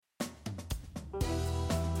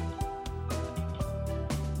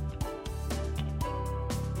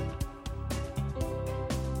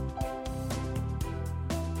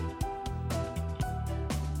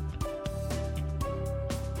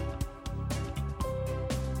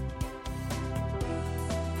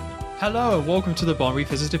Hello and welcome to the Bond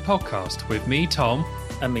Revisited podcast with me, Tom.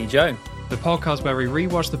 And me, Joe. The podcast where we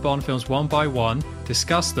rewatch the Bond films one by one,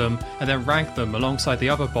 discuss them, and then rank them alongside the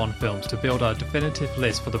other Bond films to build our definitive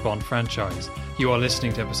list for the Bond franchise. You are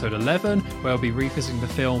listening to episode 11, where we'll be revisiting the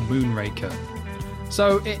film Moonraker.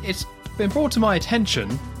 So it's been brought to my attention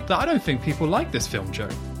that I don't think people like this film, Joe.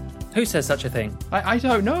 Who says such a thing? I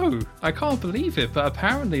don't know. I can't believe it, but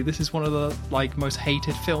apparently this is one of the most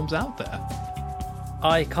hated films out there.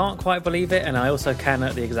 I can't quite believe it, and I also can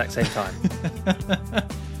at the exact same time.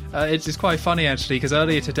 It's quite funny, actually, because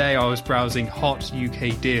earlier today I was browsing hot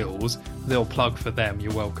UK deals. Little plug for them,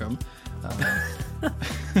 you're welcome.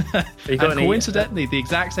 And coincidentally, the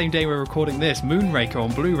exact same day we're recording this, Moonraker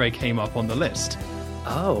on Blu-ray came up on the list.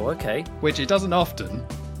 Oh, okay. Which it doesn't often,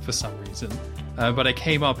 for some reason. But it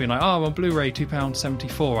came up in on Blu-ray,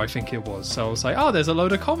 £2.74, I think it was. So I was like, there's a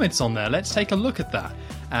load of comments on there. Let's take a look at that.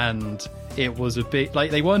 And it was a bit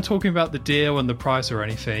they weren't talking about the deal and the price or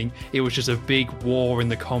anything. It was just a big war in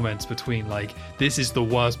the comments between this is the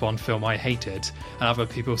worst Bond film, I hate it, and other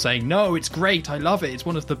people saying, no, it's great, I love it, it's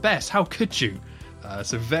one of the best, how could you?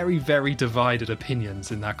 So very, very divided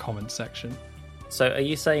opinions in that comment section. So are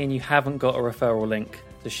you saying you haven't got a referral link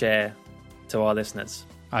to share to our listeners?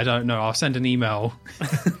 I don't know. I'll send an email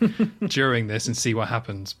during this and see what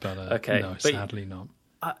happens. But okay. No, sadly not.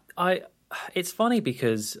 It's funny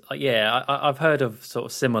because, I've heard of sort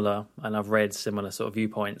of similar, and I've read similar sort of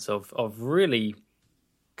viewpoints of really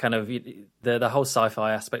kind of the whole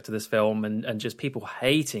sci-fi aspect of this film and just people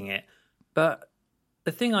hating it. But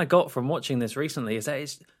the thing I got from watching this recently is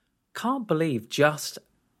that can't believe just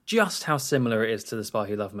how similar it is to The Spy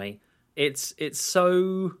Who Loved Me. It's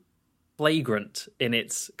so flagrant in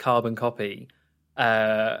its carbon copy.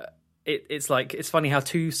 It's funny how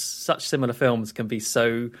two such similar films can be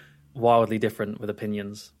so wildly different with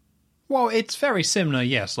opinions. Well, it's very similar,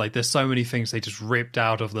 yes. There's so many things they just ripped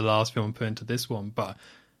out of the last film and put into this one. But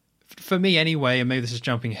for me anyway, and maybe this is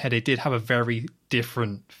jumping ahead, it did have a very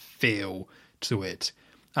different feel to it.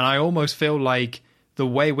 And I almost feel like the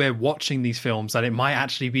way we're watching these films, that it might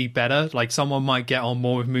actually be better. Someone might get on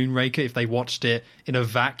more with Moonraker if they watched it in a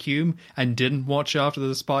vacuum and didn't watch after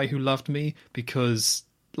The Spy Who Loved Me, because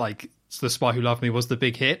The Spy Who Loved Me was the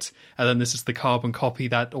big hit, and then this is the carbon copy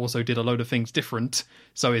that also did a load of things different.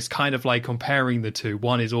 So it's kind of like comparing the two.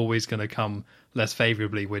 One is always going to come less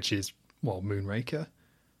favourably, which is, Moonraker.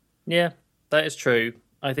 Yeah, that is true.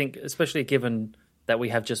 I think, especially given that we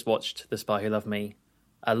have just watched The Spy Who Loved Me,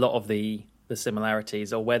 a lot of the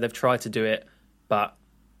similarities, or where they've tried to do it, but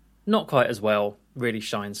not quite as well, really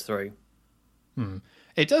shines through.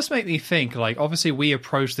 It does make me think, obviously we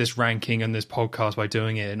approach this ranking and this podcast by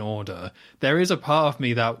doing it in order. There is a part of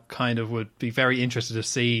me that kind of would be very interested to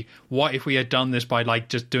see what if we had done this by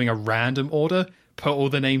just doing a random order, put all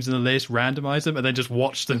the names in the list, randomize them, and then just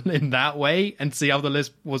watch them in that way and see how the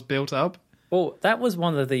list was built up. Well, that was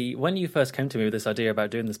one of when you first came to me with this idea about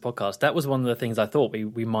doing this podcast, that was one of the things I thought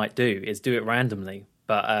we might do, is do it randomly.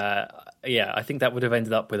 But I think that would have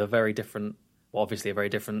ended up with a very different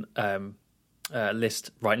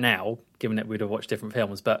list right now, given that we'd have watched different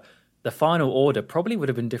films. But the final order probably would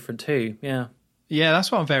have been different too. Yeah,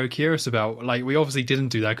 that's what I'm very curious about. We obviously didn't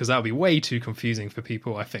do that because that would be way too confusing for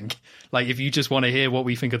people, I think. If you just want to hear what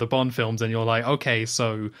we think of the Bond films and you're like, okay,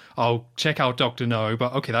 so I'll check out Dr. No,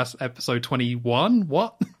 but okay, that's episode 21?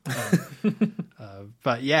 What?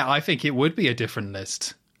 But yeah, I think it would be a different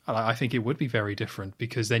list. I think it would be very different,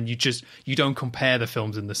 because then you don't compare the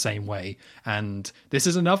films in the same way. And this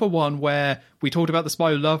is another one where we talked about The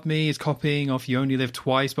Spy Who Loved Me is copying off You Only Live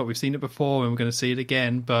Twice, but we've seen it before and we're going to see it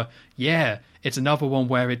again. But yeah, it's another one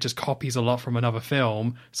where it just copies a lot from another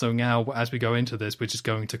film. So now, as we go into this, we're just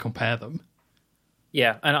going to compare them.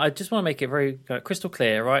 Yeah, and I just want to make it very crystal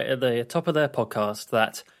clear, right at the top of the podcast,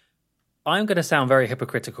 that I'm going to sound very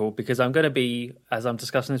hypocritical, because I'm going to be, as I'm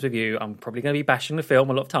discussing this with you, I'm probably going to be bashing the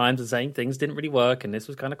film a lot of times and saying things didn't really work and this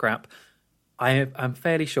was kind of crap. I'm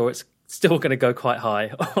fairly sure it's still going to go quite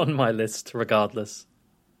high on my list regardless.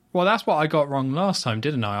 Well, that's what I got wrong last time,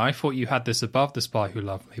 didn't I? I thought you had this above The Spy Who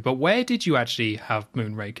Loved Me. But where did you actually have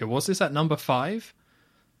Moonraker? Was this at number 5?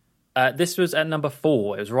 This was at number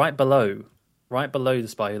 4. It was right below The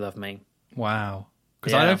Spy Who Loved Me. Wow.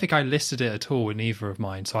 Because I don't think I listed it at all in either of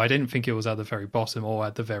mine, so I didn't think it was at the very bottom or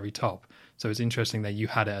at the very top. So it's interesting that you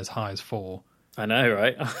had it as high as 4. I know,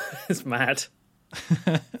 right? It's mad.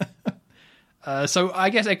 So I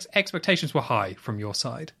guess expectations were high from your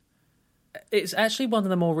side. It's actually one of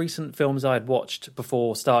the more recent films I had watched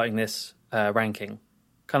before starting this ranking.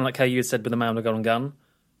 Kind of like how you had said with The Man with the Golden Gun.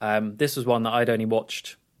 This was one that I'd only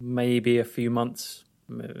watched maybe a few months,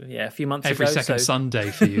 a few months Every ago. second Sunday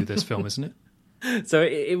for you, this film, isn't it? So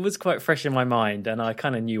it was quite fresh in my mind, and I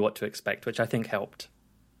kind of knew what to expect, which I think helped.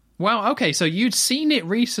 Wow, okay, so you'd seen it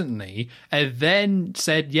recently and then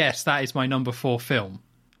said, yes, that is my number 4 film.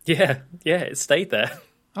 Yeah, it stayed there.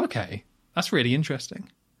 Okay, that's really interesting.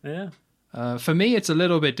 Yeah. For me, it's a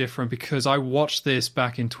little bit different because I watched this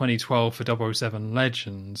back in 2012 for 007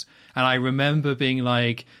 Legends, and I remember being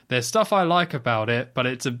like, there's stuff I like about it, but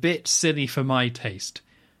it's a bit silly for my taste.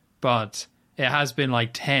 But it has been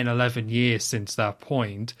like 10, 11 years since that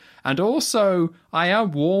point. And also, I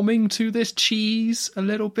am warming to this cheese a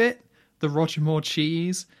little bit, the Roger Moore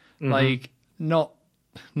cheese. Mm-hmm. Like, not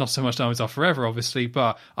so much Diamonds Are Forever, obviously,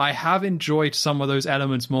 but I have enjoyed some of those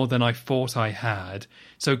elements more than I thought I had.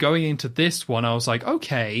 So going into this one, I was like,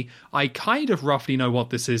 okay, I kind of roughly know what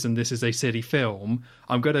this is, and this is a silly film.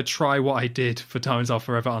 I'm going to try what I did for Diamonds Are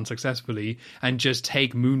Forever unsuccessfully, and just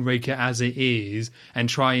take Moonraker as it is, and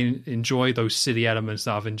try and enjoy those silly elements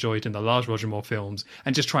that I've enjoyed in the last Roger Moore films,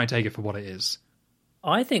 and just try and take it for what it is.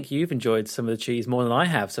 I think you've enjoyed some of the cheese more than I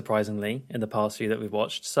have, surprisingly, in the past few that we've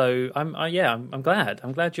watched. So I'm glad.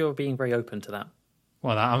 I'm glad you're being very open to that.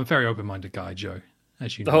 Well, I'm a very open-minded guy, Joe,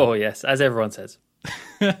 as you know. Oh, yes, as everyone says.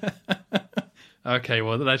 Okay,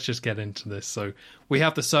 well, let's just get into this. So we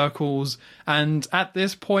have the circles, and at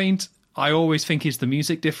this point, I always think, is the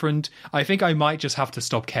music different? I think I might just have to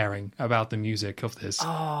stop caring about the music of this,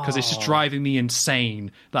 because it's just driving me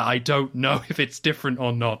insane that I don't know if it's different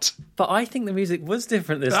or not. But I think the music was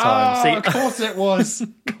different this time. See, of course it was.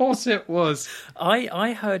 Of course it was.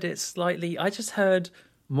 I heard it slightly. I just heard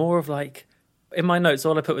more of like, in my notes,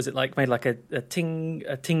 all I put was it like made like a ting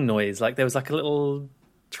noise. Like there was like a little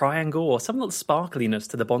triangle or some little sparkliness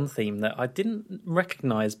to the Bond theme that I didn't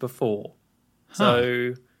recognise before.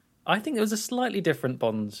 So I think it was a slightly different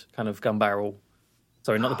Bond kind of gun barrel.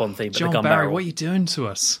 Sorry, not the Bond theme, but John the gun Barry, barrel. what are you doing to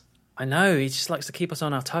us? I know, he just likes to keep us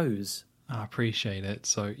on our toes. I appreciate it.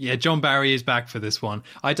 So, yeah, John Barry is back for this one.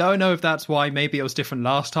 I don't know if that's why. Maybe it was different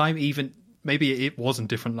last time. Even maybe it wasn't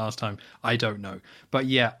different last time. I don't know. But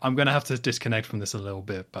yeah, I'm going to have to disconnect from this a little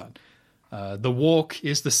bit. But the walk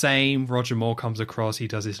is the same. Roger Moore comes across. He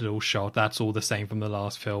does his little shot. That's all the same from the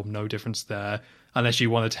last film. No difference there. Unless you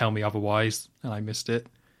want to tell me otherwise and I missed it.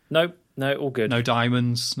 No, all good. No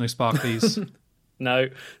diamonds, no sparklies. No,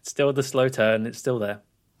 still the slow turn. It's still there.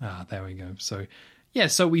 Ah, there we go. So, yeah,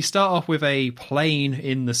 so we start off with a plane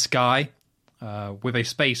in the sky with a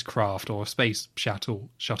spacecraft or a space shuttle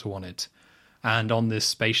on it. And on this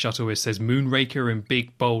space shuttle, it says Moonraker in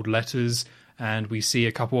big, bold letters. And we see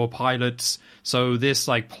a couple of pilots. So this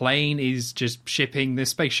plane is just shipping this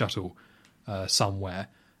space shuttle somewhere.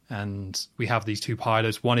 And we have these two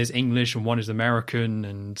pilots. One is English and one is American.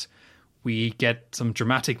 And we get some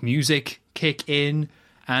dramatic music kick in.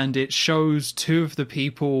 And it shows two of the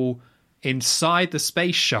people inside the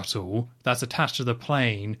space shuttle that's attached to the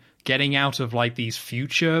plane getting out of these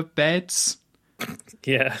future beds.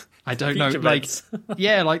 Yeah. I don't know.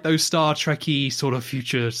 Like those Star Trek-y sort of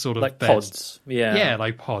future sort of beds. Pods. Yeah. Yeah,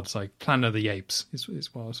 like pods, like Planet of the Apes is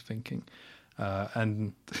what I was thinking.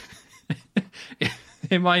 And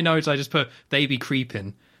in my notes, I just put, they be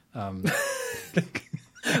creeping.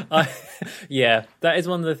 Yeah, that is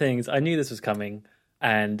one of the things. I knew this was coming,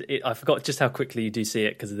 and I forgot just how quickly you do see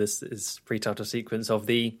it because of this pre-title sequence of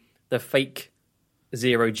the fake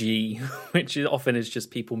 0G, which often is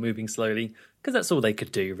just people moving slowly, because that's all they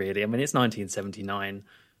could do, really. I mean, it's 1979.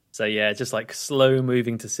 So yeah, just slow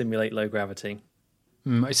moving to simulate low gravity.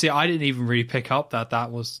 See, I didn't even really pick up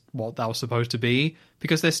that was what that was supposed to be,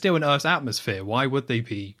 because they're still in Earth's atmosphere. Why would they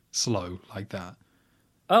be slow like that?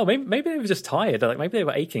 Oh, maybe they were just tired. Maybe they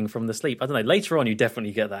were aching from the sleep. I don't know. Later on, you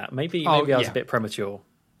definitely get that. Maybe I was a bit premature.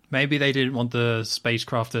 Maybe they didn't want the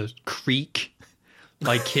spacecraft to creak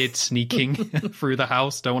like kids sneaking through the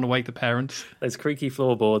house. Don't want to wake the parents. Those creaky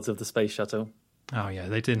floorboards of the space shuttle. Oh, yeah.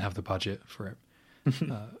 They didn't have the budget for it.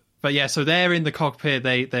 But yeah, so they're in the cockpit.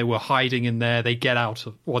 They were hiding in there. They get out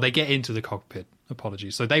they get into the cockpit.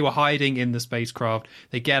 Apologies. So they were hiding in the spacecraft.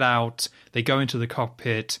 They get out. They go into the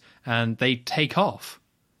cockpit and they take off.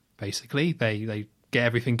 Basically, they get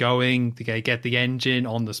everything going. They get the engine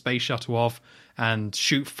on the space shuttle off and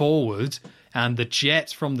shoot forward. And the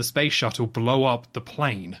jets from the space shuttle blow up the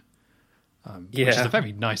plane, which is a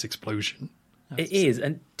very nice explosion. It is.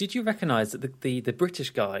 And did you recognise that the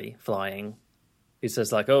British guy flying, who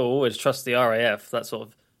says always trust the RAF, that sort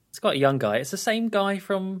of, it's quite a young guy. It's the same guy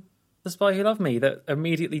from The Spy Who Loved Me that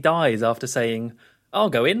immediately dies after saying,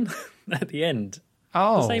 "I'll go in," at the end.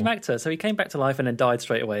 Oh. The same actor. So he came back to life and then died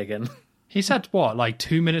straight away again. He's had,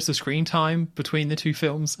 2 minutes of screen time between the two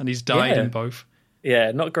films, and he's died in both?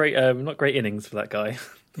 Yeah, not great. Not great innings for that guy.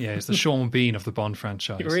 Yeah, it's the Sean Bean of the Bond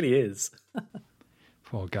franchise. It really is.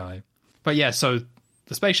 Poor guy. But yeah, so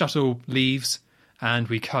the space shuttle leaves, and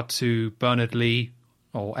we cut to Bernard Lee,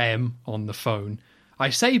 or M, on the phone.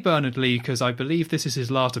 I say Bernard Lee because I believe this is his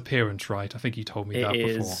last appearance, right? I think you told me that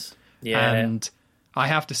before. Yeah. And I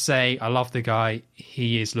have to say, I love the guy.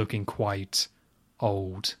 He is looking quite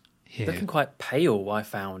old here. Looking quite pale, I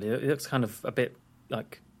found. It looks kind of a bit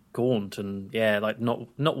like gaunt and, yeah, like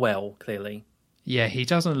not well, clearly. Yeah, he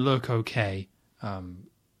doesn't look okay,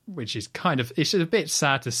 which is it's a bit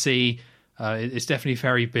sad to see. It's definitely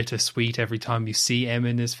very bittersweet every time you see M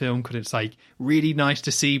in this film, because it's like really nice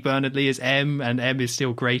to see Bernard Lee as M, and M is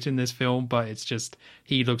still great in this film, but it's just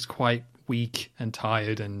he looks quite weak and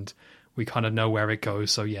tired, and we kind of know where it goes.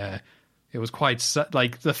 So yeah, it was quite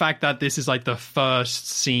like the fact that this is like the first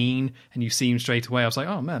scene and you see him straight away. I was like,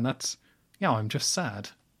 oh man, I'm just sad.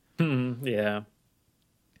 Yeah.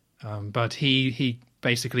 But he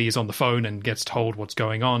basically is on the phone and gets told what's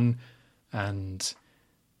going on, and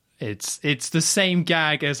it's the same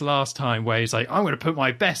gag as last time, where he's like, I'm going to put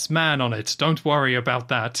my best man on it, don't worry about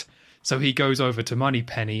that. So he goes over to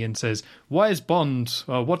Moneypenny and says, where's Bond?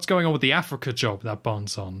 What's going on with the Africa job that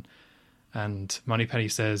Bond's on? And Moneypenny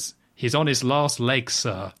says, he's on his last leg,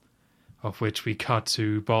 sir. Of which we cut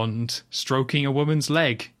to Bond stroking a woman's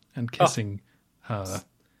leg and kissing her.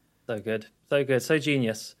 So good. So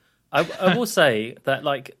genius. I will say that,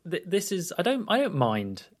 like, this is, I don't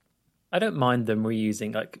mind them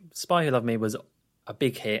reusing, like, Spy Who Loved Me was a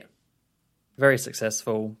big hit, very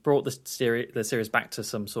successful, brought the series back to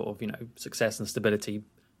some sort of, success and stability,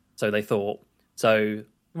 so they thought. So,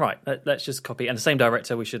 right, let's just copy, and the same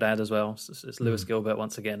director we should add as well, it's Lewis Gilbert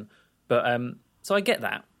once again. But, so I get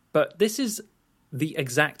that, but this is the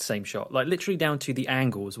exact same shot, like, literally down to the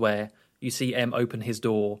angles where you see M open his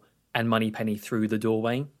door and Moneypenny through the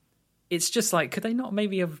doorway. It's just like, could they not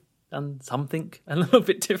maybe have done something a little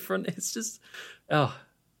bit different? It's just,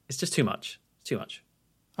 it's just too much. It's too much.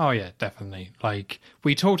 Oh, yeah, definitely. Like,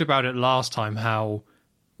 we talked about it last time, how,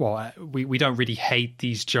 we don't really hate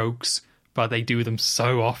these jokes, but they do them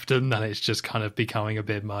so often that it's just kind of becoming a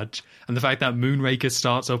bit much. And the fact that Moonraker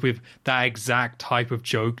starts off with that exact type of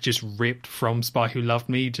joke just ripped from Spy Who Loved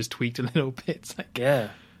Me, just tweaked a little bit. It's like, yeah.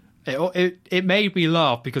 It made me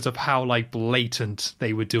laugh because of how, like, blatant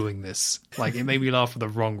they were doing this. Like, it made me laugh for the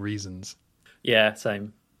wrong reasons. Yeah,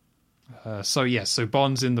 same. So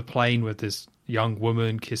Bond's in the plane with this young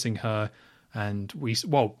woman kissing her, and we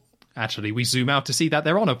zoom out to see that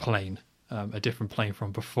they're on a plane, a different plane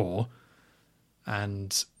from before.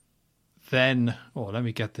 And then, let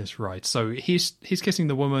me get this right. So he's kissing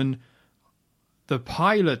the woman. The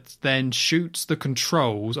pilot then shoots the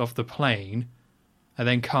controls of the plane, and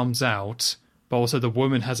then comes out, but also the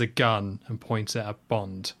woman has a gun and points it at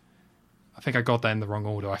Bond. I think I got that in the wrong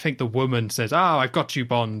order. I think the woman says, I've got you,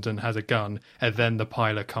 Bond, and has a gun, and then the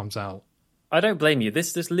pilot comes out. I don't blame you.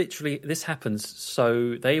 This happens,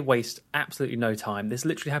 so they waste absolutely no time. This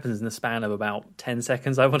literally happens in the span of about 10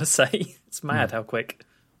 seconds, I want to say. It's mad how quick.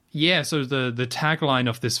 Yeah, so the tagline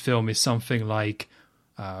of this film is something like,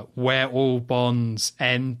 where all Bonds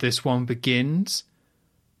end, this one begins.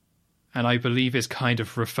 And I believe it's kind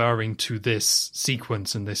of referring to this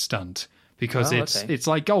sequence and this stunt, because it's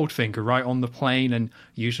like Goldfinger, right, on the plane, and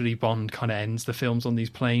usually Bond kind of ends the films on these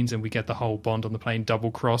planes, and we get the whole Bond on the plane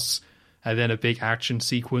double cross, and then a big action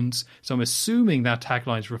sequence. So I'm assuming that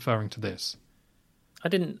tagline is referring to this. I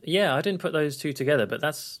didn't put those two together, but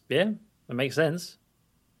it makes sense.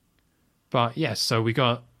 But yes, so we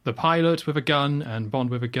got the pilot with a gun and Bond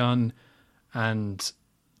with a gun, and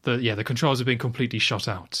the controls have been completely shot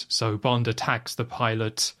out. So Bond attacks the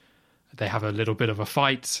pilot. They have a little bit of a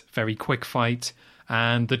fight, very quick fight,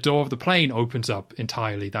 and the door of the plane opens up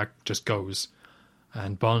entirely. That just goes.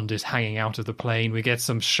 And Bond is hanging out of the plane. We get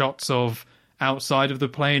some shots of outside of the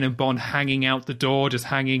plane and Bond hanging out the door, just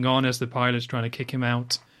hanging on as the pilot's trying to kick him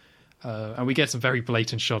out. And we get some very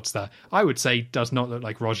blatant shots that I would say does not look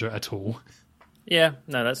like Roger at all. Yeah,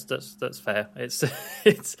 no, that's fair.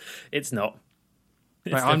 It's not.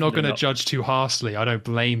 Right, I'm not going to judge too harshly. I don't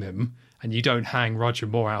blame him. And you don't hang Roger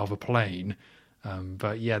Moore out of a plane.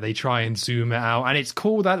 But yeah, they try and zoom it out. And it's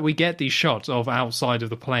cool that we get these shots of outside of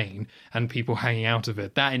the plane and people hanging out of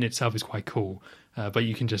it. That in itself is quite cool. But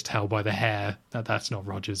you can just tell by the hair that that's not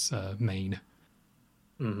Roger's mane.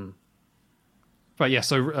 Mm-hmm. But yeah,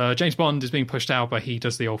 so James Bond is being pushed out, but he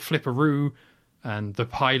does the old flipperoo. And the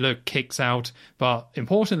pilot kicks out. But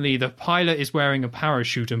importantly, the pilot is wearing a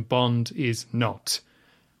parachute and Bond is not.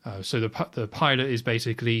 So the pilot is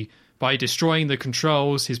basically by destroying the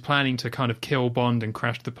controls, he's planning to kind of kill Bond and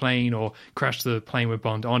crash the plane, or crash the plane with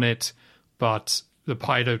Bond on it, but the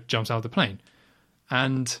pilot jumps out of the plane.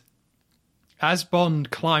 And as Bond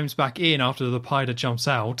climbs back in after the pilot jumps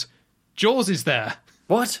out, Jaws is there.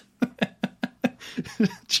 What?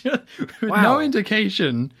 Wow. No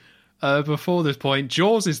indication before this point.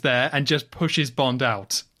 Jaws is there and just pushes Bond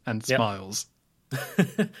out and smiles.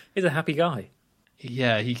 He's a happy guy.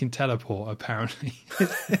 Yeah, he can teleport, apparently.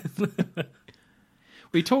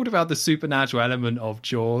 We talked about the supernatural element of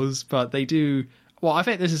Jaws, but they do... Well, I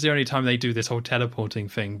think this is the only time they do this whole teleporting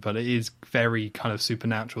thing, but it is very kind of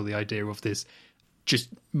supernatural, the idea of this just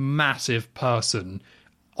massive person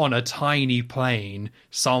on a tiny plane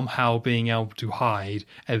somehow being able to hide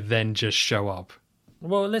and then just show up.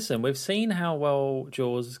 Well, listen, we've seen how well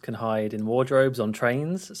Jaws can hide in wardrobes on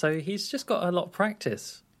trains, so he's just got a lot of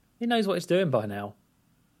practice. He knows what he's doing by now.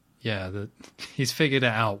 Yeah, he's figured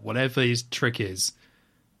it out. Whatever his trick is,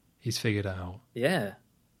 he's figured it out. Yeah.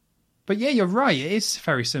 But yeah, you're right. It is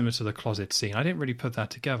very similar to the closet scene. I didn't really put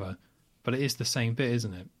that together. But it is the same bit,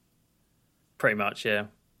 isn't it? Pretty much, yeah.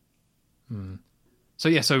 So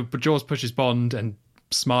yeah, Jaws pushes Bond and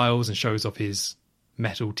smiles and shows off his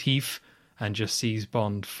metal teeth and just sees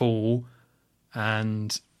Bond fall.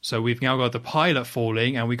 And so we've now got the pilot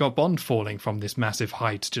falling and we got Bond falling from this massive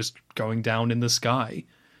height, just going down in the sky.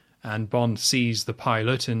 And Bond sees the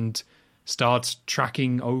pilot and starts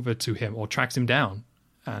tracking over to him, or tracks him down.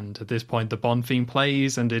 And at this point, the Bond theme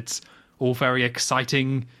plays and it's all very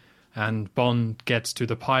exciting. And Bond gets to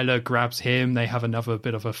the pilot, grabs him. They have another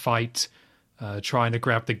bit of a fight, trying to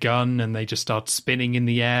grab the gun, and they just start spinning in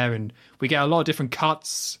the air. And we get a lot of different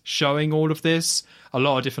cuts showing all of this. A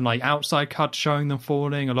lot of different like outside cuts showing them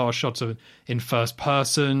falling. A lot of shots of in first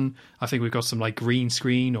person. I think we've got some like green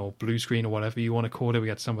screen or blue screen or whatever you want to call it. We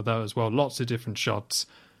get some of those as well. Lots of different shots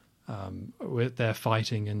with their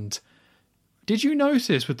fighting. And did you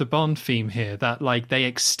notice with the Bond theme here that like they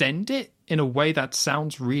extend it in a way that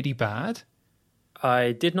sounds really bad?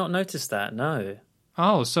 I did not notice that, no.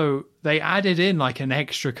 Oh, so they added in like an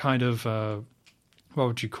extra kind of, what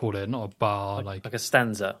would you call it? Not a bar. Like a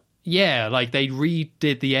stanza. Yeah, like they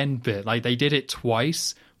redid the end bit. Like they did it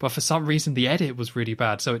twice, but for some reason the edit was really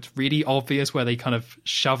bad. So it's really obvious where they kind of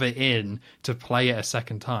shove it in to play it a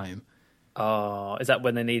second time. Oh, is that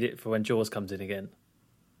when they need it for when Jaws comes in again?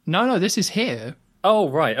 No, this is here. Oh,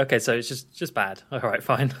 right. Okay, so it's just bad. All right,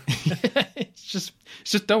 fine. Yeah, it's just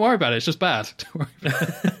don't worry about it. It's just bad. Don't worry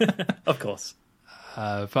about it. Of course.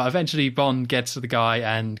 But eventually Bond gets to the guy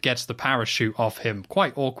and gets the parachute off him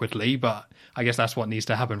quite awkwardly, but I guess that's what needs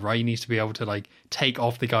to happen, right? He needs to be able to like take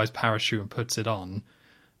off the guy's parachute and puts it on,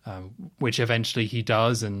 which eventually he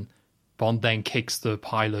does, and Bond then kicks the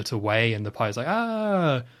pilot away, and the pilot's like,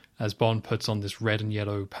 ah, as Bond puts on this red and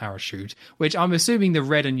yellow parachute, which I'm assuming the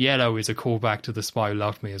red and yellow is a callback to The Spy Who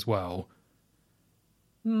Loved Me as well.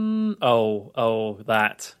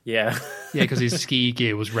 That, yeah. Yeah, because his ski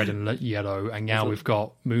gear was red and yellow, and now we've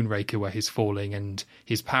got Moonraker where he's falling, and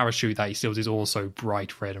his parachute that he steals is also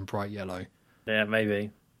bright red and bright yellow. Yeah,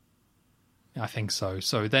 maybe. I think so.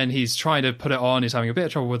 So then he's trying to put it on, he's having a bit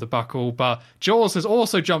of trouble with the buckle, but Jaws has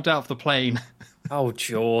also jumped out of the plane. Oh,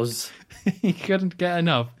 Jaws. He couldn't get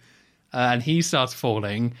enough. And he starts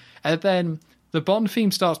falling, and then the Bond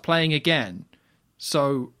theme starts playing again.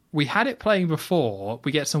 So we had it playing before,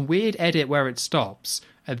 we get some weird edit where it stops,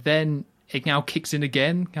 and then it now kicks in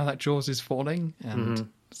again, now that Jaws is falling, and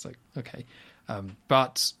it's like, okay.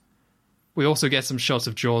 But we also get some shots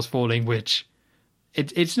of Jaws falling, which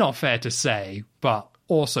it's not fair to say, but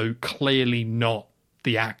also clearly not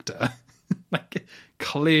the actor. Like,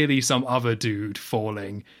 clearly some other dude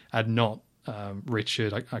falling, and not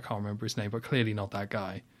Richard, I can't remember his name, but clearly not that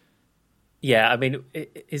guy. Yeah, I mean,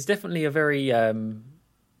 it's definitely a very kind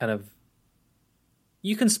of...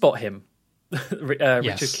 You can spot him. Richard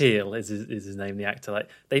Yes. Keel is his name, the actor. Like,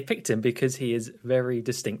 they picked him because he is very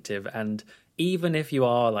distinctive, and even if you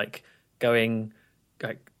are like going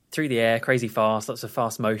like through the air crazy fast, lots of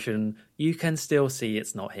fast motion, you can still see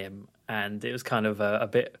it's not him. And it was kind of a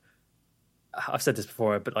bit... I've said this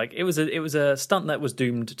before, but like it was a stunt that was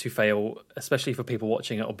doomed to fail, especially for people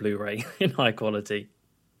watching it on Blu-ray in high quality.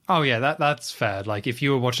 Oh yeah, that's fair. Like if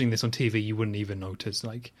you were watching this on TV, you wouldn't even notice.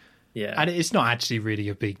 Like, yeah, and it's not actually really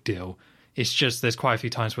a big deal. It's just there's quite a few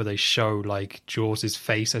times where they show like Jaws'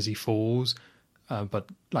 face as he falls, but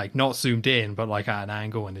like not zoomed in, but like at an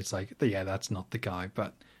angle, and it's like, yeah, that's not the guy,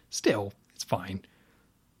 but still, it's fine.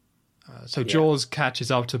 So Jaws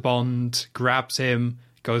catches up to Bond, grabs him,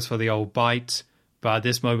 goes for the old bite, but at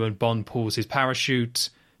this moment Bond pulls his parachute.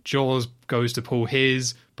 Jaws goes to pull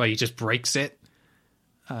his, but he just breaks it.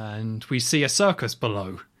 and we see a circus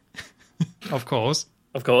below, of course.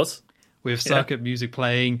 Of course. With circuit music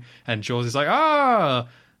playing, and Jaws is like, ah!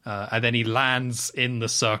 And then he lands in the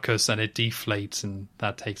circus and it deflates, and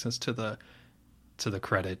that takes us to the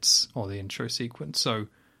credits or the intro sequence. So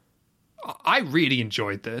I really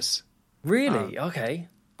enjoyed this. Really? Okay.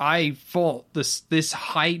 I thought this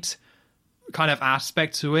height kind of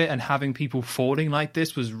aspect to it and having people falling like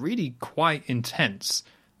this was really quite intense.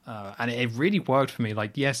 And it really worked for me.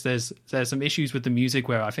 Like, yes, there's some issues with the music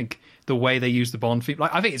where I think the way they use the Bond theme,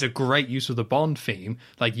 like, I think it's a great use of the Bond theme.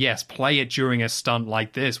 Like, yes, play it during a stunt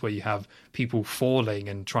like this where you have people falling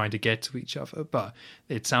and trying to get to each other. But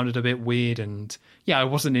it sounded a bit weird. And yeah, I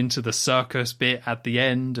wasn't into the circus bit at the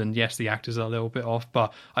end. And yes, the actors are a little bit off.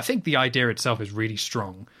 But I think the idea itself is really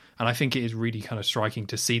strong. And I think it is really kind of striking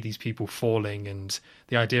to see these people falling, and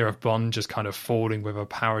the idea of Bond just kind of falling with a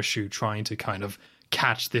parachute, trying to kind of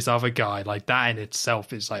catch this other guy. Like, that in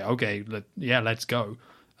itself is like, okay, let's go.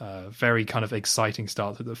 Very kind of exciting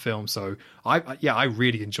start to the film. So I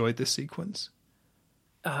really enjoyed this sequence.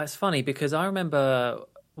 It's funny because I remember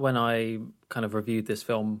when I kind of reviewed this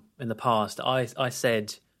film in the past, I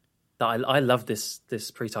said that I love this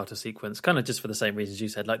pre-title sequence, kind of just for the same reasons you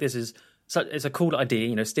said. Like, it's a cool idea,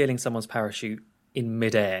 you know, stealing someone's parachute in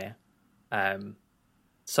midair.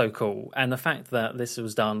 So cool. And the fact that this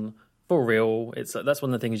was done for real, that's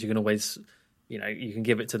one of the things you can always, you know, you can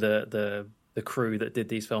give it to the crew that did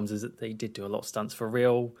these films, is that they did do a lot of stunts for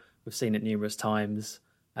real. We've seen it numerous times,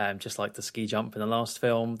 just like the ski jump in the last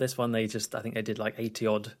film. This one, I think they did like 80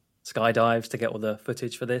 odd skydives to get all the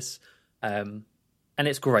footage for this. And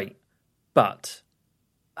it's great. But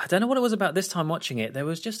I don't know what it was about this time watching it. There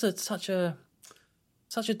was just such a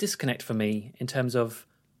disconnect for me in terms of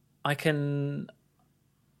I can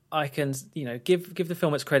you know give the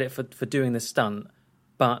film its credit for doing this stunt,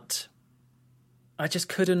 but I just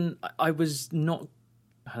couldn't. I was not.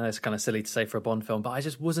 I know it's kind of silly to say for a Bond film, but I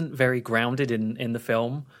just wasn't very grounded in the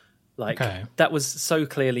film. Like, that was it's so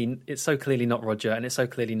clearly not Roger, and it's so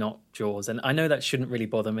clearly not Jaws, and I know that shouldn't really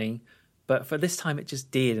bother me, but for this time it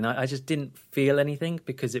just did, and I just didn't feel anything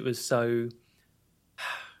because it was so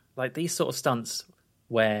like these sort of stunts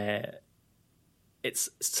where it's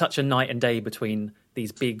such a night and day between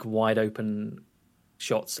these big wide open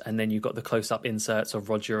shots, and then you've got the close-up inserts of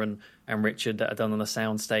Roger and Richard that are done on the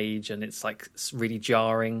sound stage, and it's like really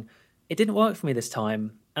jarring. It didn't work for me this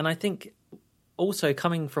time, and I think also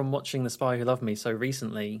coming from watching The Spy Who Loved Me so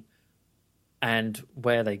recently, and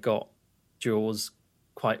where they got Jaws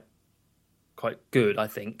quite good, I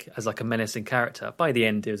think, as like a menacing character. By the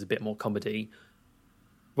end, it was a bit more comedy,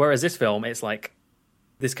 whereas this film, it's like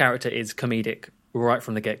this character is comedic right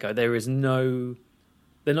from the get-go.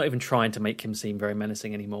 They're not even trying to make him seem very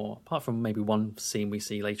menacing anymore, apart from maybe one scene we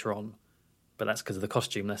see later on, but that's because of the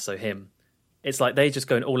costume, less so him. It's like they're just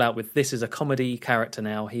going all out with, this is a comedy character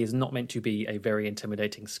now. He is not meant to be a very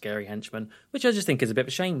intimidating, scary henchman, which I just think is a bit of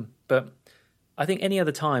a shame. But I think any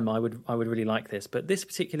other time I would really like this. But this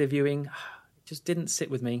particular viewing just didn't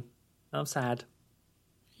sit with me. I'm sad.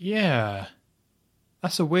 Yeah.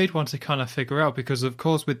 That's a weird one to kind of figure out, because of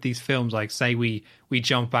course with these films, like say we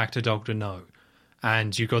jump back to Dr. No,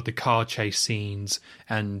 and you got the car chase scenes,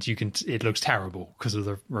 and it looks terrible because of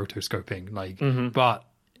the rotoscoping. Like, but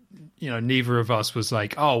you know, neither of us was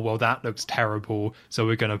like, oh well, that looks terrible, so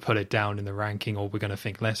we're going to put it down in the ranking, or we're going to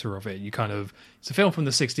think lesser of it. You kind of, it's a film from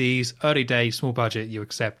the 60s, early days, small budget, you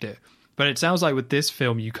accept it. But it sounds like with this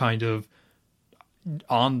film, you kind of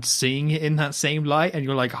aren't seeing it in that same light, and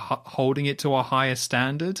you're like holding it to a higher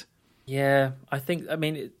standard. Yeah, I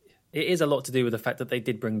mean, it is a lot to do with the fact that they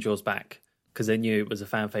did bring Jaws back, because they knew it was a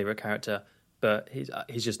fan favorite character, but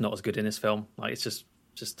he's just not as good in this film. Like, it's just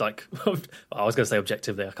like I was going to say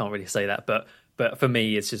objectively, I can't really say that, but for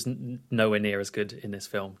me, it's just nowhere near as good in this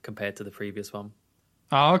film compared to the previous one.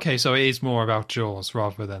 Oh, okay, so it is more about Jaws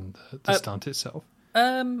rather than the stunt itself.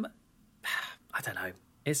 I don't know.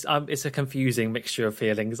 It's a confusing mixture of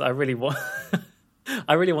feelings. I really want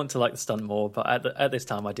to like the stunt more, but at this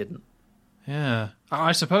time, I didn't. Yeah,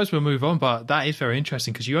 I suppose we'll move on, but that is very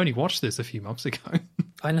interesting because you only watched this a few months ago.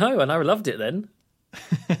 I know, and I loved it then.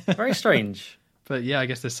 Very strange. But yeah, I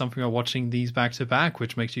guess there's something about watching these back to back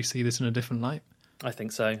which makes you see this in a different light. I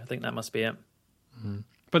think so. I think that must be it.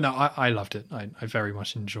 But no, I loved it. I very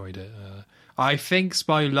much enjoyed it. I think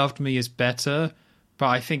Spy Who Loved Me is better, but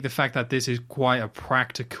I think the fact that this is quite a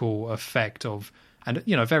practical effect of, and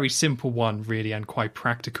you know, a very simple one really, and quite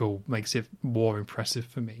practical, makes it more impressive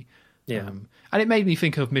for me. Yeah. And it made me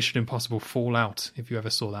think of Mission Impossible Fallout, if you ever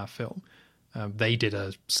saw that film. They did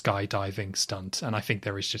a skydiving stunt, and I think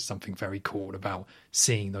there is just something very cool about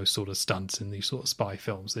seeing those sort of stunts in these sort of spy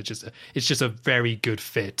films. It's just a very good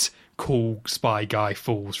fit. Cool spy guy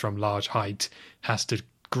falls from large height, has to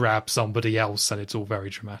grab somebody else, and it's all very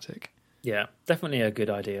dramatic. Yeah, definitely a good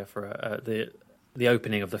idea for the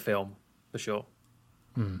opening of the film, for sure.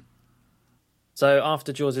 So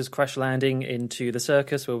after Jaws' crash landing into the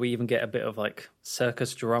circus, where we even get a bit of like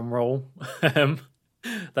circus drum roll,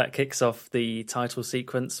 that kicks off the title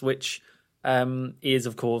sequence, which is,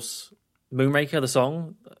 of course, Moonraker, the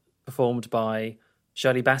song, performed by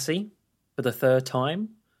Shirley Bassey for the third time.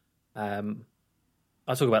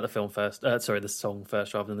 I'll talk about the film first. The song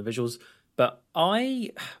first rather than the visuals. But I'm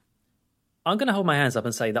going to hold my hands up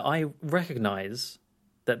and say that I recognise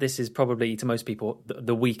that this is probably, to most people,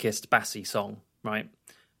 the weakest Bassey song, right?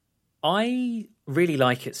 I really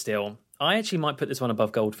like it still. I actually might put this one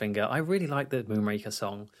above Goldfinger. I really like the Moonraker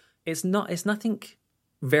song. It's nothing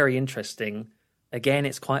very interesting. Again,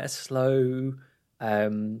 it's quite a slow,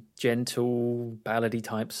 gentle, ballady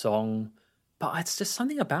type song. But it's just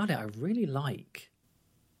something about it I really like.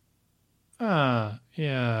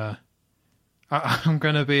 Yeah. I'm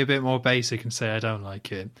going to be a bit more basic and say I don't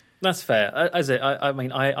like it. That's fair. I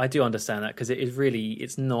mean, I do understand that, because it is really,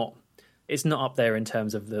 it's not up there in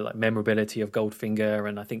terms of the like memorability of Goldfinger,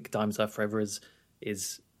 and I think Diamonds Are Forever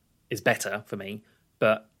is better for me,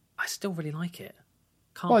 but I still really like it.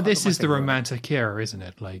 This is the romantic era, isn't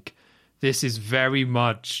it? Like, this is very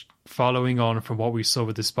much following on from what we saw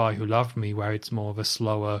with The Spy Who Loved Me, where it's more of a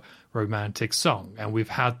slower romantic song, and we've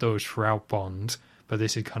had those throughout Bond, but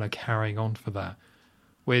this is kind of carrying on for that,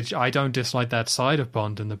 which I don't dislike that side of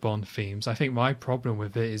Bond and the Bond themes. I think my problem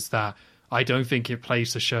with it is that I don't think it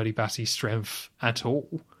plays to Shirley Bassey's strength at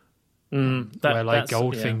all.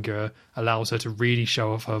 Goldfinger allows her to really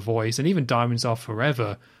show off her voice, and even Diamonds Are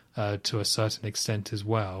Forever to a certain extent as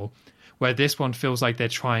well, where this one feels like they're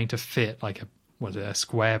trying to fit like a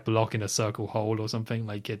square block in a circle hole or something.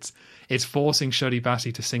 Like it's forcing Shirley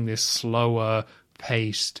Bassey to sing this slower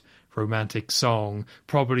paced romantic song,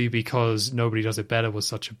 probably because Nobody Does It Better was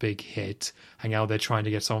such a big hit, and now they're trying to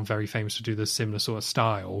get someone very famous to do the similar sort of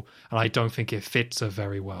style, and I don't think it fits her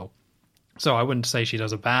very well. So I wouldn't say she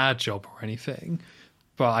does a bad job or anything,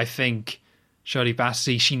 but I think Shirley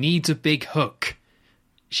Bassey, she needs a big hook.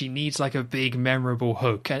 She needs like a big memorable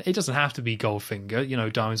hook, and it doesn't have to be Goldfinger. You know,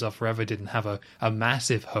 Diamonds Are Forever didn't have a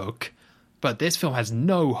massive hook, but this film has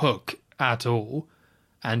no hook at all.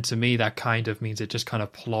 And to me, that kind of means it just kind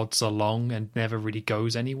of plods along and never really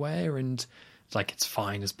goes anywhere. And like, it's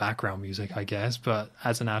fine as background music, I guess, but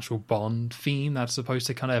as an actual Bond theme that's supposed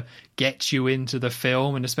to kind of get you into the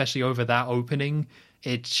film, and especially over that opening,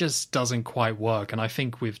 it just doesn't quite work. And I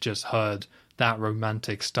think we've just heard that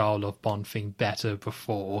romantic style of Bond theme better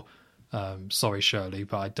before. Sorry, Shirley,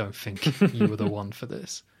 but I don't think you were the one for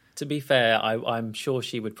this. To be fair, I'm sure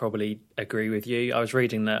she would probably agree with you. I was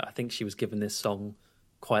reading that I think she was given this song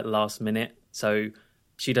quite last minute, so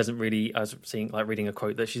she doesn't really, I was reading a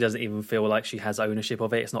quote that she doesn't even feel like she has ownership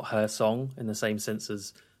of it. It's not her song in the same sense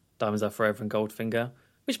as Diamonds Are Forever and Goldfinger,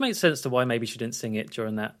 which makes sense to why maybe she didn't sing it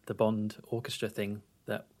during the Bond orchestra thing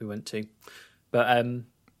that we went to. But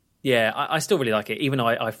I still really like it, even though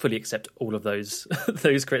I fully accept all of those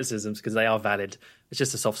those criticisms, because they are valid. It's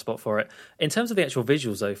just a soft spot for it. In terms of the actual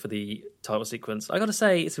visuals, though, for the title sequence, I got to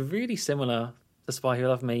say it's really similar to Spy Who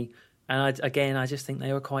Loved Me. And I just think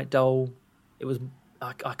they were quite dull. It was,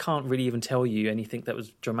 I can't really even tell you anything that was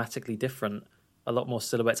dramatically different. A lot more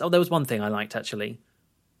silhouettes. Oh, there was one thing I liked, actually.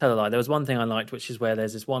 Tell a lie. There was one thing I liked, which is where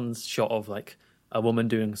there's this one shot of like a woman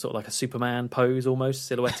doing sort of like a Superman pose, almost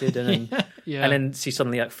silhouetted, and then and then she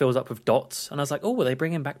suddenly like fills up with dots. And I was like, oh, are they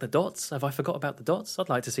bringing back the dots? Have I forgot about the dots? I'd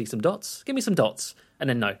like to see some dots. Give me some dots. And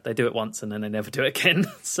then no, they do it once and then they never do it again.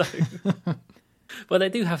 So. Well, they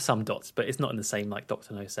do have some dots, but it's not in the same like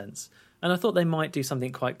Doctor No sense. And I thought they might do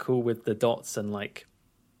something quite cool with the dots, and like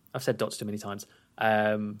I've said dots too many times.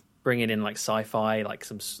 Bringing in like sci-fi, like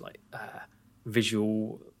some like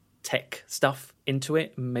visual tech stuff into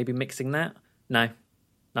it, maybe mixing that. No,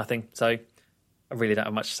 nothing. So I really don't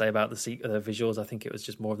have much to say about the visuals. I think it was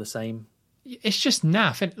just more of the same. It's just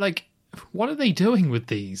naff. And like, what are they doing with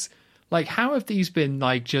these? Like, how have these been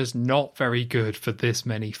like just not very good for this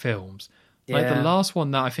many films? Yeah. Like the last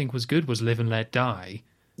one that I think was good was Live and Let Die.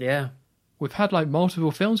 Yeah. We've had like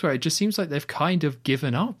multiple films where it just seems like they've kind of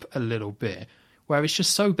given up a little bit, where it's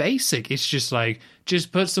just so basic. It's just like,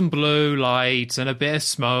 just put some blue lights and a bit of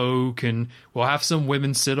smoke and we'll have some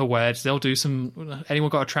women's silhouettes. They'll do some, anyone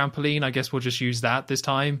got a trampoline? I guess we'll just use that this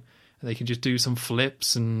time. They can just do some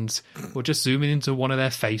flips and we'll just zoom in into one of their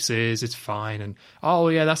faces. It's fine. And, oh,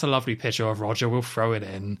 yeah, that's a lovely picture of Roger. We'll throw it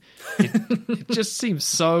in. It just seems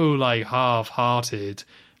so, like, half-hearted.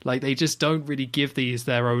 Like, they just don't really give these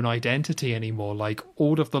their own identity anymore. Like,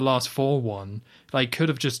 all of the last 4 like,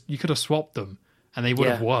 you could have swapped them and they would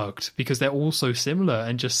have worked because they're all so similar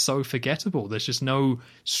and just so forgettable. There's just no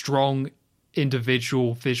strong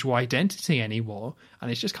individual visual identity anymore,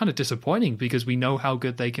 and it's just kind of disappointing because we know how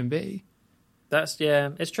good they can be.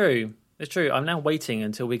 It's true. I'm now waiting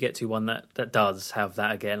until we get to one that does have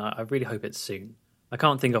that again. I really hope it's soon. I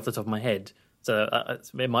can't think off the top of my head, so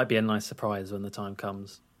it might be a nice surprise when the time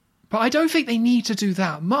comes. But I don't think they need to do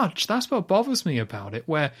that much. That's what bothers me about it,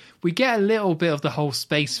 where we get a little bit of the whole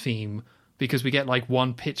space theme because we get like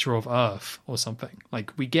one picture of Earth or something.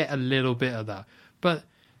 Like, we get a little bit of that, but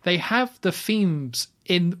they have the themes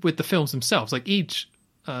in with the films themselves. Like, each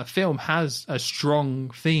film has a strong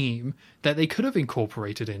theme that they could have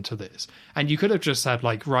incorporated into this. And you could have just had,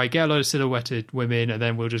 like, right, get a load of silhouetted women and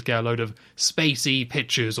then we'll just get a load of spacey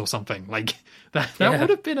pictures or something. Like, that would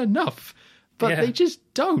have been enough. But they just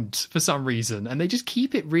don't for some reason. And they just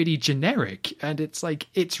keep it really generic. And it's like,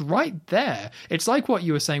 it's right there. It's like what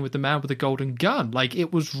you were saying with the man with the golden gun. Like,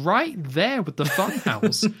 it was right there with the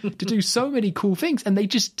funhouse to do so many cool things. And they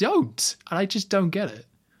just don't. And I just don't get it.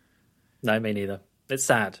 No, me neither. It's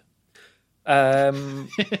sad.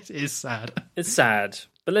 It is sad. It's sad.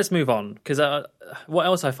 But let's move on. Because what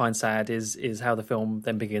else I find sad is how the film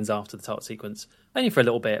then begins after the title sequence. Only for a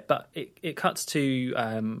little bit. But it cuts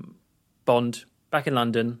to Bond back in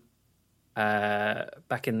London,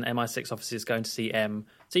 back in MI6 offices, going to see M.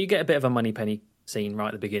 So you get a bit of a Moneypenny scene right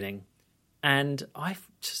at the beginning. And I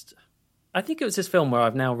think it was this film where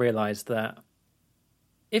I've now realised that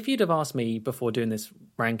if you'd have asked me before doing this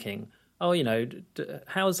ranking,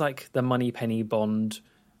 how's like the Moneypenny Bond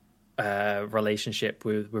relationship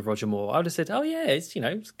with Roger Moore, I would have said, oh yeah, it's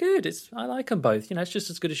good. I like them both. It's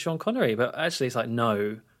just as good as Sean Connery. But actually, it's like,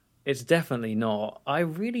 no, it's definitely not. I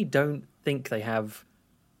really don't think they have.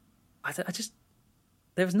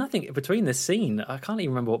 There was nothing between this scene. I can't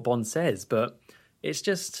even remember what Bond says, but it's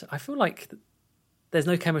just, I feel like there's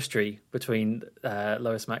no chemistry between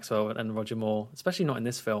Lois Maxwell and Roger Moore, especially not in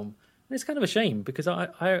this film. And it's kind of a shame because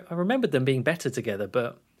I remembered them being better together,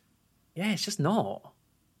 but yeah, it's just not.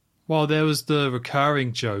 Well, there was the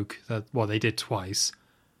recurring joke that, they did twice,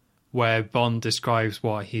 where Bond describes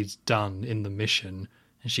what he's done in the mission,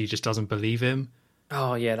 and she just doesn't believe him.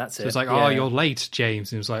 Oh, yeah, that's it. So it's like, oh, you're late,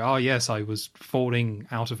 James. And he was like, oh, yes, I was falling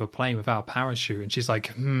out of a plane without a parachute. And she's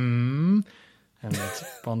like, And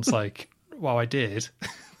Bond's like, well, I did.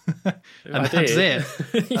 And that's it.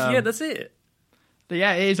 Yeah, that's it.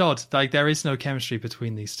 Yeah, it is odd. Like, there is no chemistry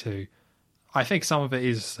between these two. I think some of it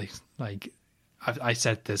is, like I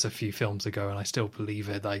said this a few films ago, and I still believe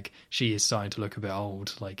it. Like, she is starting to look a bit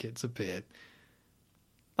old. Like, it's a bit...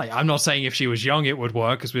 Like, I'm not saying if she was young it would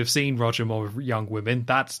work, because we've seen Roger Moore with young women.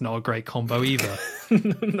 That's not a great combo either.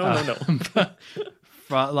 No.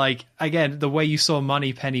 But, like, again, the way you saw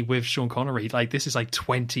Moneypenny with Sean Connery, like, this is like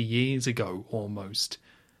 20 years ago almost.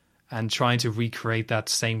 And trying to recreate that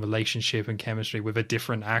same relationship and chemistry with a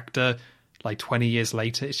different actor, like 20 years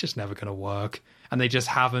later, it's just never going to work. And they just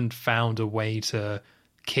haven't found a way to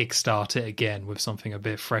kickstart it again with something a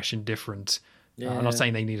bit fresh and different. Yeah. I'm not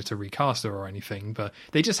saying they needed to recast her or anything, but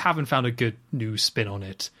they just haven't found a good new spin on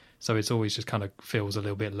it. So it's always just kind of feels a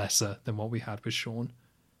little bit lesser than what we had with Sean.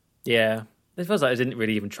 Yeah. It feels like I didn't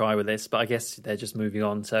really even try with this, but I guess they're just moving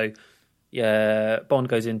on. So, yeah, Bond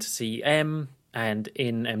goes in to see M, and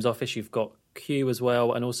in M's office you've got Q as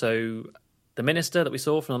well, and also the minister that we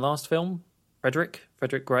saw from the last film, Frederick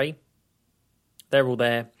Grey. They're all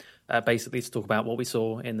there. Basically to talk about what we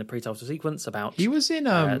saw in the pre-title sequence about... He was in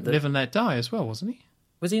Live and Let Die as well, wasn't he?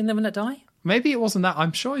 Was he in Live and Let Die? Maybe it wasn't that.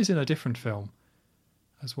 I'm sure he's in a different film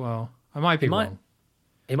as well. I might be wrong.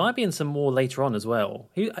 He might be in some more later on as well.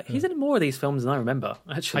 He's in more of these films than I remember,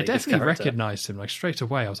 actually. I definitely recognised him, like, straight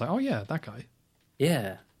away. I was like, oh yeah, that guy.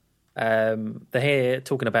 Yeah. They're here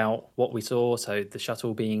talking about what we saw, so the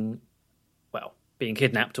shuttle being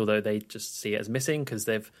kidnapped, although they just see it as missing because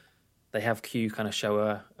they have Q kind of show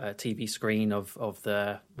a TV screen of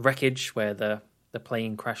the wreckage where the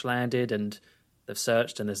plane crash landed, and they've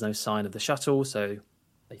searched and there's no sign of the shuttle, so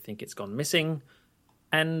they think it's gone missing.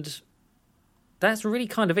 And that's really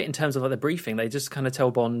kind of it in terms of like the briefing. They just kind of tell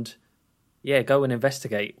Bond, yeah, go and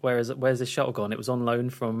investigate. Where's this shuttle gone? It was on loan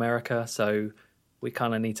from America, so we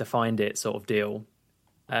kind of need to find it, sort of deal.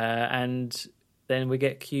 And then we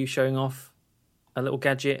get Q showing off a little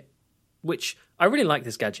gadget which I really like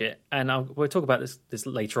this gadget, and we'll talk about this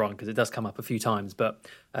later on because it does come up a few times. But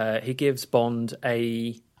he gives Bond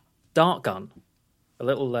a dart gun, a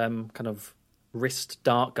little kind of wrist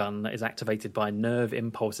dart gun that is activated by nerve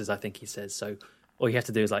impulses, I think he says. So all you have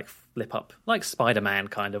to do is like flip up, like Spider-Man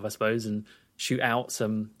kind of, I suppose, and shoot out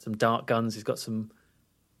some dart guns. He's got some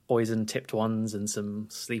poison-tipped ones and some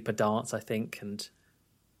sleeper darts, I think, and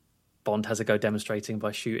Bond has a go demonstrating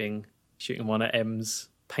by shooting one at M's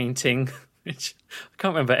painting, which I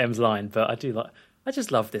can't remember M's line, but I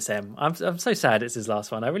just love this M. I'm so sad it's his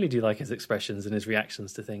last one. I really do like his expressions and his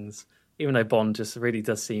reactions to things, even though Bond just really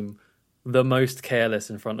does seem the most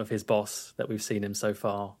careless in front of his boss that we've seen him so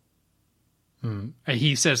far.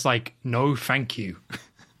 He says, like, no, thank you.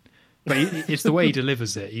 But it's the way he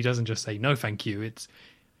delivers it. He doesn't just say, no, thank you.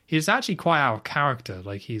 He's actually quite out of character.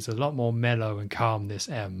 Like, he's a lot more mellow and calm, this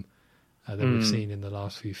M, than we've seen in the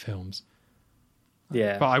last few films.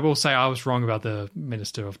 Yeah. But I will say I was wrong about the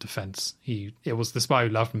Minister of Defense. It was The Spy Who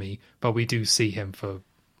Loved Me, but we do see him for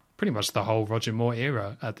pretty much the whole Roger Moore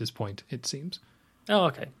era at this point, it seems. Oh,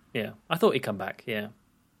 okay. Yeah. I thought he'd come back, yeah.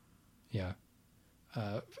 Yeah.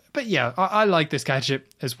 But yeah, I like this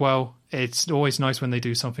gadget as well. It's always nice when they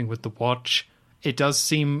do something with the watch. It does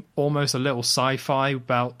seem almost a little sci-fi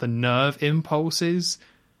about the nerve impulses,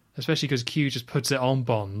 especially because Q just puts it on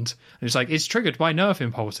Bond. And it's like, it's triggered by nerve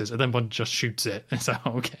impulses, and then Bond just shoots it. It's like,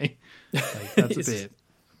 okay. Like, that's a bit...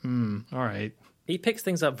 all right. He picks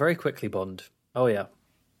things up very quickly, Bond. Oh, yeah.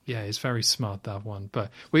 Yeah, it's very smart, that one. But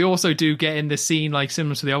we also do get in this scene, like,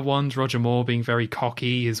 similar to the other ones, Roger Moore being very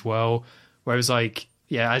cocky as well. Whereas, like,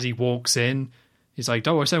 yeah, as he walks in, he's like,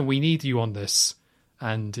 007, we need you on this.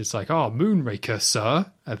 And it's like, oh, Moonraker,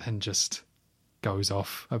 sir. And then just goes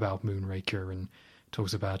off about Moonraker and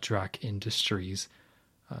talks about Drac Industries.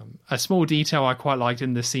 A small detail I quite liked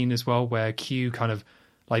in this scene as well, where Q kind of,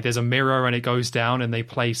 like, there's a mirror and it goes down and they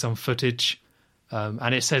play some footage.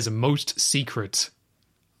 And it says most secret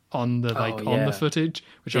on the on the footage,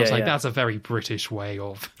 which I was like, that's a very British way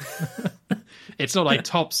of... It's not like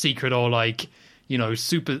top secret or like, you know,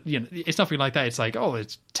 super, you know, it's nothing like that. It's like, oh,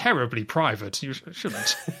 it's terribly private. You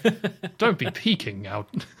shouldn't. Don't be peeking out.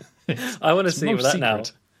 I want to see that now.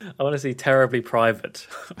 I want to see terribly private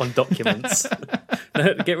on documents.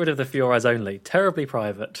 Get rid of the for your eyes only. Terribly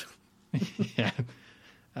private. Yeah.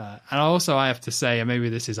 And also, I have to say, and maybe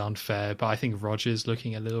this is unfair, but I think Roger's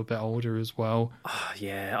looking a little bit older as well. Oh,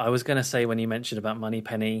 yeah, I was going to say when you mentioned about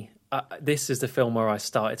Moneypenny, this is the film where I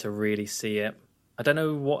started to really see it. I don't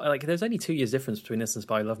know what, like, there's only 2 years difference between this and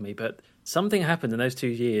Spy Who Loved Me, but something happened in those 2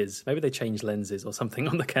 years. Maybe they changed lenses or something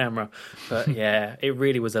on the camera. But yeah, it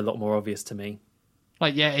really was a lot more obvious to me.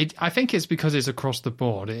 Like, yeah, I think it's because it's across the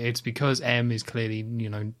board. It's because M is clearly, you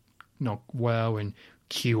know, not well, and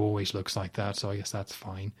Q always looks like that, so I guess that's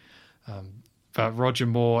fine. But Roger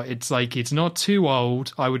Moore, it's like, it's not too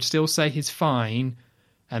old. I would still say he's fine.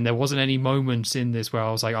 And there wasn't any moments in this where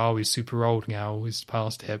I was like, oh, he's super old now, he's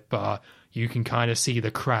past it. But you can kind of see the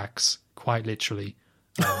cracks, quite literally,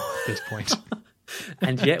 at this point.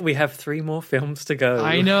 And yet we have 3 more films to go.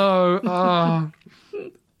 I know. Oh.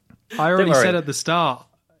 I already said at the start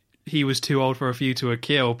he was too old for A View to a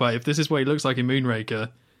Kill, but if this is what he looks like in Moonraker,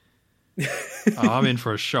 I'm in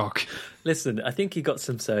for a shock. Listen, I think he got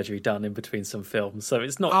some surgery done in between some films, so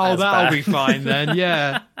it's not Oh, as that'll bad. be fine then,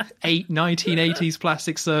 yeah. 1980s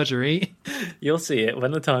plastic surgery. You'll see it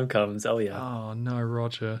when the time comes. Oh, yeah. Oh, no,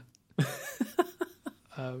 Roger.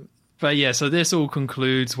 But yeah, so this all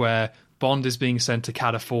concludes where Bond is being sent to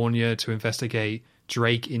California to investigate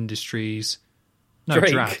Drake Industries. No,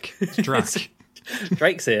 Drake. Drac. It's Drac.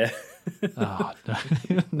 Drake's here. Oh,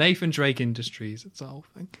 no. Nathan Drake Industries, it's the whole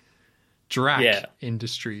thing. Drac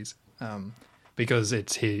Industries. Because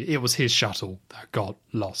it was his shuttle that got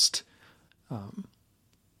lost.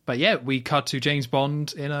 But yeah, we cut to James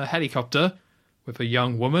Bond in a helicopter with a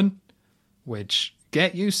young woman, which,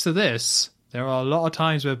 get used to this. There are a lot of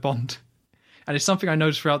times where Bond... And it's something I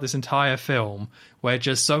noticed throughout this entire film, where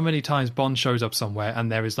just so many times Bond shows up somewhere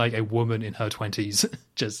and there is like a woman in her 20s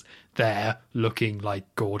just there looking like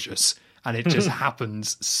gorgeous. And it just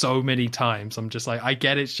happens so many times. I'm just like, I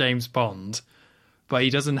get it's James Bond, but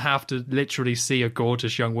he doesn't have to literally see a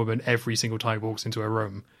gorgeous young woman every single time he walks into a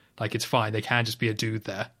room. Like, it's fine. They can just be a dude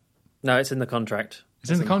there. No, it's in the contract.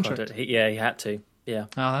 It's in the contract? He had to. Yeah.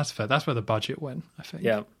 Oh, that's fair. That's where the budget went, I think.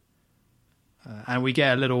 Yeah. And we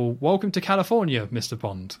get a little welcome to California, Mr.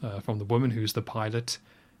 Bond, from the woman who's the pilot.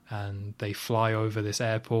 And they fly over this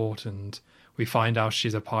airport and we find out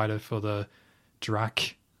she's a pilot for the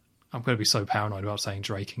Drac. I'm going to be so paranoid about saying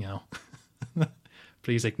Drake now.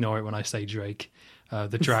 Please ignore it when I say Drake.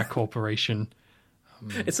 The Drac Corporation.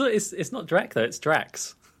 It's not Drac though. It's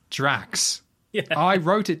Drax. Drax. Yeah. Oh, I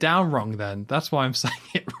wrote it down wrong then. That's why I'm saying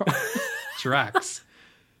it wrong. Drax.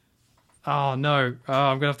 Oh, no. Oh,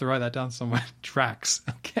 I'm going to have to write that down somewhere. Drax.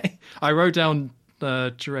 Okay. I wrote down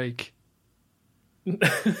Drake. But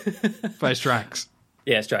it's Drax.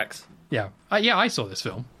 Yeah, it's Drax. Yeah. I saw this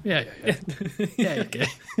film. Yeah. Okay.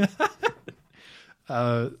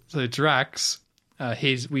 So Drax,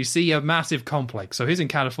 we see a massive complex. So he's in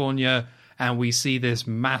California, and we see this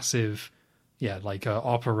massive,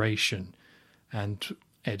 operation. And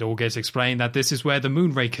it all gets explained that this is where the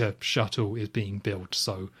Moonraker shuttle is being built.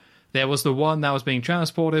 So there was the one that was being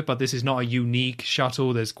transported, but this is not a unique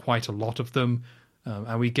shuttle. There's quite a lot of them.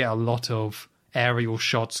 And we get a lot of aerial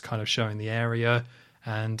shots kind of showing the area.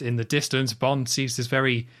 And in the distance, Bond sees this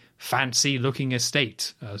very fancy-looking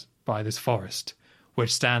estate by this forest,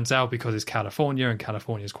 which stands out because it's California, and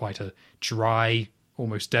California is quite a dry,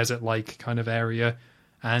 almost desert-like kind of area.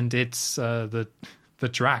 And it's the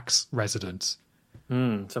Drax residence.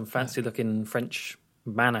 Some fancy-looking French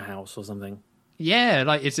manor house or something. Yeah,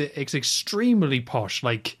 it's extremely posh,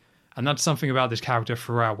 and that's something about this character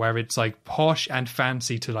throughout, where it's posh and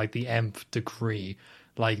fancy to the nth degree.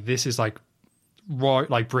 This is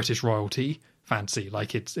British royalty fancy.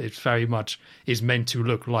 It's very much is meant to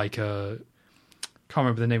look like a, can't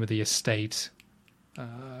remember the name of the estate,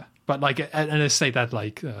 but an estate that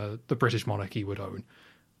the British monarchy would own.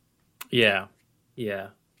 Yeah.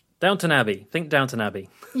 Downton Abbey. Think Downton Abbey.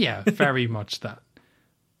 Yeah, very much that.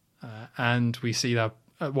 And we see that,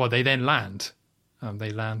 they then land.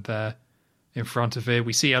 They land there in front of it.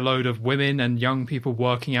 We see a load of women and young people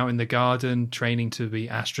working out in the garden, training to be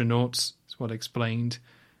astronauts, is what explained.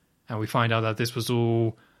 And we find out that this was it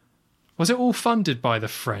all funded by the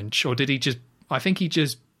French, or did he just, I think he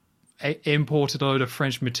just imported a load of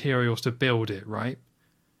French materials to build it, right?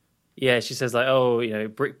 Yeah, she says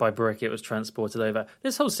brick by brick it was transported over.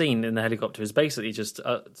 This whole scene in the helicopter is basically just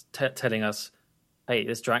telling us, hey,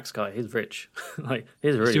 this Drax guy, he's rich.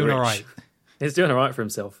 He's really doing rich. all right. He's doing all right for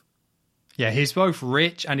himself. Yeah, he's both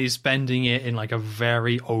rich and he's spending it in a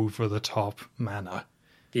very over-the-top manner.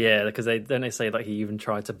 Yeah, because they say he even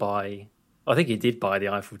tried to buy, I think he did buy the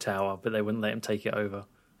Eiffel Tower, but they wouldn't let him take it over.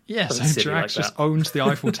 Yeah, so Drax just owns the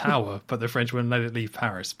Eiffel Tower, but the French wouldn't let it leave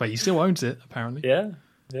Paris. But he still owns it, apparently. Yeah.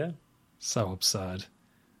 So absurd.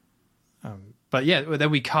 But yeah,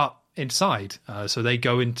 then we cut inside. So they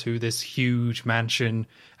go into this huge mansion,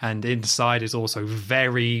 and inside is also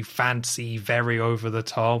very fancy, very over the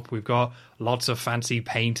top. We've got lots of fancy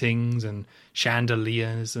paintings and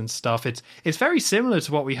chandeliers and stuff. It's very similar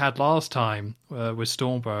to what we had last time with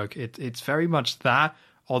Stormberg. It's very much that,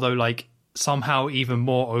 although somehow even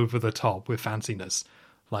more over the top with fanciness.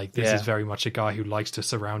 This is very much a guy who likes to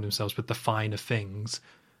surround himself with the finer things.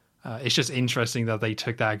 It's just interesting that they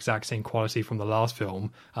took that exact same quality from the last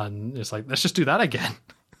film, and it's let's just do that again,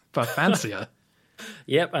 but fancier.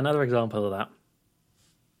 Yep, another example of that.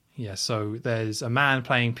 Yeah, so there's a man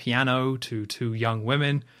playing piano to two young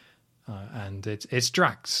women, and it's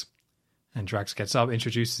Drax. And Drax gets up,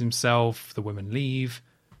 introduces himself, the women leave,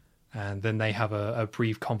 and then they have a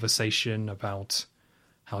brief conversation about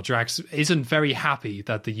how Drax isn't very happy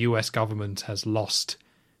that the US government has lost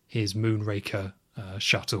his Moonraker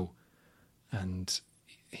shuttle, and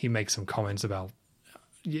he makes some comments about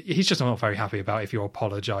he's just not very happy about if you're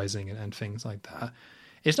apologizing and things like that.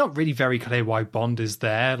 It's not really very clear why Bond is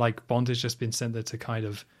there. Bond has just been sent there to kind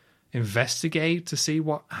of investigate to see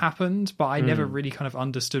what happened, but I never really kind of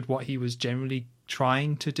understood what he was generally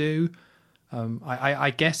trying to do.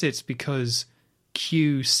 I guess it's because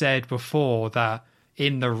Q said before that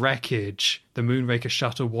in the wreckage the Moonraker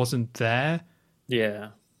shuttle wasn't there. Yeah.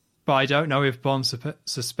 But I don't know if Bond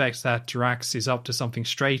suspects that Drax is up to something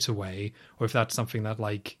straight away, or if that's something that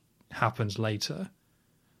happens later.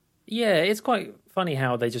 Yeah, it's quite funny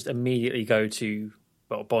how they just immediately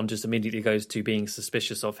Bond just immediately goes to being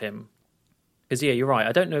suspicious of him. Because you're right.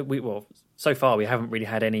 I don't know. So far we haven't really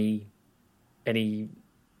had any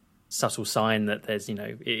subtle sign that there's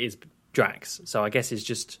it is Drax. So I guess it's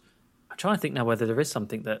just, I'm trying to think now whether there is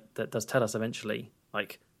something that does tell us eventually,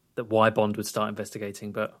 that why Bond would start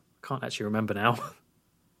investigating, but I can't actually remember now.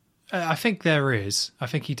 I think there is. I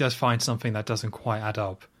think he does find something that doesn't quite add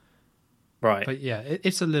up. Right. But yeah,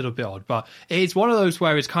 it's a little bit odd. But it's one of those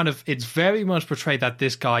where it's very much portrayed that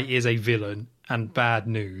this guy is a villain and bad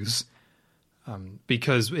news.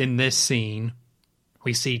 Because in this scene,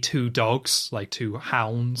 we see two dogs, two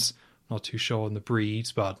hounds. Not too sure on the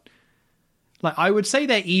breeds, but Like, I would say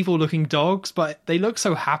they're evil-looking dogs, but they look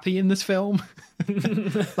so happy in this film.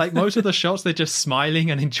 Like, most of the shots, they're just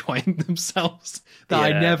smiling and enjoying themselves. That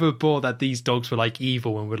I never bought that these dogs were, like,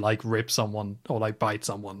 evil and would, like, rip someone or, like, bite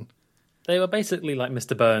someone. They were basically like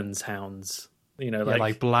Mr. Burns hounds. You know,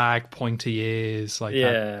 like black, pointy ears. Like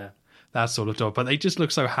that sort of dog. But they just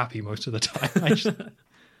look so happy most of the time.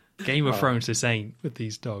 Game of Thrones, this ain't with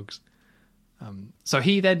these dogs. So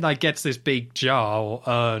he then, like, gets this big jar or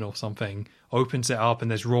urn or something, opens it up,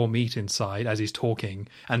 and there's raw meat inside as he's talking,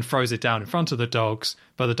 and throws it down in front of the dogs,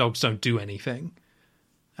 but the dogs don't do anything.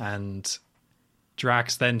 And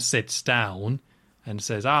Drax then sits down and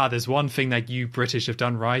says, there's one thing that you British have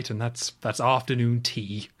done right, and that's afternoon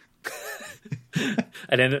tea.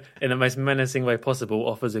 And then, in the most menacing way possible,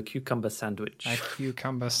 offers a cucumber sandwich. A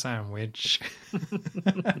cucumber sandwich.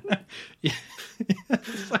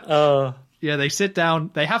 Yeah, they sit down,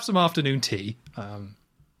 they have some afternoon tea,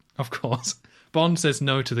 of course. Bond says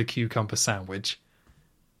no to the cucumber sandwich.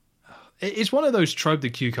 It's one of those trope, the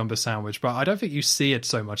cucumber sandwich, but I don't think you see it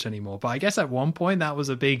so much anymore. But I guess at one point that was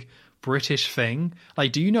a big British thing.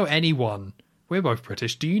 Like, do you know anyone, we're both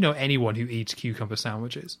British, do you know anyone who eats cucumber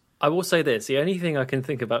sandwiches? I will say this, the only thing I can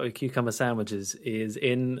think about with cucumber sandwiches is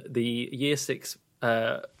in the year 6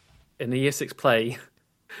 play,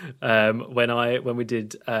 when we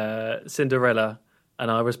did Cinderella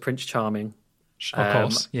and I was Prince Charming. Of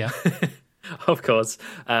course, yeah. Of course.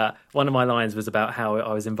 One of my lines was about how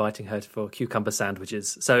I was inviting her for cucumber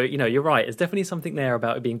sandwiches. So, you know, you're right. There's definitely something there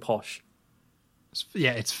about it being posh.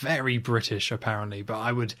 Yeah, it's very British, apparently. But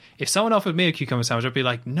I would, if someone offered me a cucumber sandwich, I'd be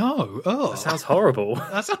like, no. Oh, that sounds horrible.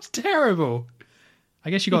 That sounds terrible. I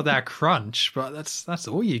guess you got that crunch, but that's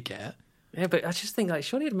all you get. Yeah, but I just think, like,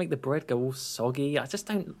 surely it'd make the bread go all soggy. I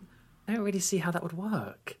don't really see how that would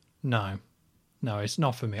work. No, it's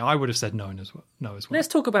not for me. I would have said no as well. Let's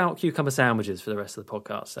talk about cucumber sandwiches for the rest of the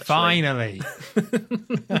podcast. Actually. Finally.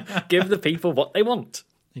 Give the people what they want.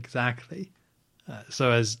 Exactly.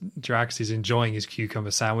 So as Drax is enjoying his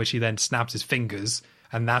cucumber sandwich, he then snaps his fingers,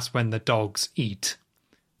 and that's when the dogs eat,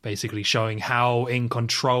 basically showing how in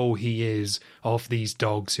control he is of these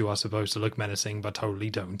dogs who are supposed to look menacing but totally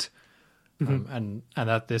don't. And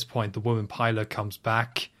at this point, the woman pilot comes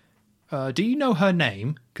back. Do you know her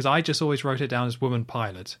name? Because I just always wrote it down as woman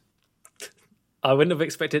pilot. I wouldn't have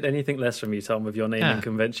expected anything less from you, Tom, with your naming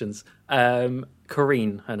conventions.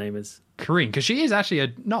 Corrine, her name is. Corrine, because she is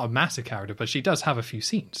actually not a massive character, but she does have a few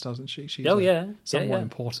scenes, doesn't she? She's somewhat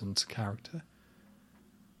important character.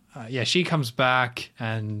 She comes back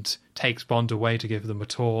and takes Bond away to give them a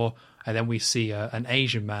tour, and then we see an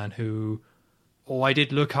Asian man who... I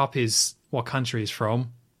did look up what country he's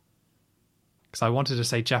from, because I wanted to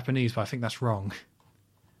say Japanese, but I think that's wrong.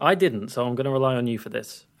 I didn't, so I'm going to rely on you for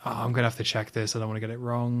this. I'm going to have to check this. I don't want to get it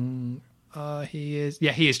wrong. He is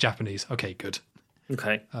Japanese. Okay, good.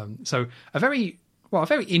 Okay. So a very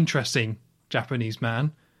interesting Japanese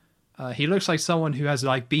man. He looks like someone who has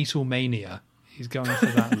like Beatlemania. He's going for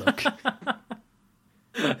that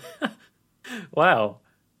look. Wow.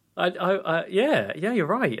 You're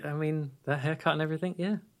right. I mean, that haircut and everything,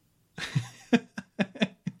 yeah.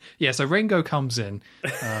 Yeah, so Ringo comes in.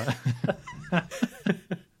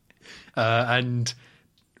 And,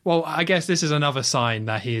 well, I guess this is another sign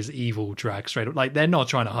that he is evil, Drax, straight up. Like, they're not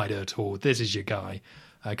trying to hide it at all. This is your guy.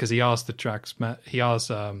 Because he asked the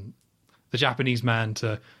Japanese man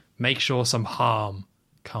to make sure some harm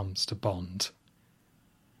comes to Bond.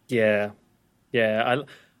 Yeah.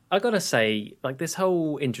 I gotta say, like, this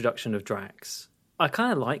whole introduction of Drax, I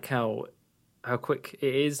kind of like how quick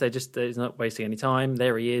it is. They're not wasting any time.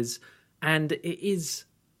 There he is. And it is...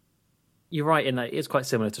 You're right in that it is quite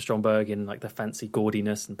similar to Stromberg in like the fancy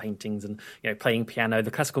gaudiness and paintings and, you know, playing piano. The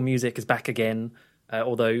classical music is back again,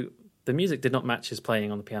 although the music did not match his playing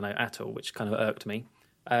on the piano at all, which kind of irked me.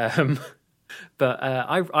 But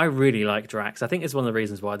I really like Drax. I think it's one of the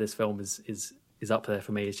reasons why this film is up there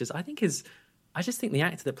for me. It's just I just think the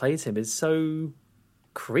actor that plays him is so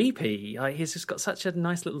creepy. Like, he's just got such a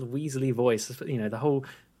nice little weaselly voice. You know, the whole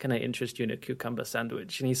 "Can I interest you in a cucumber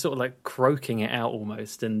sandwich?" and he's sort of like croaking it out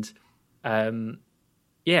almost. And and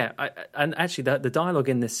actually the dialogue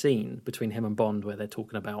in this scene between him and Bond, where they're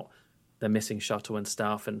talking about the missing shuttle and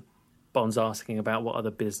stuff, and Bond's asking about what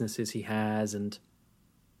other businesses he has, and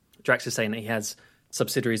Drax is saying that he has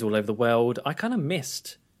subsidiaries all over the world. I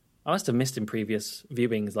must have missed in previous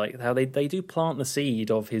viewings, like how they do plant the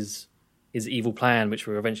seed of his evil plan, which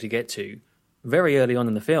we'll eventually get to, very early on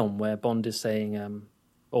in the film, where Bond is saying,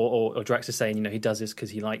 or Drax is saying, you know, he does this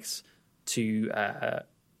because he likes to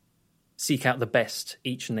seek out the best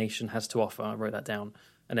each nation has to offer. I wrote that down.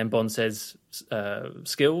 And then Bond says,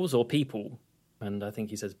 skills or people? and I think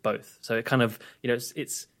he says both. So it kind of,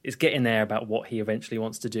 it's getting there about what he eventually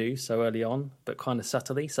wants to do so early on, but kind of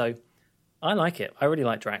subtly. So I like it. I really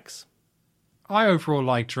like Drax. I overall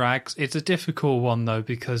like Drax. It's a difficult one, though,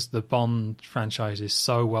 because the Bond franchise is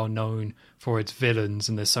so well known for its villains,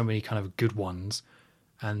 and there's so many kind of good ones.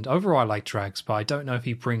 And overall, I like Drax, but I don't know if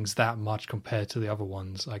he brings that much compared to the other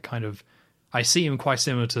ones. I see him quite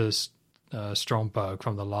similar to Stromberg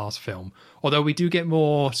from the last film, although we do get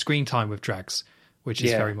more screen time with Drax, which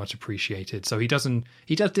is very much appreciated. So he does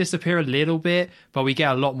disappear a little bit, but we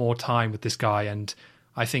get a lot more time with this guy, and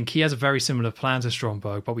I think he has a very similar plan to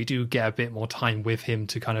Stromberg, but we do get a bit more time with him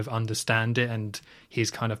to kind of understand it and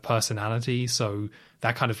his kind of personality. So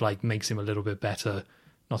that kind of like makes him a little bit better.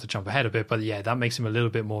 Not to jump ahead a bit, but yeah, that makes him a little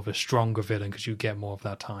bit more of a stronger villain because you get more of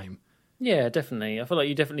that time. Yeah, definitely. I feel like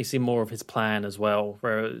you definitely see more of his plan as well.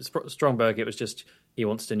 Whereas Stromberg, it was just he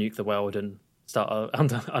wants to nuke the world and start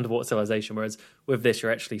an underwater civilization. Whereas with this,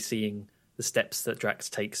 you're actually seeing the steps that Drax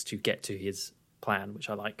takes to get to his plan, which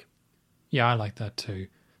I like. Yeah, I like that too.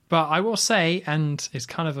 But I will say, and it's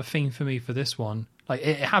kind of a thing for me for this one, like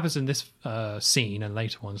it happens in this scene and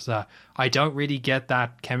later ones, that I don't really get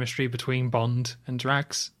that chemistry between Bond and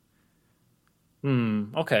Drax.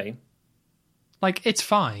 Okay. Like, it's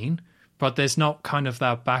fine, but there's not kind of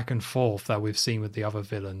that back and forth that we've seen with the other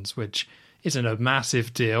villains, which isn't a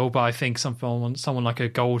massive deal, but I think someone like a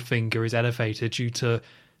Goldfinger is elevated due to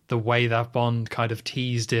the way that Bond kind of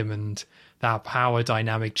teased him and that power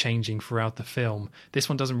dynamic changing throughout the film. This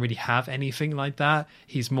one doesn't really have anything like that.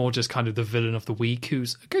 He's more just kind of the villain of the week,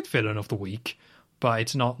 who's a good villain of the week, but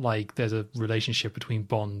it's not like there's a relationship between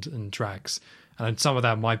Bond and Drax. And some of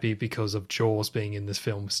that might be because of Jaws being in this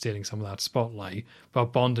film, stealing some of that spotlight. But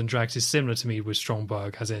Bond and Drax is similar to me with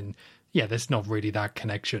Stromberg, as in, yeah, there's not really that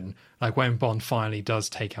connection. Like when Bond finally does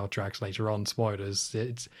take out Drax later on, spoilers,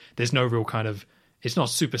 there's no real kind of... It's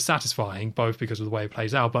not super satisfying, both because of the way it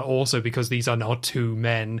plays out, but also because these are not two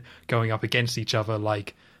men going up against each other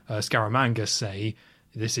like Scaramanga say.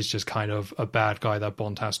 This is just kind of a bad guy that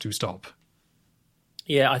Bond has to stop.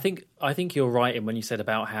 Yeah, I think you're right in when you said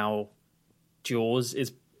about how Jaws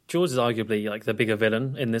is arguably like the bigger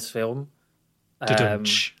villain in this film.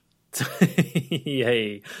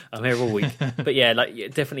 Yay, I'm here all week. But yeah, like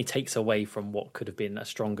it definitely takes away from what could have been a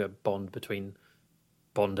stronger bond between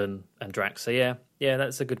Bond and Drax. So yeah,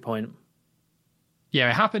 that's a good point. Yeah,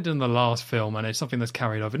 it happened in the last film, and it's something that's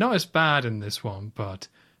carried over. Not as bad in this one, but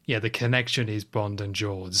yeah, the connection is Bond and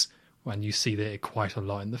Jaws, when you see that quite a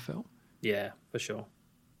lot in the film. Yeah, for sure.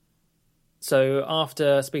 So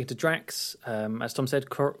after speaking to Drax, as Tom said,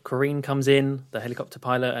 Corrine comes in, the helicopter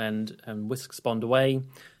pilot, and whisks Bond away,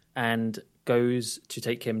 and goes to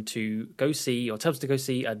take him to go see, or tells him to go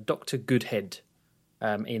see a Dr. Goodhead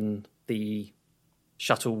in the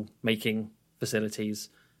shuttle making facilities.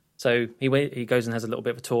 So he goes and has a little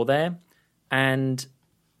bit of a tour there, and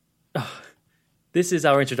this is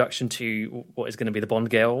our introduction to what is going to be the Bond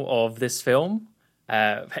girl of this film.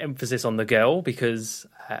 Emphasis on the girl, because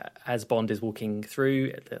as Bond is walking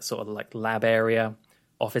through the sort of like lab area,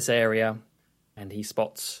 office area, and he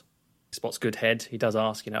spots Goodhead, he does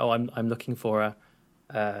ask, I'm looking for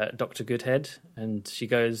a Dr. Goodhead, and she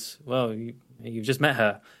goes, well, you've just met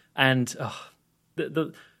her, and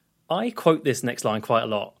I quote this next line quite a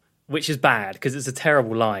lot, which is bad because it's a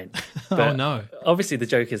terrible line. But oh no! Obviously, the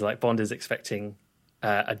joke is like Bond is expecting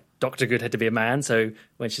a Dr. Goodhead to be a man, so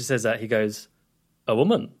when she says that, he goes, "A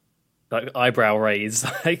woman," like eyebrow raise,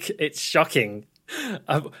 like it's shocking.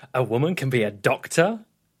 A woman can be a doctor?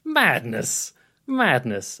 Madness.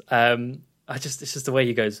 It's just the way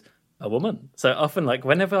he goes, a woman. So often, like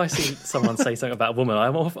whenever I see someone say something about a woman,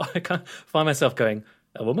 I kind of find myself going,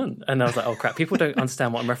 a woman, and I was like, "Oh crap!" People don't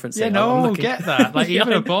understand what I'm referencing. Yeah, no one will get that. Like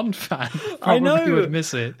even a Bond fan probably would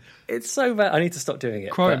miss it. It's so bad. I need to stop doing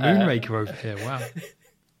it. Quote Moonraker over here. Wow.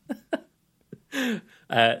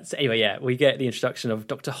 So anyway, yeah, we get the introduction of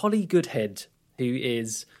Dr. Holly Goodhead, who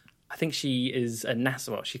is, I think she is a NASA.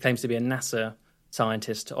 Well, she claims to be a NASA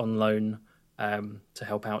scientist on loan to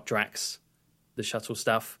help out Drax, the shuttle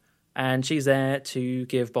stuff, and she's there to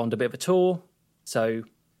give Bond a bit of a tour. So.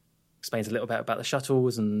 Explains a little bit about the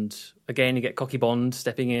shuttles, and again you get cocky Bond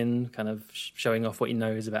stepping in, kind of showing off what he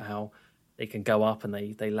knows about how they can go up and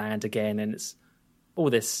they land again, and it's all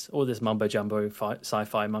this mumbo jumbo,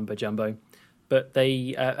 sci-fi mumbo jumbo. But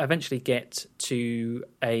they eventually get to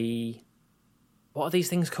what are these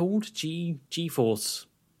things called? G-force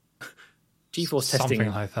testing, something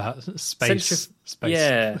like that. Space.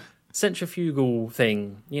 Yeah, centrifugal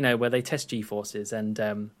thing. Where they test G-forces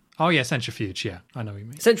and. Oh, yeah, centrifuge, yeah. I know what you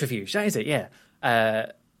mean. Centrifuge, that is it, yeah.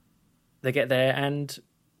 They get there, and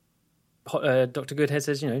Dr. Goodhead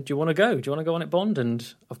says, do you want to go? Do you want to go on it, Bond?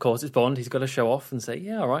 And of course, it's Bond. He's got to show off and say,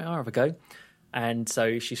 yeah, all right, I'll have a go. And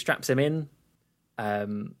so she straps him in,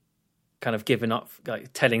 kind of giving up,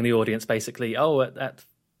 like telling the audience basically, oh, at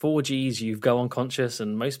 4Gs, you go unconscious,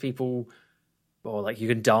 and most people, or like you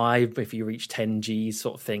can die if you reach 10Gs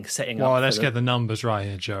sort of thing, setting up. Well, let's get the numbers right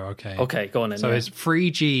here, Joe. Okay, go on then. So it's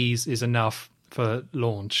 3Gs is enough for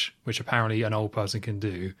launch, which apparently an old person can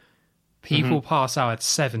do. People pass out at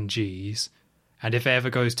 7Gs, and if it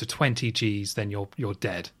ever goes to 20Gs, then you're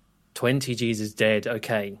dead. 20Gs is dead.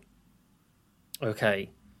 Okay.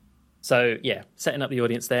 So yeah, setting up the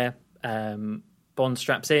audience there. Bond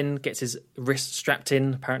straps in, gets his wrist strapped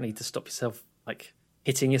in, apparently to stop yourself like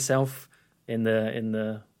hitting yourself in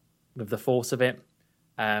the with the force of it.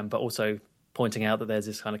 But also pointing out that there's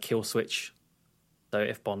this kind of kill switch. So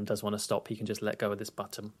if Bond does want to stop, he can just let go of this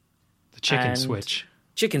button. The chicken switch.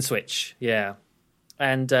 Chicken switch, yeah.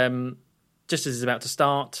 And just as it's about to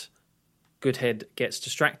start, Goodhead gets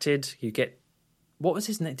distracted. You get... What was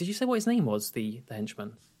his name? Did you say what his name was, the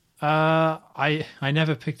henchman? I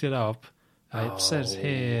never picked it up. It says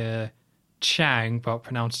here Chang, but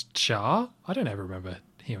pronounced Cha. I don't ever remember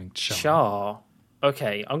hearing Cha. Cha.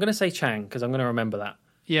 Okay, I'm going to say Chang because I'm going to remember that.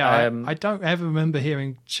 Yeah, I don't ever remember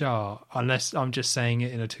hearing Cha, unless I'm just saying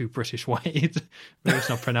it in a too British way. Maybe it's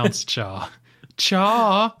not pronounced Cha.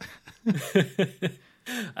 Cha!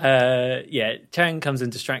 Yeah, Chang comes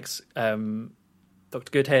and distracts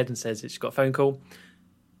Dr. Goodhead and says she's got a phone call.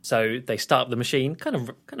 So they start up the machine, kind of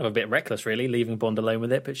a bit reckless, really, leaving Bond alone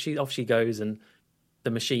with it. But off she goes, and the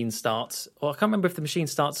machine starts. Well, I can't remember if the machine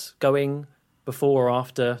starts going before or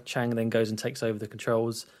after Chang then goes and takes over the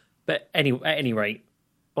controls. But at any rate,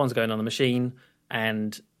 Bond's going on the machine,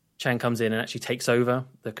 and Chang comes in and actually takes over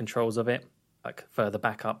the controls of it, like further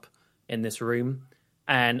back up in this room.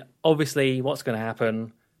 And obviously, what's going to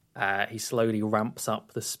happen? He slowly ramps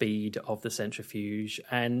up the speed of the centrifuge,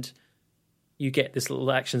 and you get this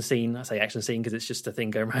little action scene. I say action scene because it's just a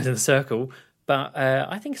thing going around in a circle, but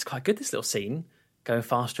I think it's quite good, this little scene, going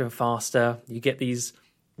faster and faster. You get these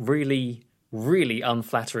really, really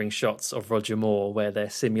unflattering shots of Roger Moore where they're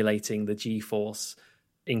simulating the G-force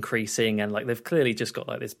increasing, and like they've clearly just got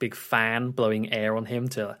like this big fan blowing air on him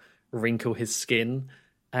to wrinkle his skin.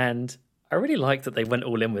 And I really like that they went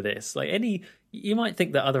all in with this. Like you might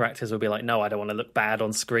think that other actors would be like, no, I don't want to look bad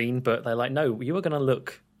on screen, but they're like, no, you're going to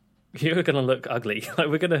look ugly. Like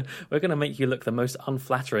we're gonna make you look the most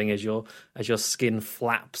unflattering as your skin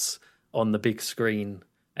flaps on the big screen.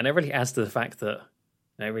 And it really adds to the fact that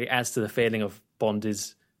it really adds to the feeling of Bond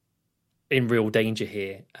is in real danger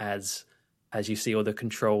here as you see all the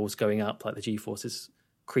controls going up, like the G-force is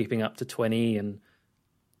creeping up to 20 and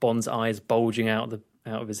Bond's eyes bulging out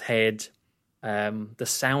of his head. The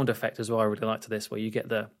sound effect as well I really like to this, where you get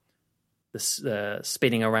the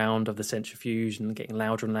spinning around of the centrifuge and getting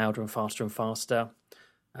louder and louder and faster.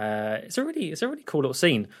 It's a really cool little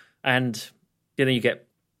scene, and you get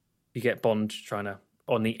Bond trying to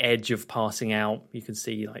on the edge of passing out. You can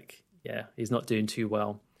see he's not doing too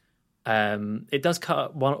well. It does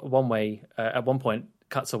cut one way at one point,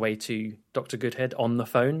 cuts away to Dr. Goodhead on the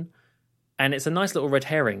phone, and it's a nice little red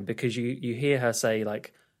herring because you hear her say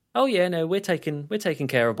like, "Oh yeah, no, we're taking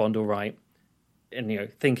care of Bond, all right."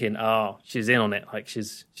 And thinking, she's in on it, like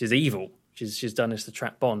she's evil, she's done this to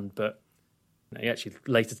trap Bond. But you actually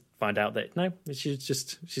later find out that no,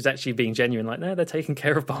 she's actually being genuine. Like, no, they're taking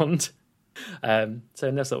care of Bond. So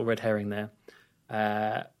nice little red herring there.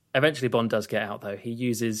 Eventually, Bond does get out though. He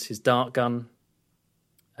uses his dart gun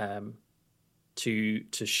to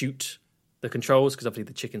shoot the controls because obviously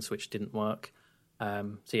the chicken switch didn't work.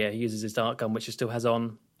 So yeah, he uses his dart gun, which he still has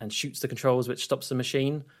on, and shoots the controls, which stops the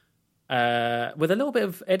machine. With a little bit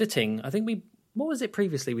of editing. I think what was it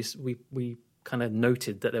previously? We kind of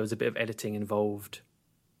noted that there was a bit of editing involved,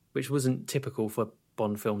 which wasn't typical for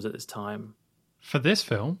Bond films at this time. For this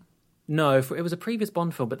film? No, it was a previous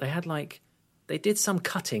Bond film, but they did some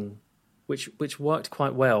cutting, which worked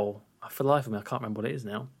quite well. For the life of me, I can't remember what it is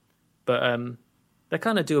now. But they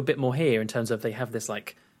kind of do a bit more here in terms of they have this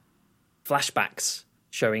like flashbacks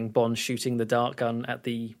showing Bond shooting the dart gun at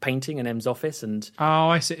the painting in M's office. And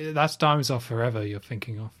I see. That's Diamonds Are Forever you're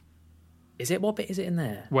thinking of. Is it? What bit is it in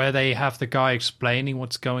there? Where they have the guy explaining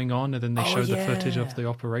what's going on, and then they show the footage of the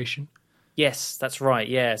operation. Yes, that's right.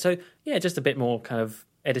 Yeah. So yeah, just a bit more kind of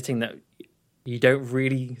editing that you don't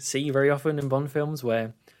really see very often in Bond films,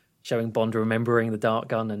 where showing Bond remembering the dart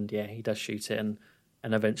gun, and yeah, he does shoot it, and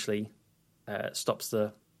eventually stops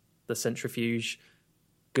the centrifuge.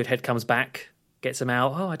 Goodhead comes back, gets him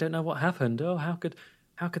out. Oh, I don't know what happened. Oh, how could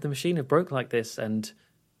the machine have broke like this? And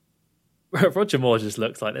Roger Moore just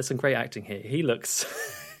looks like there's some great acting here. He looks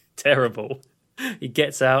terrible. He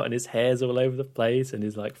gets out and his hair's all over the place and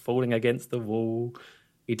he's like falling against the wall.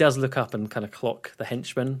 He does look up and kind of clock the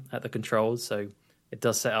henchman at the controls, so it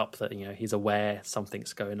does set up that he's aware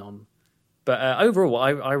something's going on. But overall,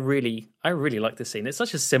 I really like this scene. It's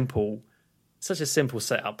such a simple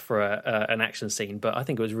setup for an action scene, but I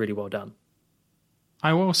think it was really well done.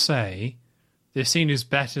 I will say, this scene is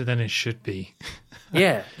better than it should be.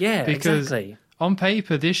 Yeah, because exactly. On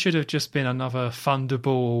paper, this should have just been another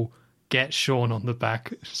Thunderball get Sean on the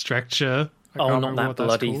back stretcher. Oh, not that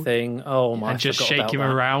bloody thing. Oh my! And just shake him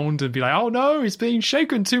around and be like, "Oh no, he's being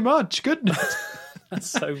shaken too much." Goodness, that's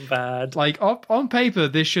so bad. Like on paper,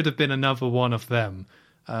 this should have been another one of them.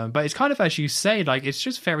 But it's kind of, as you say, like it's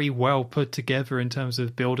just very well put together in terms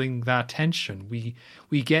of building that tension.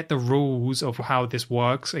 We get the rules of how this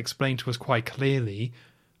works explained to us quite clearly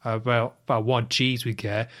about what G's we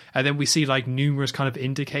get, and then we see like numerous kind of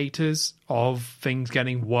indicators of things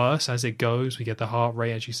getting worse as it goes. We get the heart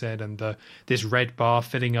rate, as you said, and this red bar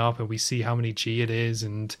filling up, and we see how many G it is,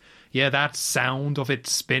 and that sound of it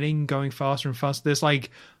spinning, going faster and faster. There's like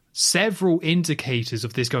several indicators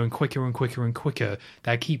of this going quicker and quicker and quicker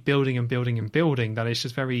that keep building and building and building, that it's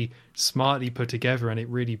just very smartly put together, and it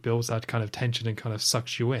really builds that kind of tension and kind of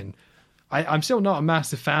sucks you in. I'm still not a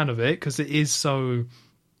massive fan of it because it is so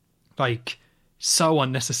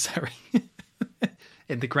unnecessary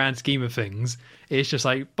in the grand scheme of things. It's just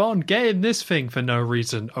like, Bond, get in this thing for no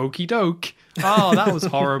reason. Okie doke. Oh, that was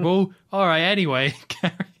horrible. All right, anyway,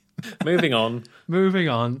 carry Moving on.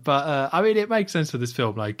 But I mean, it makes sense for this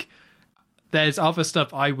film. Like, there's other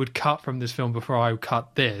stuff I would cut from this film before I would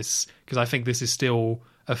cut this, because I think this is still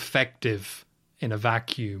effective in a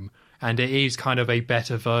vacuum, and it is kind of a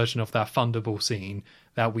better version of that Thunderball scene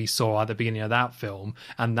that we saw at the beginning of that film.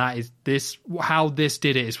 And that is this, how this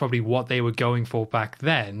did it is probably what they were going for back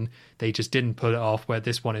then. They just didn't put it off, where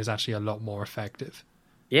this one is actually a lot more effective.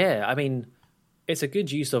 Yeah, I mean, it's a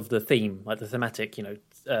good use of the theme, like the thematic,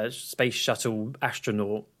 space shuttle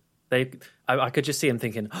astronaut. I could just see him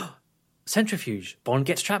thinking, oh, centrifuge, Bond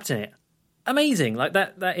gets trapped in it. Amazing. Like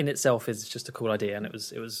that in itself is just a cool idea, and it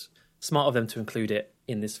was smart of them to include it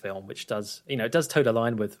in this film, which does, it does toe the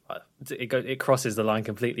line with it crosses the line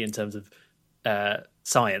completely in terms of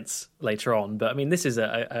science later on. But I mean, this is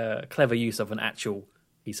a clever use of an actual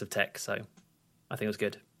piece of tech, so I think it was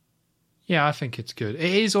good. Yeah, I think it's good. It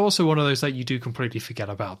is also one of those that you do completely forget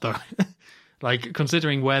about, though. Like,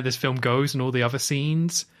 considering where this film goes and all the other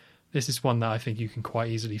scenes, this is one that I think you can quite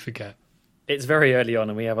easily forget. It's very early on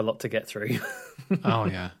and we have a lot to get through. Oh,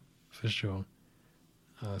 yeah, for sure.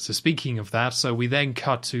 So speaking of that, so we then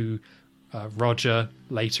cut to Roger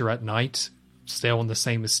later at night, still on the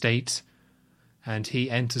same estate, and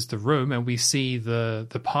he enters the room and we see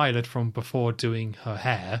the pilot from before doing her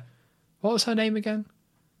hair. What was her name again?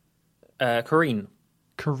 Corrine.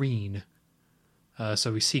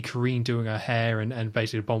 So we see Corrine doing her hair, and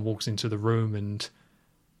basically Bond walks into the room and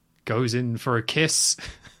goes in for a kiss.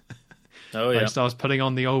 Oh, yeah. Starts putting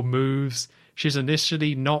on the old moves. She's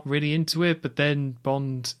initially not really into it, but then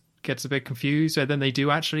Bond gets a bit confused, and then they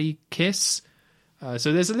do actually kiss.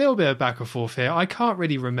 So there's a little bit of back and forth here. I can't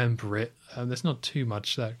really remember it. There's not too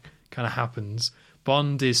much that kind of happens.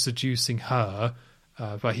 Bond is seducing her,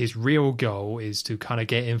 but his real goal is to kind of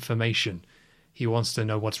get information. He wants to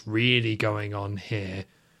know what's really going on here.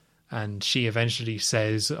 And she eventually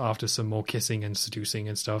says, after some more kissing and seducing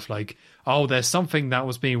and stuff, like, oh, there's something that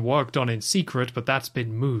was being worked on in secret, but that's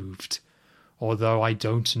been moved. Although I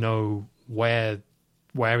don't know where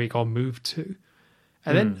it got moved to.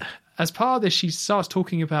 And then, as part of this, she starts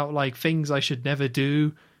talking about, like, things I should never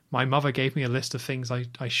do. My mother gave me a list of things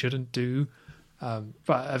I shouldn't do.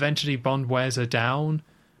 But eventually Bond wears her down.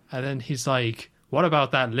 And then he's like, what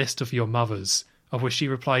about that list of your mother's? Of which she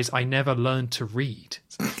replies, I never learned to read.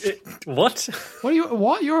 What? What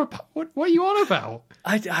are you on about?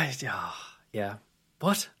 Yeah.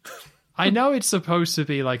 What? I know it's supposed to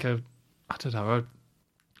be like a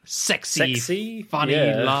sexy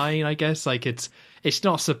funny line, I guess. Like it's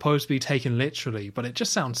not supposed to be taken literally, but it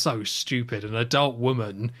just sounds so stupid. An adult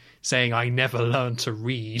woman saying, I never learned to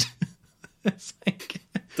read. It's like,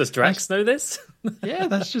 does Drax know this? Yeah,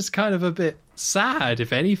 that's just kind of a bit sad,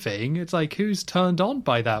 if anything. It's like, who's turned on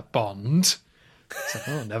by that Bond? It's like,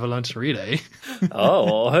 oh, never learned to read, eh?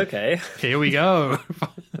 Oh, okay. Here we go.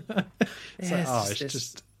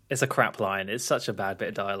 It's a crap line. It's such a bad bit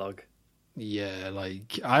of dialogue. Yeah,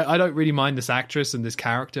 like, I don't really mind this actress and this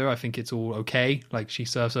character. I think it's all okay. Like, she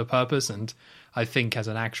serves her purpose, and I think as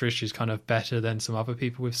an actress, she's kind of better than some other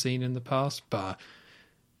people we've seen in the past, but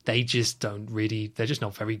they're just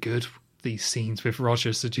not very good these scenes with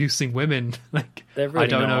Roger seducing women. Like, They're really I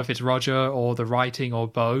don't know not. if it's Roger or the writing or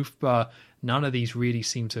both, but none of these really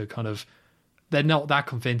seem to kind of... They're not that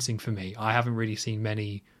convincing for me. I haven't really seen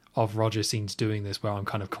many of Roger scenes doing this where I'm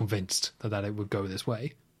kind of convinced that it would go this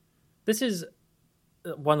way. This is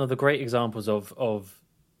one of the great examples of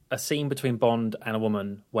a scene between Bond and a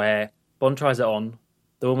woman where Bond tries it on,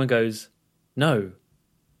 the woman goes, no.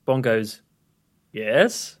 Bond goes,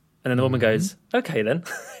 yes. And then the woman goes, okay then.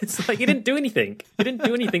 It's like, you didn't do anything. You didn't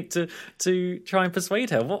do anything to try and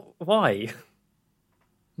persuade her. Why?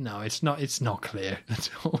 No, it's not clear at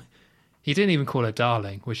all. He didn't even call her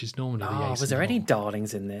darling, which is normally the ace. Was there any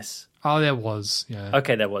darlings in this? Oh, there was, yeah.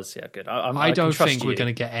 Okay, there was, yeah, good. I don't think we're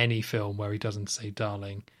going to get any film where he doesn't say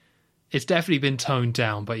darling. It's definitely been toned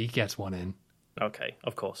down, but he gets one in. Okay,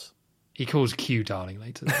 of course. He calls Q darling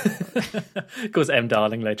later. Calls M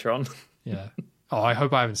darling later on. Yeah. Oh, I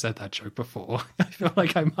hope I haven't said that joke before. I feel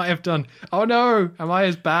like I might have done. Oh no, am I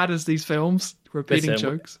as bad as these films? Repeating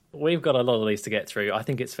jokes? We've got a lot of these to get through. I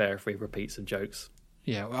think it's fair if we repeat some jokes.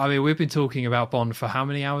 Yeah, I mean, we've been talking about Bond for how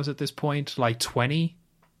many hours at this point? Like 20?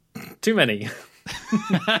 Too many.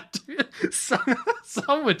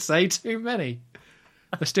 Some would say too many.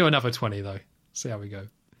 There's still another 20 though. See how we go.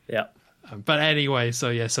 Yeah. But anyway,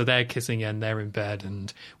 so they're kissing and they're in bed,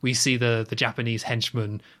 and we see the Japanese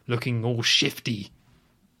henchman looking all shifty,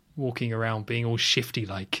 walking around being all shifty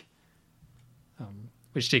like,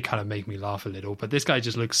 which did kind of make me laugh a little. But this guy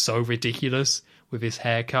just looks so ridiculous with his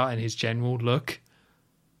haircut and his general look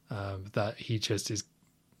that he just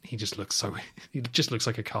looks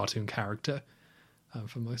like a cartoon character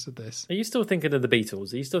for most of this. Are you still thinking of the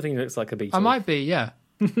Beatles? Are you still thinking it looks like a Beatle? I might be, yeah.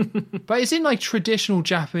 But it's in like traditional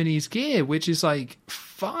Japanese gear, which is like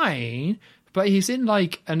fine. But he's in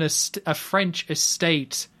like a French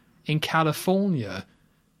estate in California,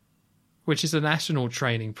 which is a national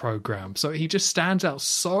training program. So he just stands out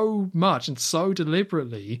so much and so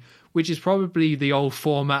deliberately, which is probably the old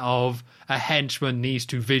format of a henchman needs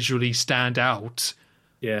to visually stand out.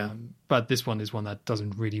 Yeah. But this one is one that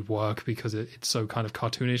doesn't really work because it's so kind of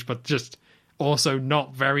cartoonish, but just also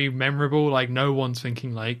not very memorable. Like, no one's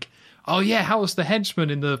thinking like, oh yeah, how was the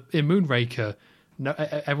henchman in Moonraker? No,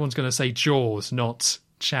 everyone's going to say Jaws, not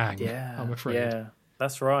Chang. Yeah, I'm afraid. Yeah,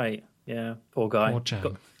 that's right. Yeah, poor guy. Poor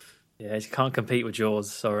Chang. Yeah, he can't compete with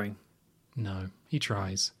Jaws. Sorry. No, he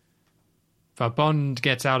tries. But Bond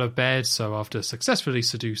gets out of bed, so after successfully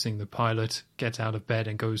seducing the pilot, gets out of bed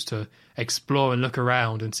and goes to explore and look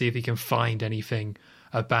around and see if he can find anything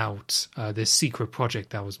about this secret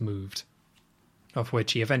project that was moved. Of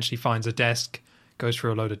which he eventually finds a desk, goes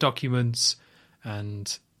through a load of documents,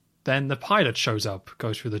 and then the pilot shows up,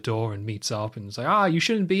 goes through the door and meets up and is like, you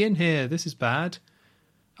shouldn't be in here, this is bad.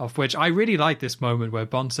 Of which I really like this moment where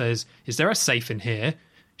Bond says, is there a safe in here?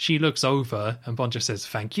 She looks over and Bond just says,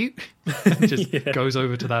 thank you. And just goes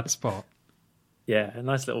over to that spot. Yeah, a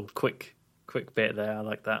nice little quick bit there. I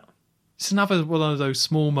like that. It's another one of those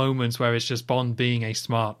small moments where it's just Bond being a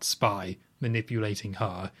smart spy, manipulating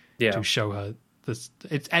her to show her this.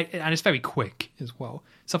 And it's very quick as well.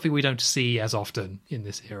 Something we don't see as often in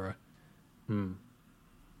this era.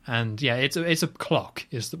 And yeah, it's a clock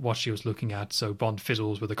is what she was looking at. So Bond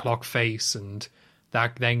fiddles with a clock face, and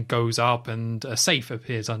that then goes up and a safe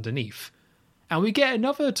appears underneath. And we get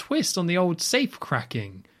another twist on the old safe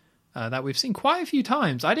cracking that we've seen quite a few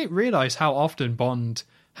times. I didn't realise how often Bond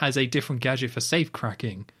has a different gadget for safe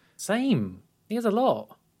cracking. Same. He has a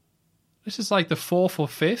lot. This is like the 4th or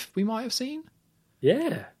 5th we might have seen.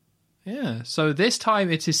 Yeah. Yeah. So this time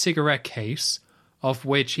it's his cigarette case, of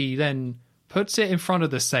which he then puts it in front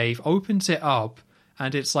of the safe, opens it up,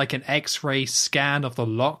 and it's like an X-ray scan of the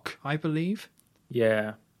lock, I believe.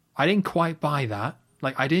 Yeah. I didn't quite buy that.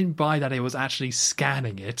 Like, I didn't buy that it was actually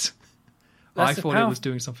scanning it. I thought it was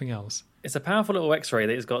doing something else. It's a powerful little X-ray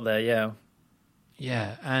that he's got there, yeah.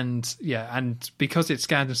 Yeah, and because it's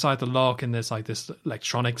scanned inside the lock and there's like this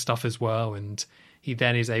electronic stuff as well, and he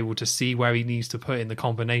then is able to see where he needs to put in the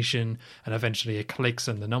combination, and eventually it clicks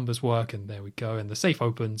and the numbers work, and there we go, and the safe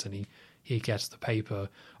opens and he gets the paper,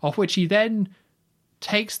 of which he then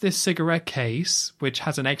takes this cigarette case, which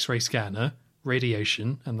has an X-ray scanner,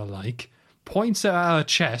 radiation and the like, points it at her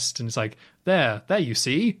chest, and it's like, there you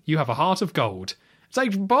see, you have a heart of gold. It's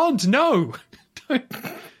like, Bond, no!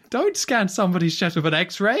 Don't scan somebody's chest with an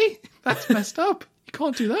X-ray. That's messed up. You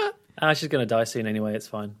can't do that. She's going to die soon anyway, it's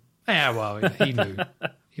fine. Yeah, well, he knew.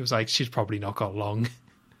 He was like, she's probably not got long.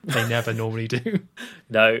 They never normally do.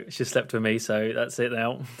 No, she slept with me, so that's it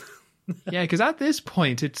now. Yeah, because at this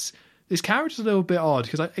point, this character's a little bit odd,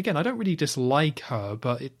 because, I don't really dislike her,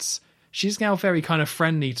 but she's now very kind of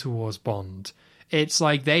friendly towards Bond. it's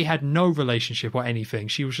like they had no relationship or anything.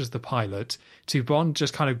 She was just the pilot. To Bond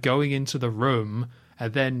just kind of going into the room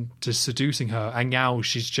and then just seducing her, and now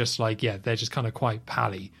she's just like, yeah, they're just kind of quite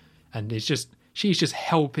pally, and she's just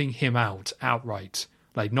helping him out outright,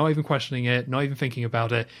 like not even questioning it, not even thinking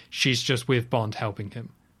about it. She's just with Bond helping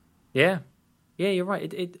him. Yeah, you're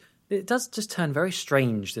right. It does just turn very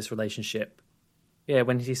strange, this relationship. Yeah,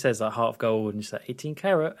 when he says like heart of gold and she's like 18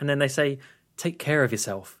 carat, and then they say take care of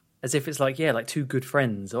yourself, as if it's like, yeah, like two good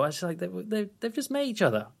friends, or it's like they've just met each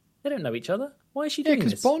other. They don't know each other. Why is she doing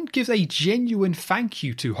this? Because Bond gives a genuine thank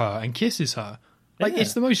you to her and kisses her. Like,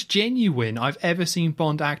 it's the most genuine I've ever seen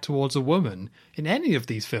Bond act towards a woman in any of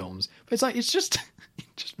these films. But it's like, it's just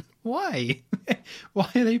why? Why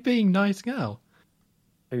are they being nice now?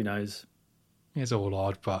 Who knows? It's all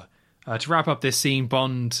odd, but to wrap up this scene,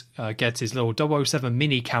 Bond gets his little 007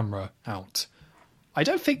 mini camera out. I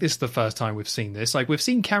don't think this is the first time we've seen this. Like, we've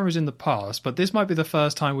seen cameras in the past, but this might be the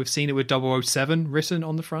first time we've seen it with 007 written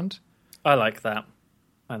on the front. I like that.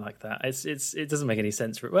 It doesn't make any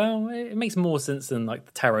sense. Well, it makes more sense than like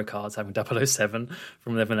the tarot cards having 007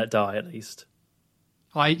 from Live and Let Die, at least.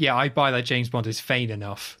 I buy that James Bond is vain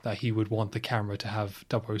enough that he would want the camera to have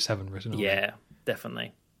 007 written on it. Yeah,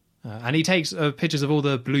 definitely. And he takes pictures of all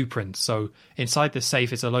the blueprints. So inside the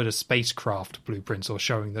safe, it's a load of spacecraft blueprints or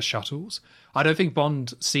showing the shuttles. I don't think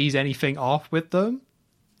Bond sees anything off with them.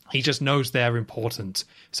 He just knows they're important.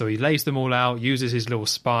 So he lays them all out, uses his little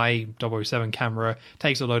spy 007 camera,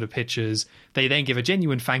 takes a load of pictures. They then give a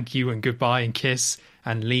genuine thank you and goodbye and kiss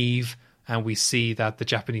and leave. And we see that the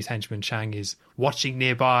Japanese henchman Chang is watching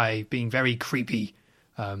nearby, being very creepy,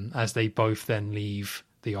 as they both then leave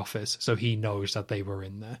the office. So he knows that they were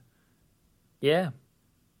in there. Yeah.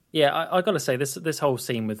 I got to say, this whole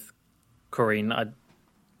scene with Corinne,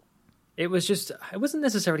 it wasn't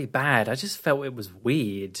necessarily bad. I just felt it was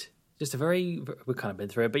weird. Just we've kind of been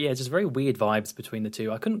through it, but yeah, just very weird vibes between the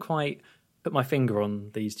two. I couldn't quite put my finger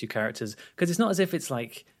on these two characters, because it's not as if it's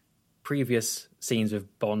like previous scenes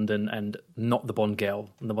with Bond and not the Bond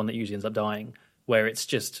girl and the one that usually ends up dying, where it's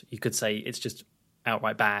just, you could say it's just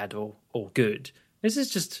outright bad or good. It's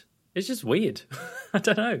just weird. I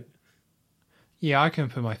don't know. Yeah, I can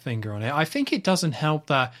put my finger on it. I think it doesn't help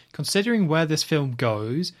that, considering where this film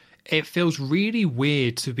goes, it feels really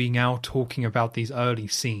weird to be now talking about these early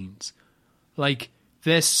scenes. Like,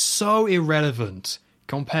 they're so irrelevant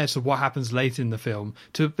compared to what happens later in the film.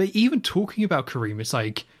 To be even talking about Kareem, it's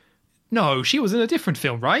like, no, she was in a different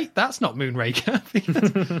film, right? That's not Moonraker.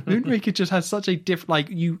 Moonraker just has such a different,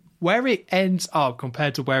 like, where it ends up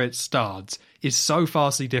compared to where it starts is so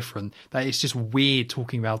vastly different that it's just weird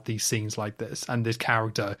talking about these scenes like this and this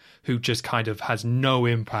character who just kind of has no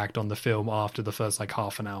impact on the film after the first like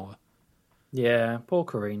half an hour. Yeah, poor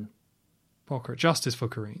Corinne. Justice for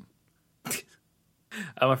Corinne.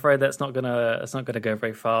 I'm afraid that's not gonna go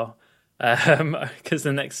very far, because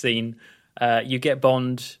the next scene, you get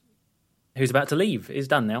Bond, who's about to leave. He's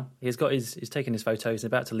done now. He's taken his photos. He's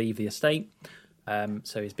about to leave the estate.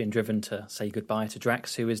 So he's been driven to say goodbye to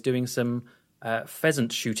Drax, who is doing some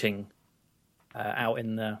pheasant shooting out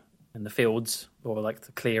in the fields, or like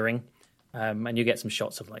the clearing, and you get some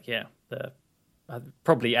shots of like the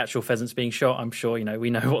probably actual pheasants being shot. I'm sure we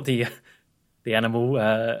know what the animal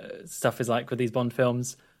stuff is like with these Bond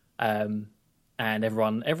films, and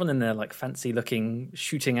everyone in their like fancy looking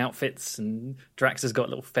shooting outfits, and Drax has got a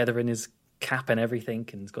little feather in his cap and everything,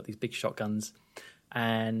 and he's got these big shotguns,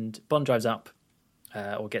 and Bond drives up,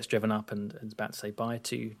 or gets driven up, and is about to say bye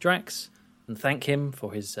to Drax and thank him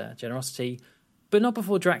for his generosity, but not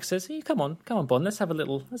before Drax says, "Hey, come on, Bond, let's have a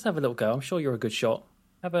little go. I'm sure you're a good shot.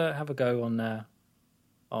 Have a go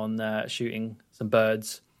on shooting some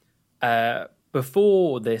birds."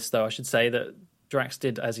 Before this, though, I should say that Drax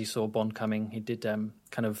did, as he saw Bond coming, he did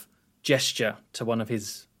kind of gesture to one of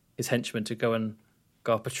his henchmen to go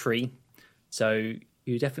up a tree. So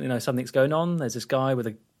you definitely know something's going on. There's this guy with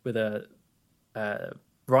a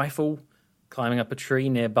rifle climbing up a tree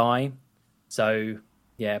nearby. So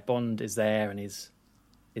yeah, Bond is there and he's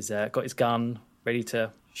got his gun ready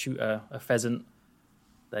to shoot a pheasant.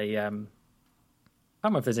 They I don't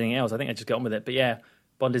know if there's anything else. I think I just got on with it. But yeah,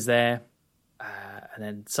 Bond is there, and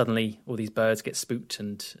then suddenly all these birds get spooked,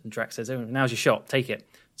 and Drax says, "Oh, now's your shot. Take it."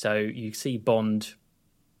 So you see Bond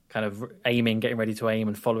kind of getting ready to aim,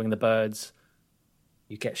 and following the birds.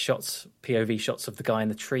 You get POV shots of the guy in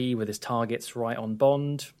the tree with his targets right on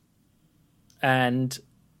Bond, and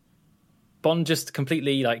Bond just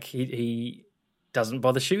completely like he doesn't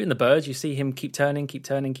bother shooting the birds. You see him keep turning,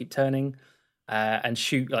 and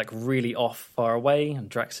shoot like really off far away. And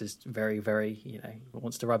Drax is very, very,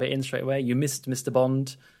 wants to rub it in straight away. You missed Mr.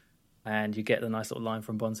 Bond. and you get the nice little line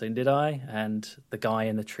from Bond saying, "Did I?" And the guy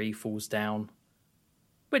in the tree falls down,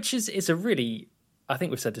 which is it's a really, I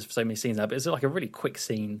think we've said this for so many scenes now, but it's like a really quick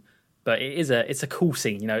scene, but it's a cool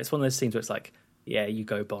scene. You know, it's one of those scenes where it's like, yeah, you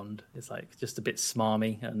go Bond. It's like just a bit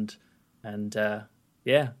smarmy and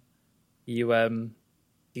yeah, you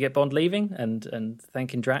get Bond leaving and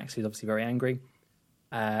thanking Drax, who's obviously very angry,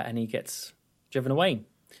 and he gets driven away.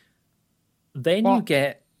 Then you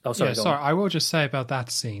get... Oh, sorry. Yeah, sorry. I will just say about that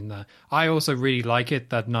scene that I also really like it,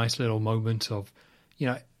 that nice little moment of, you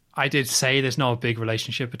know, I did say there's not a big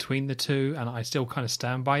relationship between the two, and I still kind of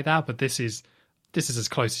stand by that, but this is as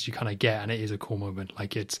close as you kind of get, and it is a cool moment.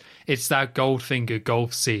 Like, it's that Goldfinger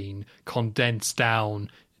golf scene condensed down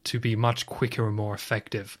to be much quicker and more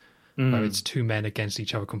effective, where it's two men against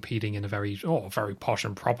each other competing in a very posh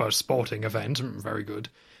and proper sporting event. Very good.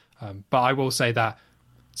 But I will say that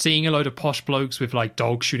seeing a load of posh blokes with like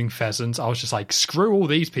dogs shooting pheasants, I was just like, screw all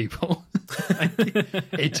these people.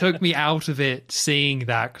 It took me out of it seeing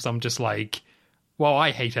that, because I'm just like, well,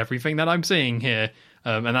 I hate everything that I'm seeing here.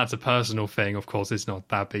 And that's a personal thing. Of course, it's not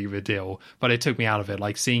that big of a deal, but it took me out of it.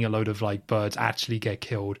 Like seeing a load of like birds actually get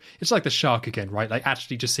killed. It's like the shark again, right? Like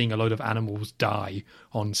actually just seeing a load of animals die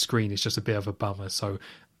on screen is just a bit of a bummer. So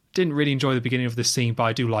didn't really enjoy the beginning of this scene, but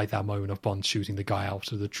I do like that moment of Bond shooting the guy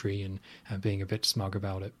out of the tree and being a bit smug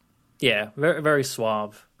about it. Yeah, very, very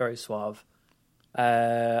suave, very suave.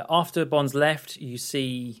 After Bond's left, you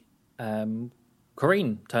see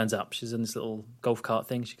Corinne turns up. She's in this little golf cart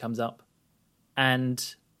thing. She comes up,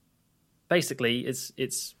 and basically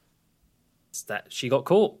it's that she got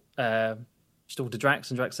caught. She talked to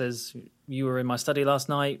Drax, and Drax says, "You were in my study last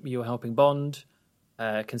night. You were helping Bond.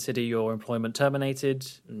 Consider your employment terminated,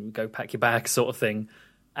 and go pack your bag," sort of thing.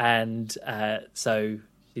 And so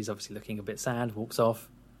she's obviously looking a bit sad, walks off.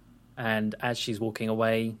 And as she's walking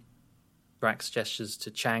away, Drax gestures to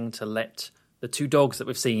Chang to let the two dogs that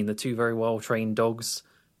we've seen, the two very well-trained dogs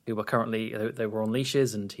who were currently, they were on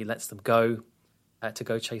leashes, and he lets them go to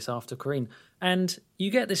go chase after Corinne. And you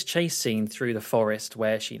get this chase scene through the forest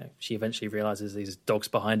where she eventually realizes these dogs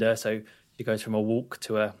behind her. So she goes from a walk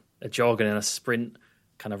to a jog and then a sprint,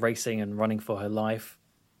 kind of racing and running for her life.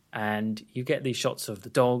 And you get these shots of the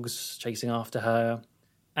dogs chasing after her.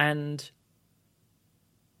 And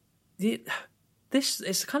this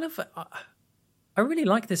is kind of... I really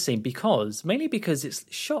like this scene mainly because it's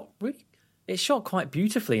shot quite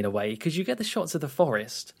beautifully in a way, because you get the shots of the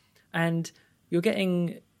forest and you're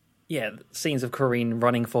getting, scenes of Corinne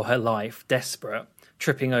running for her life, desperate,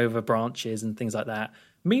 tripping over branches and things like that.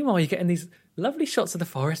 Meanwhile, you're getting these lovely shots of the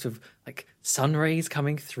forest with like sun rays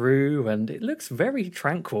coming through, and it looks very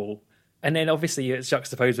tranquil. And then obviously it's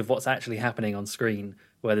juxtaposed with what's actually happening on screen,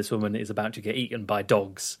 where this woman is about to get eaten by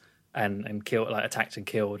dogs and killed, like attacked and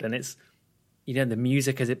killed. And it's, the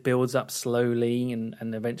music as it builds up slowly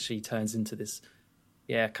and eventually turns into this,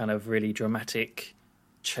 kind of really dramatic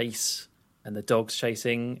chase, and the dogs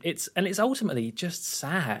chasing. It's ultimately just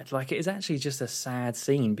sad. Like, it is actually just a sad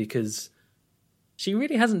scene because she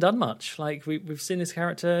really hasn't done much. Like, we've seen this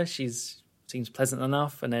character, seems pleasant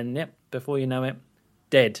enough, and then, before you know it,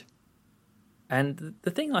 dead. And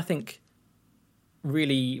the thing I think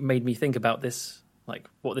really made me think about this, like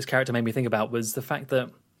what this character made me think about, was the fact that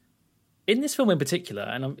in this film in particular,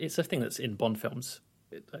 and it's a thing that's in Bond films,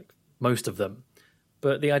 like most of them,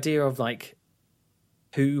 but the idea of like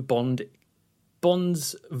who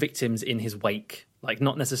Bond's victims in his wake, like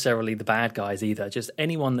not necessarily the bad guys either, just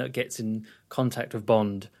anyone that gets in contact with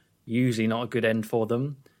Bond, usually not a good end for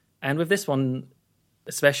them. And with this one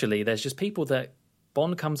especially, there's just people that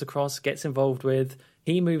Bond comes across, gets involved with,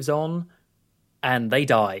 he moves on, and they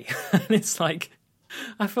die. And it's like,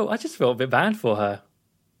 I just felt a bit bad for her.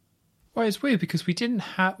 Well, it's weird because we've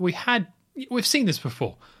seen this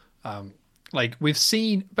before. Like, we've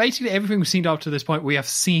seen basically everything we've seen up to this point, we have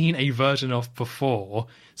seen a version of before.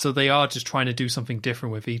 So they are just trying to do something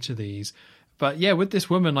different with each of these. But yeah, with this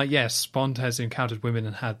woman, like, yes, Bond has encountered women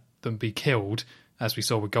and had them be killed, as we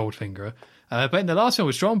saw with Goldfinger. But in the last film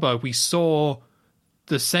with Stromberg, we saw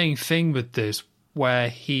the same thing with this, where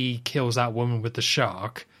he kills that woman with the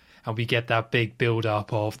shark, and we get that big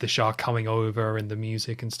build-up of the shark coming over and the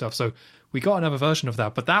music and stuff. So we got another version of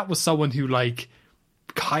that, but that was someone who, like,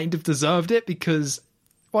 kind of deserved it because,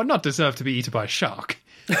 well, not deserved to be eaten by a shark,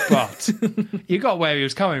 but you got where he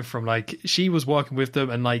was coming from. Like, she was working with them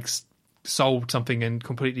and, like, sold something and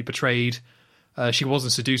completely betrayed. She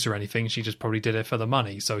wasn't seduced or anything. She just probably did it for the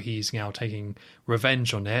money. So he's now taking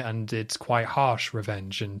revenge on it, and it's quite harsh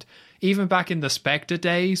revenge. And even back in the Spectre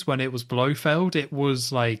days when it was Blofeld, it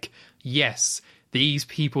was like, yes, these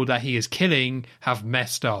people that he is killing have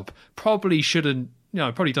messed up. Probably shouldn't,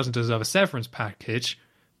 probably doesn't deserve a severance package.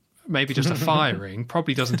 Maybe just a firing.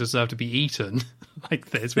 Probably doesn't deserve to be eaten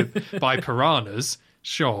like this by piranhas.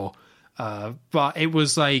 Sure. But it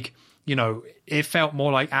was like, it felt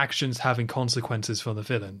more like actions having consequences for the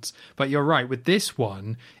villains. But you're right, with this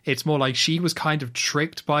one, it's more like she was kind of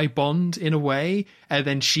tricked by Bond in a way, and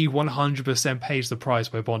then she 100% pays the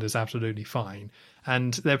price where Bond is absolutely fine.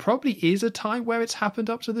 And there probably is a time where it's happened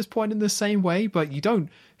up to this point in the same way, but you don't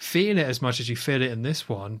feel it as much as you feel it in this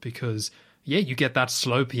one, because, yeah, you get that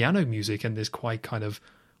slow piano music and this quite kind of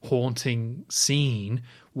haunting scene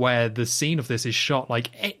where the scene of this is shot like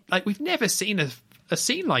we've never seen a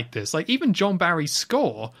scene like this. Like, even John Barry's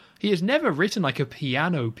score, he has never written like a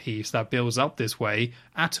piano piece that builds up this way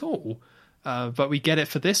at all. But we get it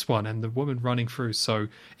for this one, and the woman running through. So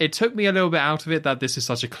it took me a little bit out of it that this is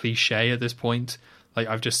such a cliche at this point. Like,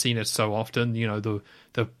 I've just seen it so often,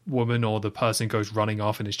 the woman or the person goes running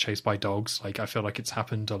off and is chased by dogs. Like, I feel like it's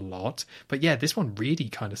happened a lot. But yeah, this one really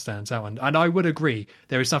kind of stands out. And I would agree,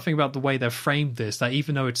 there is something about the way they've framed this, that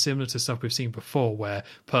even though it's similar to stuff we've seen before where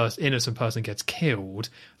innocent person gets killed,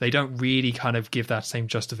 they don't really kind of give that same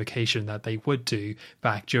justification that they would do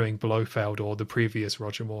back during Blofeld or the previous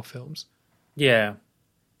Roger Moore films. Yeah.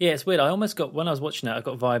 Yeah, it's weird. I almost got, when I was watching it, I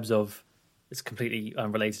got vibes of, it's completely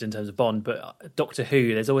unrelated in terms of Bond, but Doctor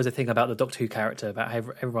Who, there's always a thing about the Doctor Who character, about how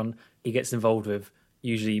everyone he gets involved with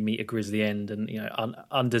usually meet a grisly end and,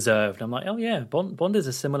 undeserved. I'm like, oh yeah, Bond is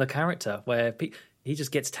a similar character where he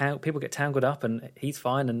just gets people get tangled up and he's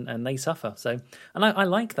fine and they suffer. So, and I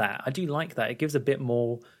like that. I do like that. It gives a bit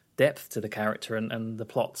more depth to the character and the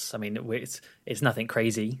plots. I mean, it's nothing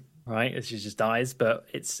crazy, right? She just dies, but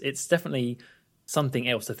it's definitely something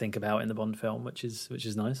else to think about in the Bond film, which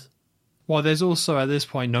is nice. Well, there's also, at this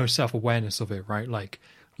point, no self-awareness of it, right? Like,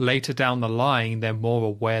 later down the line, they're more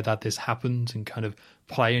aware that this happened and kind of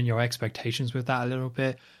play in your expectations with that a little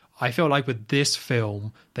bit. I feel like with this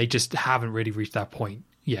film, they just haven't really reached that point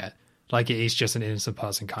yet. Like, it is just an innocent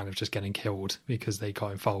person kind of just getting killed because they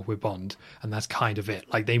got involved with Bond, and that's kind of it.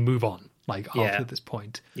 Like, they move on, after this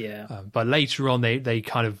point. Yeah. But later on, they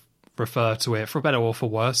kind of refer to it, for better or for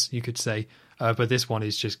worse, you could say. But this one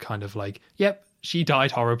is just kind of like, yep, she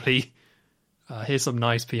died horribly. Here's some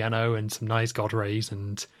nice piano and some nice God rays,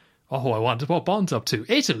 and I wonder what Bond's up to.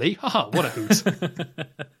 Italy? Haha, what a hoot.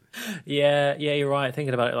 Yeah, you're right.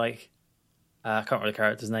 Thinking about it, like, I can't remember the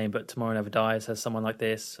character's name, but Tomorrow Never Dies has someone like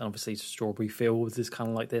this, and obviously Strawberry Fields is kind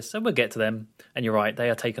of like this, so we'll get to them. And you're right, they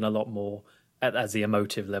are taken a lot more as the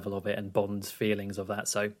emotive level of it and Bond's feelings of that.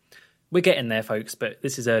 So we're getting there, folks, but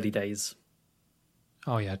this is early days.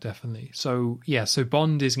 Oh, yeah, definitely. So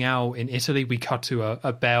Bond is now in Italy. We cut to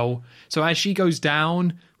a bell. So as she goes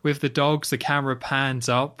down with the dogs, the camera pans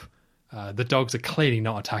up. The dogs are clearly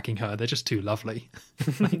not attacking her. They're just too lovely.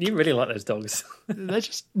 You really like those dogs. They're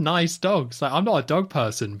just nice dogs. Like, I'm not a dog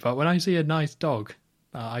person, but when I see a nice dog,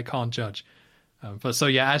 I can't judge. But so,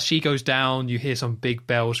 yeah, as she goes down, you hear some big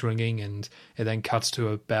bells ringing, and it then cuts to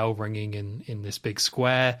a bell ringing in this big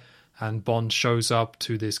square. And Bond shows up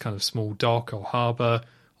to this kind of small dock or harbour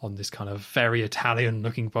on this kind of very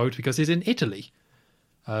Italian-looking boat because he's in Italy.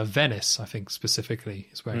 Venice, I think, specifically,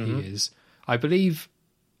 is where he is. I believe...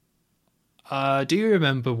 do you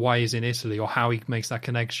remember why he's in Italy or how he makes that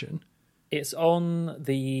connection? It's on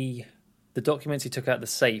the documents he took out the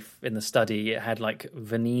safe in the study. It had, like,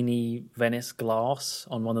 Vanini Venice glass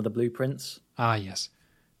on one of the blueprints. Ah, yes.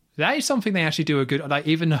 That is something they actually do a good... Like,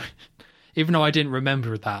 even though I didn't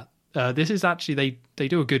remember that, this is actually, they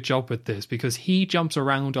do a good job with this because he jumps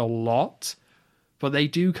around a lot, but they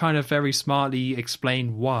do kind of very smartly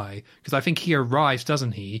explain why. Because I think he arrives,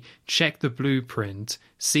 doesn't he? Check the blueprint,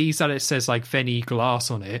 sees that it says like Veni Glass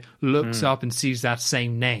on it, looks up and sees that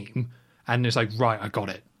same name, and it's like, right, I got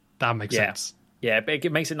it. That makes sense. Yeah, but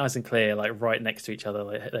it makes it nice and clear, like right next to each other,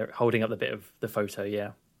 like they're holding up the bit of the photo,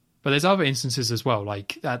 yeah. But there's other instances as well.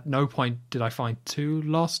 Like, at no point did I find too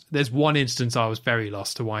lost. There's one instance I was very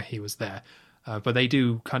lost to why he was there. But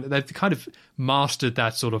they've kind of mastered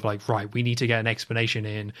that sort of like, right, we need to get an explanation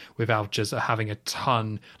in without just having a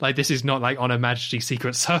ton. Like, this is not like on a Majesty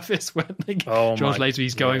Secret Service where like, George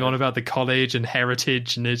Lazenby's going on about the college and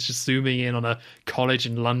heritage, and it's just zooming in on a college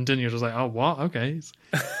in London. You're just like, oh, what? Okay.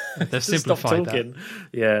 They've simplified that.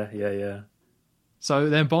 Yeah.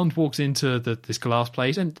 So then Bond walks into this glass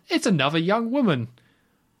place, and it's another young woman.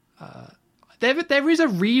 There is a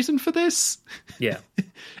reason for this. Yeah.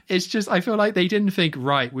 It's just, I feel like they didn't think,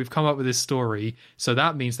 right, we've come up with this story, so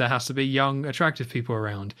that means there has to be young, attractive people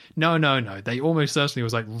around. No. They almost certainly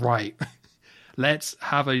was like, right, we're going to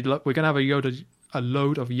have a Yoda a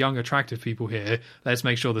load of young, attractive people here. Let's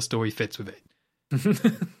make sure the story fits with it.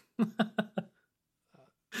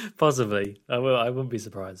 Possibly. I wouldn't be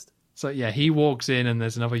surprised. So yeah, he walks in and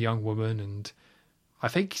there's another young woman, and I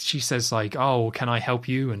think she says like, "Oh, can I help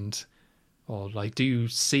you?" and or like, "Do you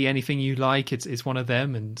see anything you like?" It's one of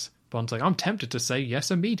them, and Bond's like, "I'm tempted to say yes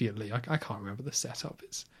immediately." I can't remember the setup.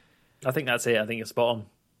 I think that's it. I think it's spot on.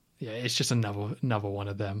 Yeah, it's just another one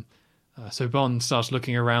of them. So Bond starts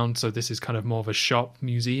looking around. So this is kind of more of a shop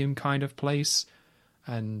museum kind of place,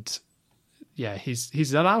 and yeah,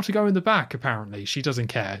 he's allowed to go in the back. Apparently, she doesn't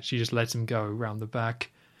care. She just lets him go around the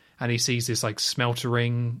back, and he sees this like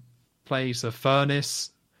smeltering place, a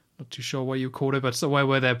furnace. Not too sure what you call it, but somewhere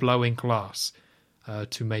where they're blowing glass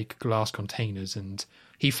to make glass containers. And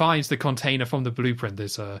he finds the container from the blueprint.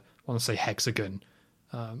 There's I want to say hexagon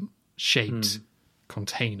shaped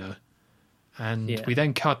container. And we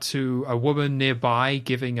then cut to a woman nearby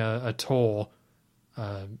giving a tour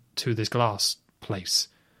to this glass place.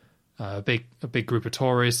 A big group of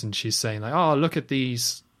tourists, and she's saying like, "Oh, look at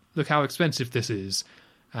these! Look how expensive this is."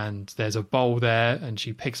 And there's a bowl there, and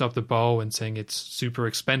she picks up the bowl and saying it's super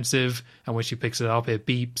expensive. And when she picks it up, it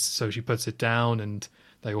beeps, so she puts it down, and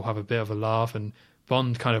they all have a bit of a laugh. And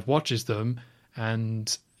Bond kind of watches them,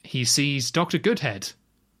 and he sees Dr. Goodhead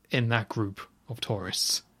in that group of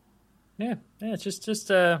tourists. Yeah, it's just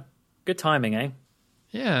good timing, eh?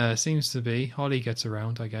 Yeah, seems to be. Holly gets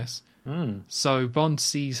around, I guess. So Bond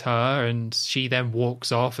sees her, and she then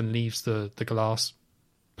walks off and leaves the glass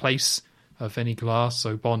place of any glass.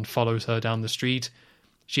 So Bond follows her down the street.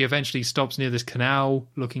 She eventually stops near this canal,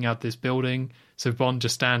 looking at this building. So Bond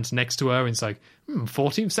just stands next to her and is like,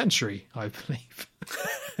 14th century, I believe.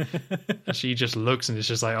 And she just looks and it's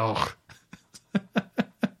just like, oh.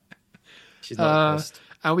 She's not impressed.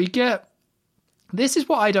 And we get... This is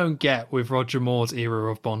what I don't get with Roger Moore's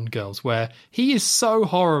era of Bond girls, where he is so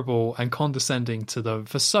horrible and condescending to them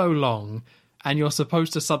for so long, and you're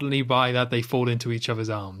supposed to suddenly buy that they fall into each other's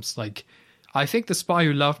arms. Like, I think The Spy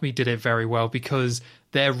Who Loved Me did it very well because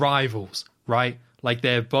they're rivals, right? Like,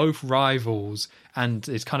 they're both rivals, and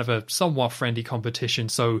it's kind of a somewhat friendly competition.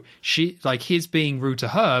 So she, like, he's being rude to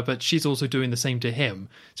her, but she's also doing the same to him.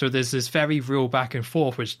 So there's this very real back and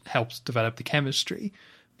forth, which helps develop the chemistry.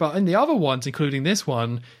 But in the other ones, including this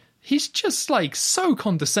one, he's just, like, so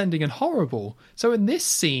condescending and horrible. So in this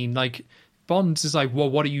scene, like, Bond is like, "Well,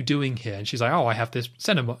 what are you doing here?" And she's like, "Oh, I have this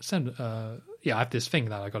I have this thing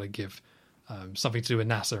that I got to give, something to do with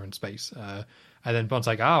NASA and space." And then Bond's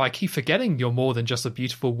like, "Oh, I keep forgetting you're more than just a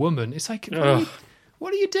beautiful woman." It's like,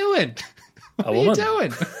 what are you doing? What are you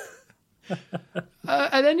doing?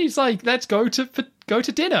 And then he's like, "Let's go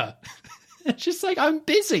to dinner." It's just like, "I'm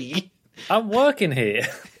busy. I'm working here."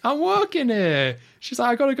 She's like,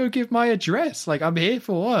 "I got to go give my address. Like, I'm here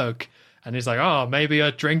for work." And he's like, "Oh, maybe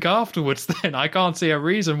a drink afterwards then. I can't see a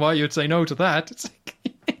reason why you'd say no to that." It's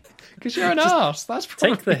like, because you're an arse. That's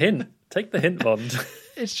probably... Take the hint, Bond.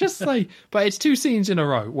 It's just like, but it's two scenes in a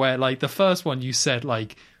row where, like, the first one you said,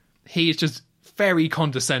 like, he is just very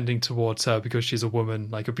condescending towards her because she's a woman,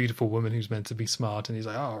 like a beautiful woman who's meant to be smart. And he's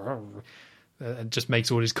like, "Oh," and just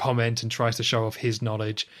makes all his comment and tries to show off his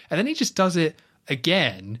knowledge. And then he just does it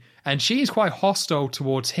again. And she is quite hostile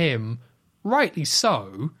towards him, rightly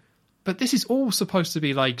so. But this is all supposed to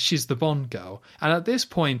be like she's the Bond girl. And at this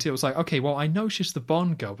point, it was like, okay, well, I know she's the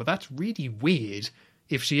Bond girl, but that's really weird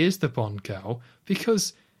if she is the Bond girl,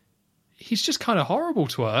 because he's just kind of horrible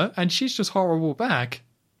to her, and she's just horrible back.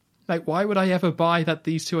 Like, why would I ever buy that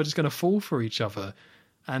these two are just going to fall for each other?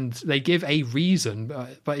 And they give a reason,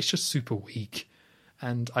 but it's just super weak.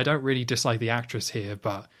 And I don't really dislike the actress here,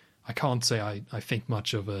 but I can't say I think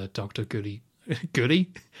much of Dr.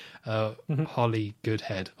 Holly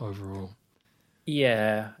Goodhead overall.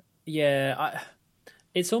 Yeah.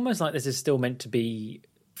 It's almost like this is still meant to be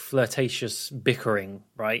flirtatious bickering,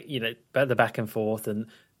 right? You know, the back and forth, and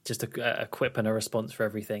just a quip and a response for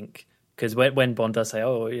everything. Because when Bond does say,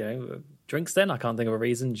 "Oh, you know, drinks then? I can't think of a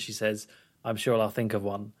reason," she says, "I'm sure I'll think of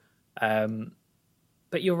one."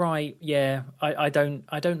 But you're right. Yeah, I don't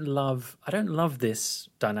love this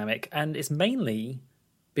dynamic, and it's mainly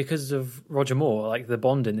because of Roger Moore, like the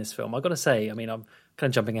Bond in this film. I've got to say, I mean, I'm kind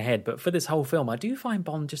of jumping ahead, but for this whole film, I do find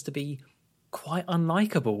Bond just to be quite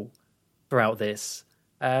unlikable throughout this,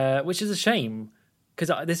 which is a shame,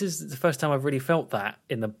 because this is the first time I've really felt that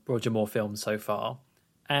in the Roger Moore films so far.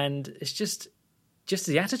 And it's just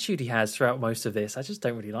the attitude he has throughout most of this. I just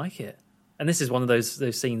don't really like it. And this is one of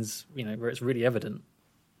those scenes, you know, where it's really evident.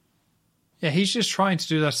 Yeah, he's just trying to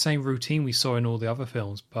do that same routine we saw in all the other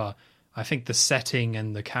films, but I think the setting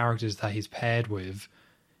and the characters that he's paired with,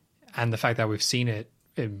 and the fact that we've seen it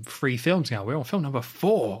in 3 films now. We're on film number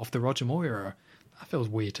 4 of the Roger Moore era. That feels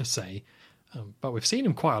weird to say, but we've seen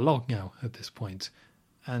him quite a lot now at this point.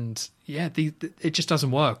 And yeah, it just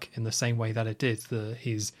doesn't work in the same way that it did.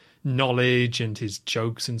 His knowledge and his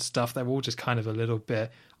jokes and stuff, they're all just kind of a little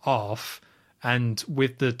bit off. And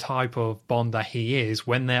with the type of Bond that he is,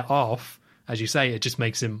 when they're off, as you say, it just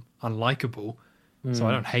makes him unlikable. So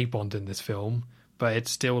I don't hate Bond in this film, but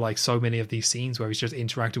it's still like so many of these scenes where he's just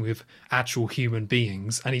interacting with actual human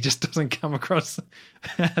beings and he just doesn't come across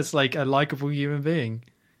as like a likable human being.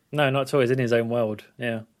 No, not at all. He's in his own world.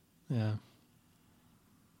 Yeah. Yeah.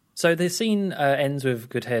 So the scene ends with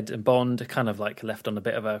Goodhead and Bond kind of like left on a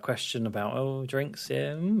bit of a question about, drinks,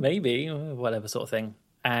 yeah, maybe, whatever sort of thing.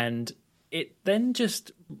 And it then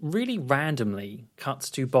just really randomly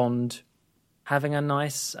cuts to Bond having a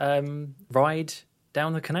nice ride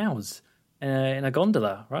down the canals in a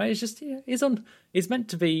gondola, right? It's just, he's meant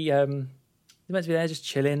to be there just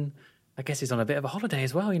chilling. I guess he's on a bit of a holiday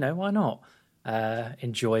as well, why not?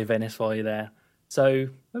 Enjoy Venice while you're there. So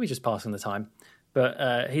maybe just passing the time.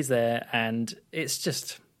 But he's there, and it's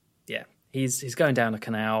just, he's going down the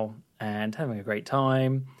canal and having a great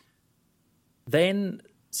time. Then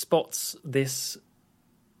spots this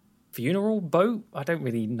funeral boat. I don't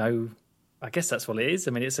really know. I guess that's what it is.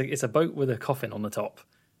 I mean, it's a boat with a coffin on the top.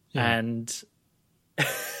 Yeah. And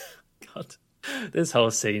God, this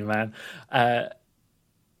whole scene, man.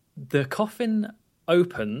 The coffin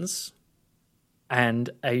opens, and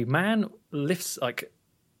a man lifts,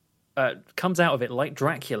 comes out of it like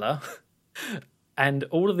Dracula, and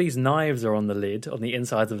all of these knives are on the lid, on the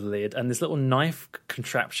inside of the lid, and this little knife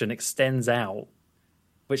contraption extends out,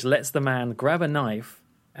 which lets the man grab a knife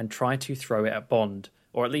and try to throw it at Bond.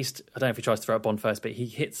 Or at least, I don't know if he tries to throw at Bond first, but he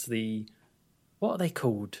hits the... What are they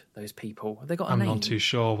called, those people? Have they got a name? I'm not too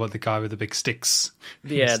sure what the guy with the big sticks...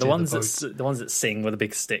 Yeah, the ones that sing with the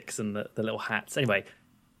big sticks and the little hats. Anyway,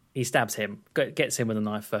 he stabs him, gets him with a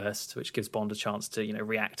knife first, which gives Bond a chance to,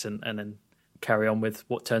 react and then carry on with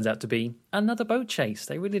what turns out to be another boat chase.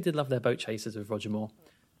 They really did love their boat chases with Roger Moore.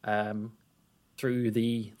 Through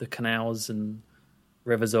the canals and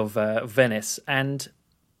rivers of Venice. And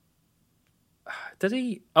did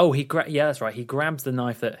he... Oh, yeah, that's right. He grabs the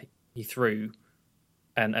knife that he threw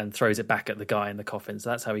and throws it back at the guy in the coffin. So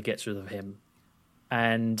that's how he gets rid of him.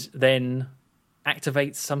 And then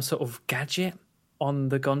activates some sort of gadget on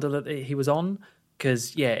the gondola that he was on.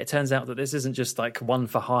 Because, it turns out that this isn't just like one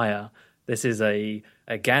for hire. This is a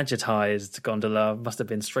gadgetized gondola. Must have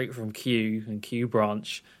been straight from Q and Q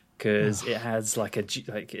branch, because it has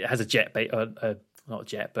it has a jet, not a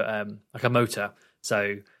jet, but like a motor.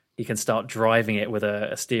 So he can start driving it with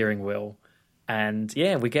a steering wheel. And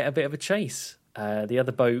we get a bit of a chase. The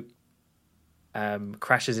other boat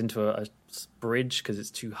crashes into a bridge because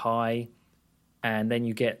it's too high. And then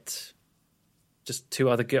you get just 2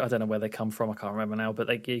 other... I don't know where they come from. I can't remember now.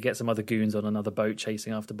 But you get some other goons on another boat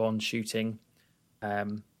chasing after Bond, shooting.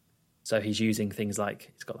 So he's using things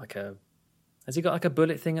like... He's got Has he got like a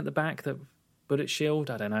bullet thing at the back? The bullet shield?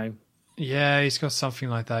 I don't know. Yeah, he's got something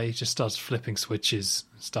like that. He just starts flipping switches.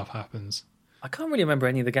 Stuff happens. I can't really remember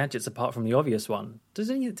any of the gadgets apart from the obvious one. Does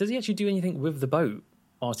he actually do anything with the boat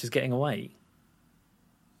whilst he's getting away?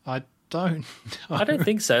 I don't know. I don't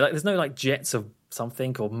think so. There's no jets of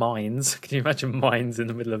something or mines. Can you imagine mines in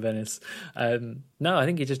the middle of Venice? No, I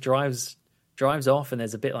think he just drives off, and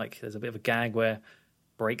there's a bit of a gag where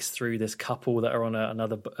breaks through this couple that are on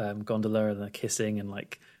another gondola and they're kissing and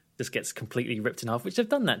just gets completely ripped in half, which they've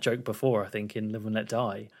done that joke before, I think, in Live and Let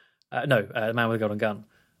Die. The Man with a Golden Gun.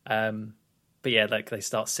 But they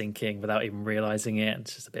start sinking without even realizing it.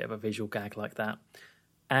 It's just a bit of a visual gag like that.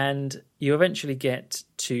 And you eventually get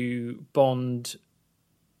to Bond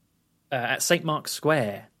at St. Mark's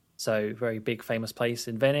Square. So very big, famous place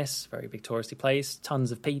in Venice, very big touristy place,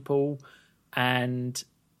 tons of people. And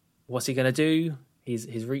what's he going to do?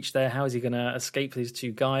 He's reached there. How is he going to escape these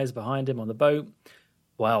 2 guys behind him on the boat?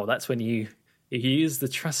 Well, that's when you use the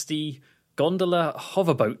trusty gondola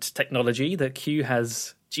hoverboat technology that Q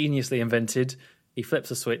has geniusly invented. He flips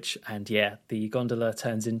a switch, and the gondola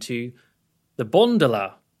turns into the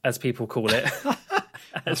Bondola, as people call it.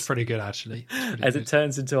 That's pretty good, actually. It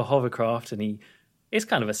turns into a hovercraft, and it's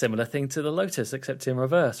kind of a similar thing to the Lotus, except in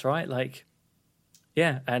reverse, right?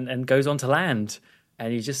 And goes on to land.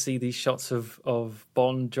 And you just see these shots of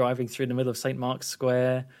Bond driving through the middle of St. Mark's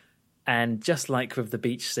Square. And just like with the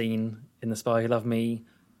beach scene in The Spy Who Loved Me,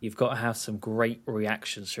 you've got to have some great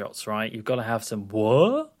reaction shots, right? You've got to have some,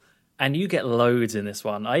 what? And you get loads in this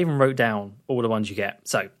one. I even wrote down all the ones you get.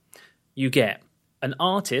 So you get an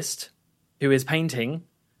artist who is painting,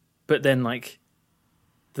 but then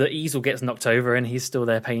the easel gets knocked over and he's still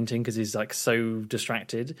there painting because he's like so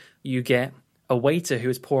distracted. You get a waiter who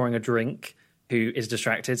is pouring a drink who is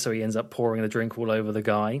distracted, so he ends up pouring the drink all over the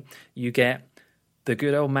guy. You get the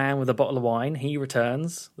good old man with a bottle of wine. He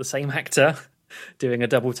returns, the same actor, doing a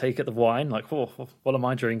double take at the wine, like, oh, what am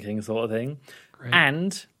I drinking, sort of thing. Great.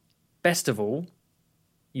 And best of all,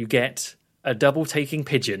 you get a double taking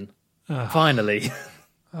pigeon. Finally.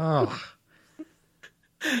 Oh.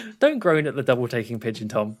 Don't groan at the double taking pigeon,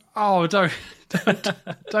 Tom. Oh, don't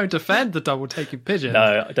defend the double taking pigeon.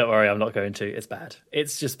 No, don't worry, I'm not going to. It's bad.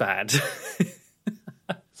 It's just bad.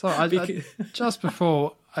 So just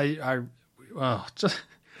before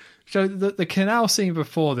so the canal scene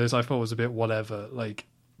before this, I thought was a bit whatever. Like,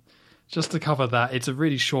 just to cover that, it's a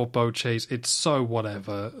really short boat chase. It's so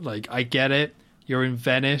whatever. Like, I get it. You're in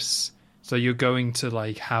Venice, so you're going to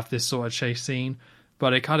like have this sort of chase scene.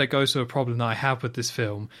 But it kind of goes to a problem that I have with this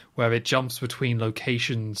film, where it jumps between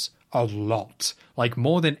locations a lot. Like,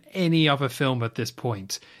 more than any other film at this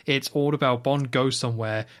point. It's all about Bond goes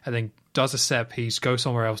somewhere and then does a set piece, goes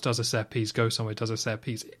somewhere else, does a set piece, goes somewhere, does a set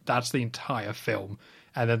piece. That's the entire film.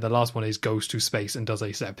 And then the last one is goes to space and does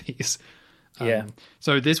a set piece. Yeah.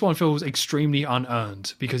 So this one feels extremely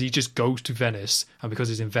unearned because he just goes to Venice, and because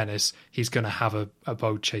he's in Venice, he's going to have a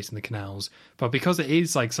boat chase in the canals. But because it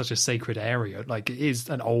is like such a sacred area, like it is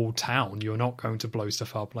an old town, you're not going to blow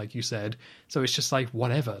stuff up, like you said. So it's just like,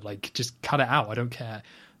 whatever, like just cut it out. I don't care.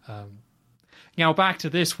 Now back to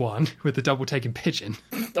this one with the double taking pigeon.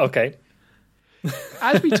 Okay.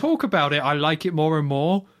 As we talk about it, I like it more and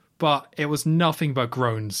more, but it was nothing but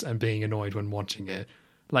groans and being annoyed when watching it.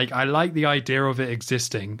 Like, I like the idea of it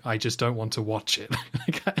existing. I just don't want to watch it.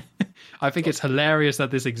 I think it's hilarious that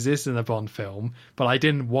this exists in a Bond film, but I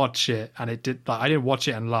didn't watch it, and it did. Like, I didn't watch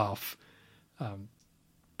it and laugh.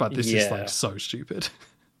 But this is like so stupid.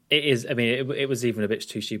 It is. I mean, it was even a bit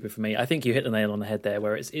too stupid for me. I think you hit the nail on the head there,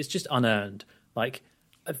 where it's just unearned. Like,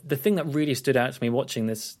 the thing that really stood out to me watching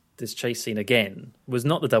this chase scene again was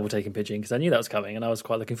not the double taking pigeon, because I knew that was coming and I was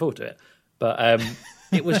quite looking forward to it. But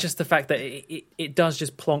it was just the fact that it does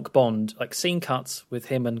just plonk Bond, like scene cuts with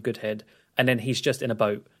him and Goodhead, and then he's just in a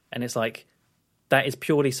boat. And it's like, that is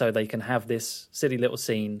purely so they can have this silly little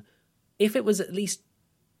scene. If it was at least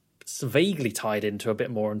vaguely tied into a bit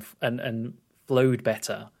more and flowed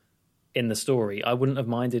better in the story, I wouldn't have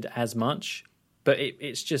minded as much. But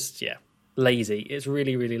it's just, lazy. It's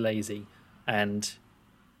really, really lazy. And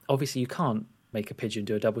obviously you can't make a pigeon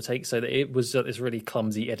do a double take, so that it was this really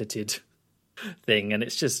clumsy edited thing, and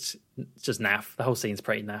it's just naff. The whole scene's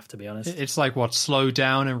pretty naff, to be honest. It's like what, slowed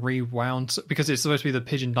down and rewound, because it's supposed to be the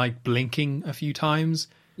pigeon like blinking a few times.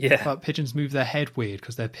 Yeah, but pigeons move their head weird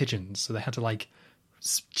because they're pigeons, so they had to like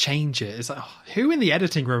change it. It's like, who in the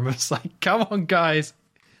editing room was like, come on guys,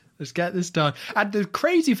 let's get this done. And the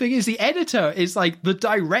crazy thing is, the editor is like the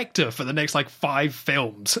director for the next like 5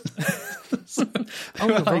 films.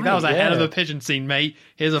 That was a hell of a pigeon scene, mate.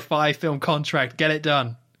 Here's a 5-film contract, get it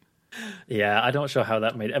done. Yeah, I'm not sure how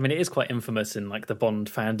that made it. I mean, it is quite infamous in like the Bond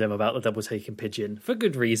fandom about the double taking pigeon, for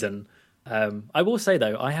good reason. I will say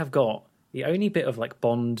though, I have got the only bit of like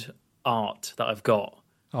Bond art that I've got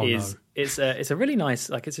it's a really nice,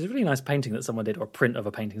 like, it's a really nice painting that someone did, or a print of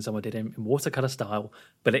a painting someone did in watercolor style.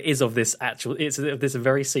 But it is of this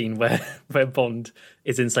very scene where Bond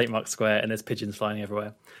is in St. Mark's Square and there's pigeons flying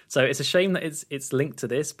everywhere. So it's a shame that it's linked to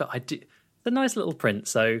this, but it's a nice little print.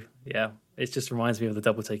 So yeah. It just reminds me of the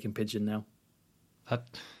double taking pigeon now.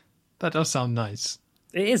 That does sound nice.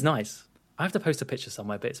 It is nice. I have to post a picture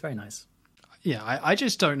somewhere, but it's very nice. Yeah, I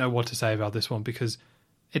just don't know what to say about this one, because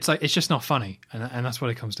it's like, it's just not funny, and that's what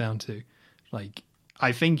it comes down to. Like,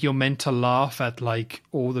 I think you're meant to laugh at like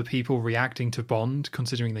all the people reacting to Bond,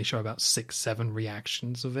 considering they show about 6-7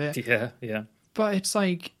 reactions of it. Yeah. But it's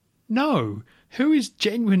like, no. Who is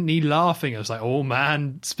genuinely laughing? It's like, oh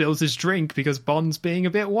man spills his drink because Bond's being a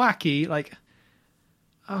bit wacky. Like,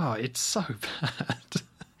 oh, it's so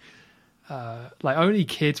bad. Like, only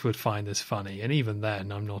kids would find this funny, and even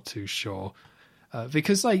then, I'm not too sure.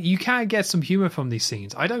 Because like, you can get some humor from these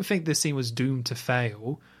scenes. I don't think this scene was doomed to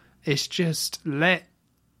fail. It's just let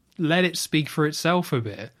it speak for itself a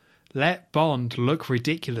bit. Let Bond look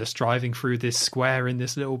ridiculous driving through this square in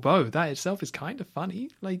this little boat. That itself is kind of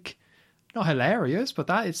funny. Like, not hilarious, but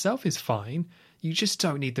that itself is fine. You just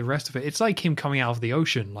don't need the rest of it. It's like him coming out of the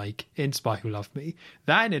ocean, like in Spy Who Loved Me.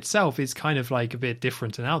 That in itself is kind of like a bit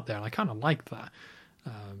different and out there, and I kind of like that.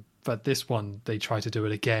 But this one, they try to do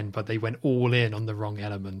it again, but they went all in on the wrong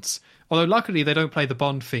elements. Although luckily they don't play the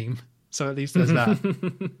Bond theme, so at least there's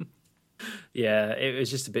that. Yeah, it was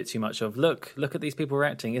just a bit too much of, look at these people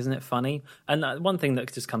reacting, isn't it funny? And one thing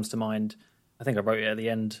that just comes to mind, I think I wrote it at the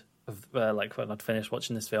end of like when I'd finished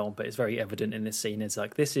watching this film, but it's very evident in this scene. It's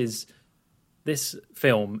like this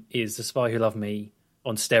film is The Spy Who Loved Me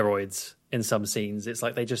on steroids in some scenes. It's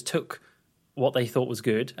like they just took what they thought was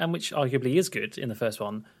good, and which arguably is good in the first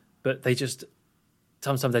one, but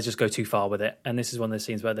sometimes they just go too far with it, and this is one of those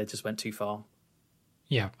scenes where they just went too far.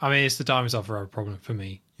 Yeah, I mean, it's the Diamonds Are Forever problem for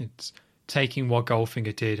me. It's taking what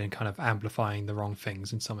Goldfinger did and kind of amplifying the wrong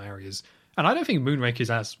things in some areas. And I don't think Moonraker is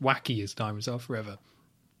as wacky as Diamonds Are Forever.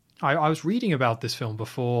 I was reading about this film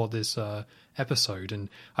before this episode, and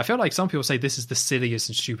I feel like some people say this is the silliest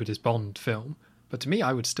and stupidest Bond film. But to me,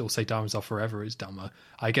 I would still say Diamonds Are Forever is dumber.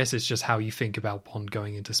 I guess it's just how you think about Bond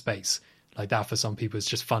going into space. Like that for some people is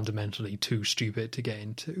just fundamentally too stupid to get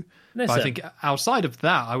into. But I think outside of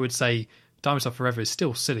that, I would say Diamonds Are Forever is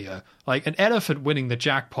still sillier. Like an elephant winning the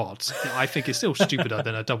jackpot, I think is still stupider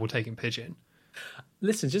than a double-taking pigeon.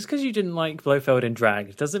 Listen, just because you didn't like Blofeld in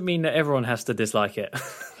Drag doesn't mean that everyone has to dislike it.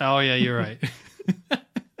 Oh, yeah, you're right.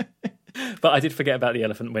 But I did forget about the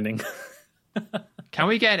elephant winning. Can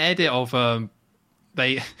we get an edit of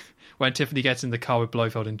when Tiffany gets in the car with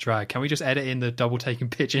Blofeld in Drag? Can we just edit in the double-taking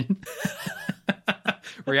pigeon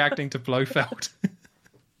reacting to Blofeld?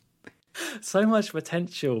 So much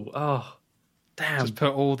potential. Oh, damn. Just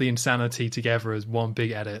put all the insanity together as one big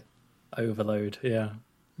edit. Overload, yeah.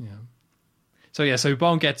 So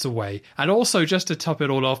Bond gets away. And also, just to top it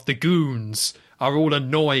all off, the goons are all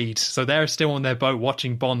annoyed. So they're still on their boat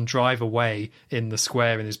watching Bond drive away in the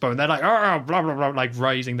square in his boat. And they're like, oh, blah, blah, blah, like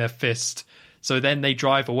raising their fist. So then they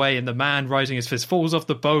drive away and the man raising his fist falls off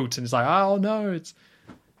the boat. And it's like, oh, no, it's...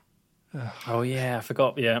 Oh, yeah, I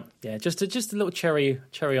forgot. Yeah. Just a little cherry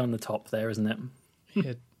on the top there, isn't it?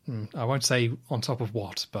 Yeah, I won't say on top of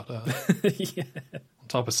what, but yeah. on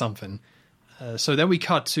top of something. So then we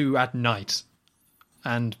cut to at night.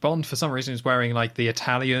 And Bond, for some reason, is wearing like the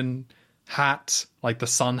Italian hat, like the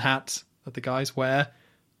sun hat that the guys wear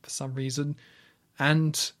for some reason,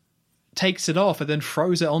 and takes it off and then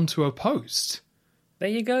throws it onto a post. There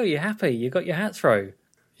you go. You're happy. You got your hat throw.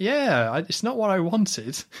 Yeah, it's not what I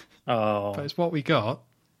wanted, but it's what we got.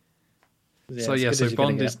 Yeah, so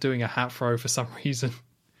Bond is doing a hat throw for some reason.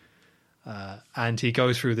 And he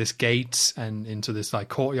goes through this gate and into this like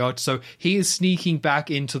courtyard. So he is sneaking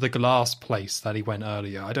back into the glass place that he went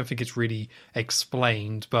earlier. I don't think it's really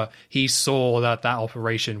explained, but he saw that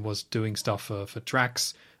operation was doing stuff for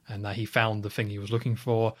Drax and that he found the thing he was looking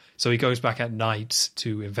for. So he goes back at night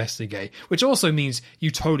to investigate, which also means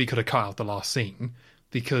you totally could have cut out the last scene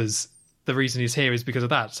because the reason he's here is because of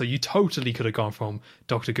that. So you totally could have gone from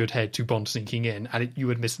Dr. Goodhead to Bond sneaking in and you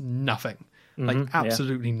would miss nothing. Like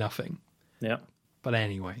absolutely nothing. Yeah. But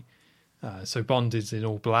anyway, so Bond is in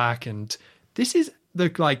all black, and this is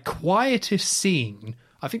the like quietest scene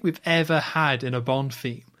I think we've ever had in a Bond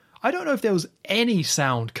theme. I don't know if there was any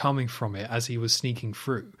sound coming from it as he was sneaking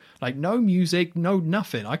through. Like no music, no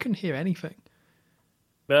nothing. I couldn't hear anything.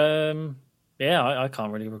 Yeah, I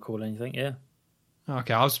can't really recall anything. Yeah.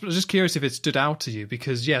 Okay, I was just curious if it stood out to you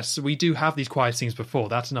because yes, we do have these quiet scenes before.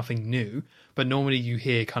 That's nothing new. But normally you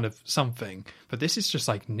hear kind of something. But this is just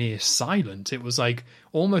like near silent. It was like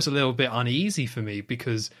almost a little bit uneasy for me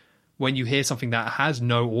because when you hear something that has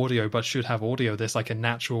no audio but should have audio, there's like a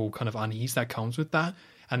natural kind of unease that comes with that.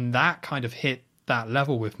 And that kind of hit that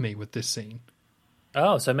level with me with this scene.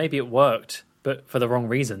 Oh, so maybe it worked, but for the wrong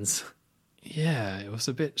reasons. Yeah, it was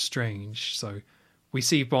a bit strange. So we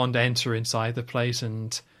see Bond enter inside the place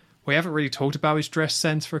and we haven't really talked about his dress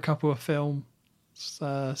sense for a couple of films.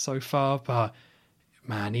 So far, but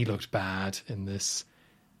man, he looked bad in this.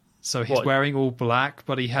 So he's wearing all black,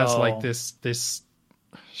 but he has like this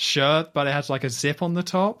shirt, but it has like a zip on the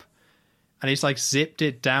top, and he's like zipped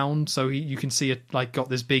it down so you can see it like got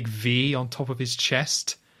this big V on top of his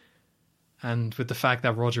chest. And with the fact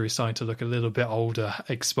that Roger is starting to look a little bit older,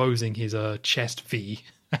 exposing his chest V,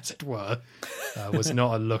 as it were, was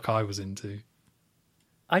not a look I was into.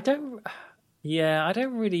 I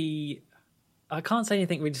can't say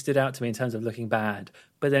anything really stood out to me in terms of looking bad,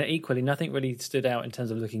 but then equally nothing really stood out in terms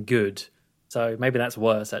of looking good. So maybe that's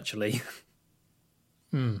worse, actually.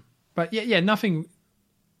 But yeah, nothing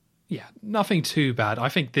too bad. I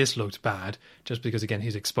think this looked bad just because, again,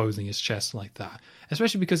 he's exposing his chest like that.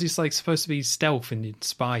 Especially because he's like supposed to be stealth and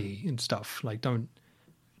spy-y and stuff. Like, don't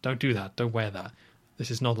do that. Don't wear that. This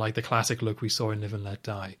is not like the classic look we saw in Live and Let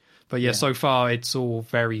Die. But yeah, so far it's all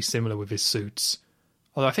very similar with his suits.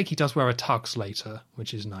 Although I think he does wear a tux later,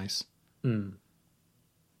 which is nice.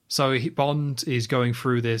 So Bond is going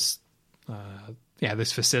through this,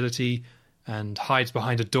 this facility, and hides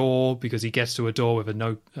behind a door because he gets to a door with a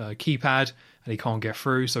no keypad and he can't get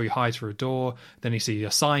through, so he hides for a door. Then he sees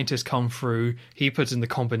a scientist come through. He puts in the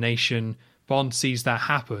combination. Bond sees that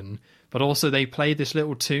happen, but also they play this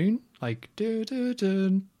little tune, like dun dun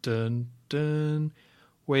dun dun dun,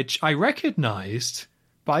 which I recognised,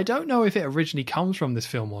 but I don't know if it originally comes from this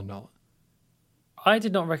film or not. I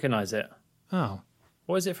did not recognise it. Oh.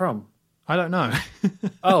 What is it from? I don't know.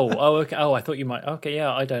 Okay. Oh, I thought you might. Okay,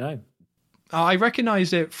 yeah, I don't know. I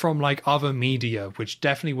recognised it from like other media, which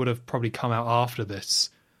definitely would have probably come out after this.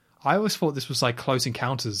 I always thought this was like Close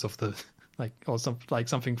Encounters of the or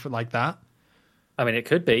something like that. I mean, it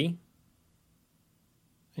could be.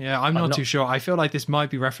 Yeah, I'm not too sure. I feel like this might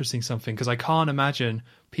be referencing something because I can't imagine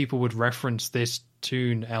people would reference this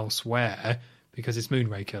tune elsewhere because it's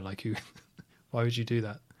Moonraker. Like, why would you do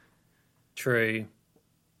that? True.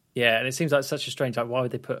 Yeah, and it seems like such a strange. Like, why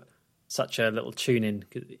would they put such a little tune in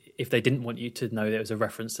if they didn't want you to know there was a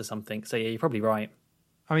reference to something? So yeah, you're probably right.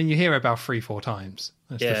 I mean, you hear it about 3-4 times.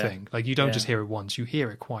 That's the thing. Like, you don't just hear it once. You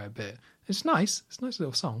hear it quite a bit. It's nice. It's a nice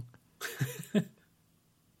little song.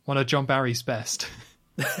 One of John Barry's best.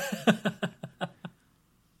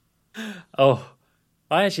 Oh,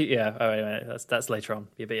 I actually, yeah. Oh, anyway, that's later on.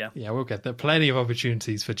 Yeah. Yeah, we'll get there. Plenty of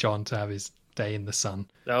opportunities for John to have his day in the sun.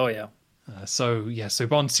 Oh, yeah. So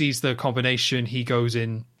Bond sees the combination. He goes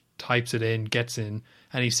in, types it in, gets in,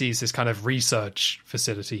 and he sees this kind of research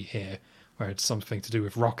facility here where it's something to do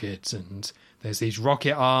with rockets, and there's these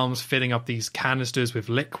rocket arms filling up these canisters with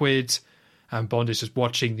liquid, and Bond is just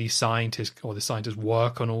watching the scientists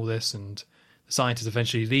work on all this, and the scientist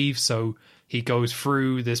eventually leaves, so he goes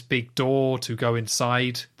through this big door to go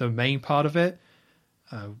inside the main part of it,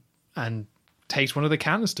 and takes one of the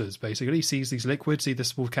canisters, basically. He sees these liquids, see the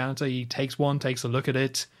small canister, he takes one, takes a look at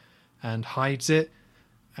it, and hides it,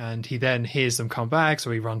 and he then hears them come back, so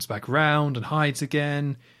he runs back around and hides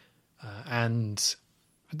again, and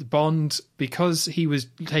Bond, because he was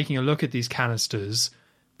taking a look at these canisters,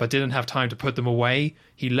 but didn't have time to put them away,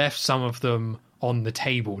 he left some of them on the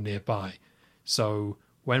table nearby. So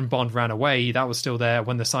when Bond ran away, that was still there.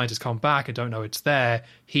 When the scientists come back and don't know it's there,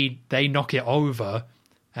 they knock it over,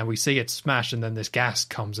 and we see it smash, and then this gas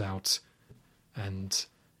comes out. And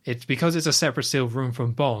it's because it's a separate sealed room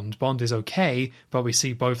from Bond. Bond is okay, but we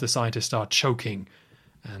see both the scientists start choking,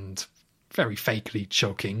 and very fakely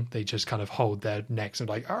choking. They just kind of hold their necks and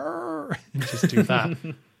like, arr, and just do that.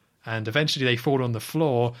 And eventually they fall on the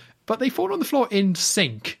floor, but they fall on the floor in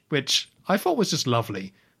sync, which I thought was just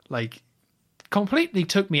lovely. Like, completely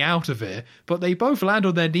took me out of it, but they both land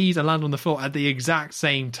on their knees and land on the floor at the exact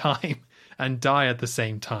same time and die at the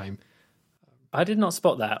same time. I did not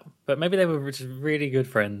spot that, but maybe they were just really good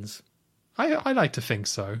friends. I like to think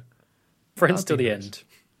so. Friends till the end.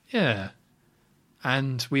 Yeah.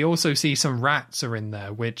 And we also see some rats are in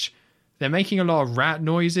there, which they're making a lot of rat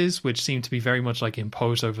noises, which seem to be very much like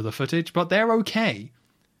imposed over the footage, but they're okay.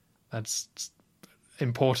 That's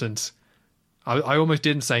important. I almost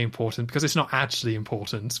didn't say important because it's not actually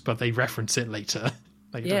important, but they reference it later.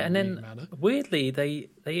 Like, yeah, and then weirdly, they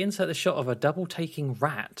insert the shot of a double taking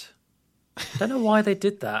rat. I don't know why they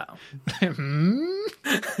did that.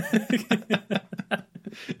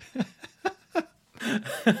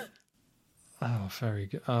 Oh, very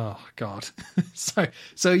good. Oh, God. So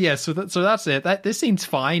that's it. This seems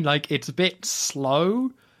fine. Like, it's a bit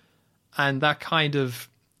slow, and that kind of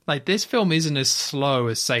like, this film isn't as slow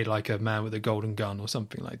as, say, like A Man with a Golden Gun or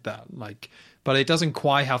something like that. Like, but it doesn't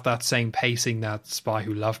quite have that same pacing that Spy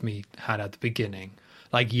Who Loved Me had at the beginning.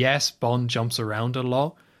 Like, yes, Bond jumps around a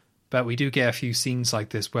lot, but we do get a few scenes like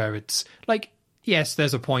this where it's like, yes,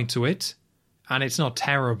 there's a point to it, and it's not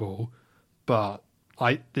terrible, but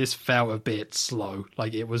this felt a bit slow.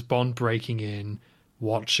 Like, it was Bond breaking in,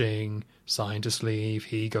 watching, scientists leave,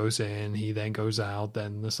 he goes in, he then goes out,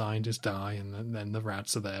 then the scientists die, and then the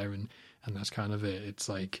rats are there, and that's kind of it. It's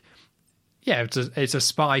like, yeah, it's a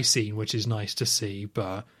spy scene, which is nice to see,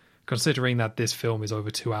 but considering that this film is over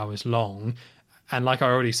 2 hours long, and like I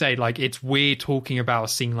already said, like, it's weird talking about a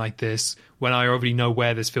scene like this when I already know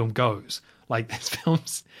where this film goes. Like,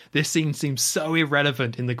 this scene seems so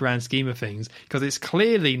irrelevant in the grand scheme of things because it's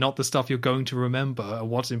clearly not the stuff you're going to remember and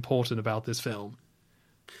what's important about this film.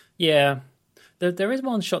 Yeah, there is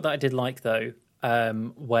one shot that I did like though,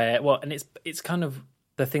 and it's kind of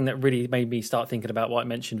the thing that really made me start thinking about what I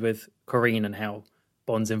mentioned with Corinne and how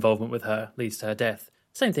Bond's involvement with her leads to her death.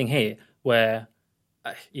 Same thing here, where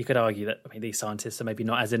you could argue that these scientists are maybe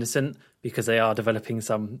not as innocent because they are developing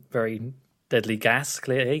some very deadly gas,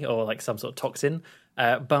 clearly, or like some sort of toxin.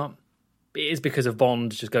 But it is because of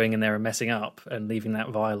Bond just going in there and messing up and leaving that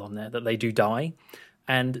vial on there that they do die.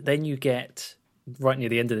 And then you get, right near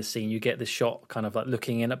the end of the scene, you get this shot kind of like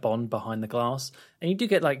looking in at Bond behind the glass. And you do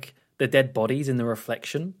get like the dead bodies in the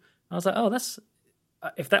reflection. I was like, oh, that's,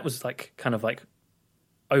 if that was like kind of like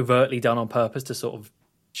overtly done on purpose to sort of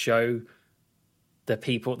show the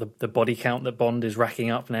people, the body count that Bond is racking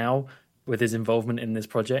up now with his involvement in this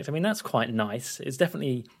project. I mean, that's quite nice. It's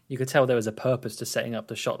definitely, you could tell there was a purpose to setting up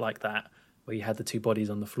the shot like that, where you had the two bodies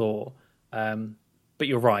on the floor. But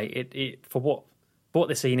you're right. It for what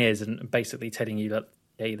the scene is, and basically telling you that,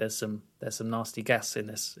 hey, there's some nasty gas in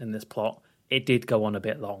this plot. It did go on a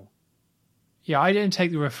bit long. Yeah, I didn't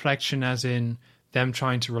take the reflection as in them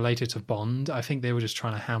trying to relate it to Bond. I think they were just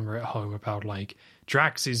trying to hammer it home about, like,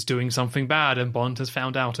 Drax is doing something bad and Bond has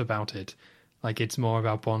found out about it. Like, it's more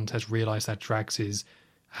about Bond has realised that Drax is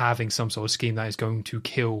having some sort of scheme that is going to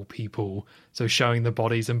kill people. So showing the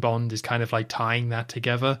bodies and Bond is kind of like tying that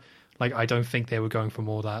together. Like, I don't think they were going for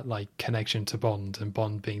more that, like, connection to Bond and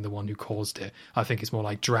Bond being the one who caused it. I think it's more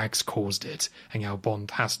like Drax caused it and how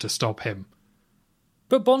Bond has to stop him.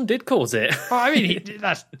 But Bond did cause it. Well, I mean,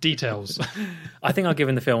 that's details. I think I've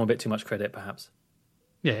given the film a bit too much credit, perhaps.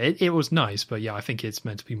 Yeah, it was nice, but yeah, I think it's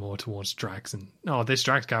meant to be more towards Drax. And, oh, this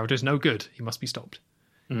Drax character is no good. He must be stopped.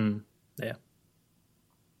 Yeah.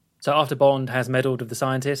 So after Bond has meddled with the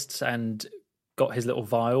scientists and got his little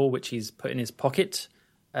vial, which he's put in his pocket,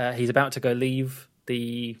 he's about to go leave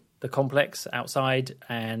the complex outside,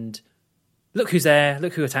 and look who's there,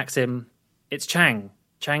 look who attacks him. It's Chang.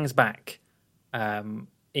 Chang's back.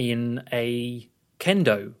 In a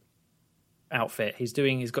kendo outfit. He's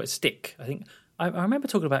got a stick. I think I remember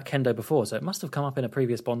talking about kendo before, so it must have come up in a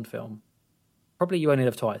previous Bond film. Probably You Only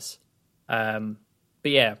Live Twice. But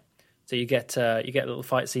yeah, so you get a little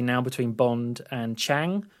fight scene now between Bond and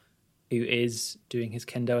Chang, who is doing his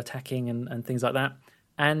kendo attacking and things like that.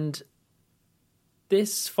 And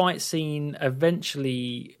this fight scene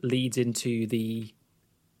eventually leads into the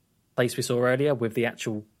place we saw earlier with the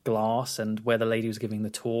actual glass and where the lady was giving the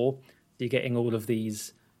tour. So you're getting all of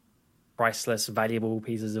these priceless, valuable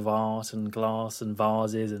pieces of art and glass and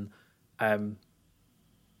vases and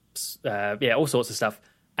all sorts of stuff.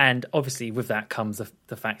 And obviously with that comes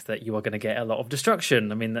the fact that you are going to get a lot of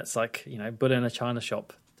destruction. I mean, that's like, Buddha in a china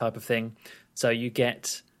shop type of thing. So you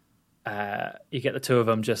get the two of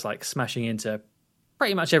them just like smashing into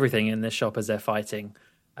pretty much everything in this shop as they're fighting.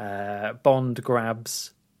 Bond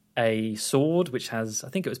grabs a sword, which has, I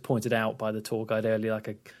think it was pointed out by the tour guide earlier, like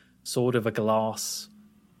a sword of a glass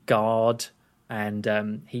guard,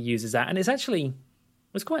 and he uses that. And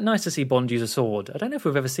it's quite nice to see Bond use a sword. I don't know if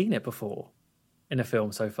we've ever seen it before in a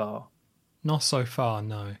film so far. Not so far,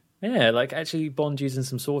 no. Yeah, like actually Bond using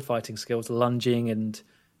some sword fighting skills, lunging and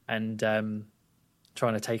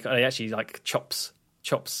trying to take. He actually like chops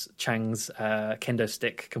Chang's kendo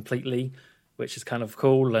stick completely, which is kind of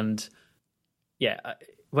cool. And yeah,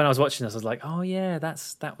 when I was watching this, I was like, oh yeah,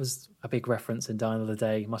 that was a big reference in Die Another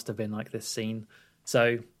Day. Must have been like this scene.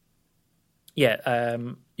 So yeah,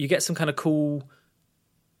 you get some kind of cool.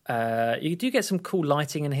 You do get some cool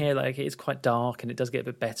lighting in here. Like it is quite dark, and it does get a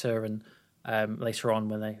bit better. And later on,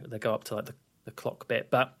 when they go up to like the clock bit,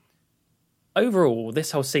 but overall,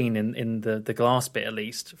 this whole scene in the glass bit, at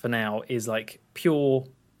least for now, is like pure.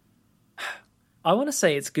 I want to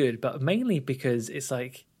say it's good, but mainly because it's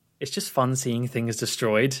like. It's just fun seeing things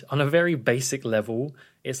destroyed on a very basic level.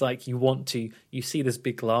 It's like you see this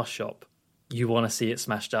big glass shop, you want to see it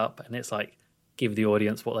smashed up, and it's like give the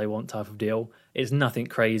audience what they want type of deal. It's nothing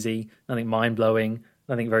crazy, nothing mind-blowing,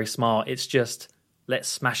 nothing very smart. It's just, let's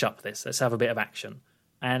smash up this. Let's have a bit of action.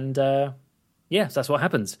 And so that's what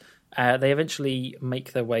happens. They eventually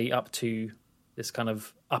make their way up to this kind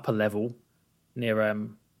of upper level near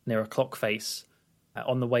a clock face.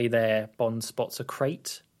 On the way there, Bond spots a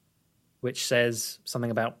crate which says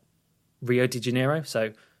something about Rio de Janeiro.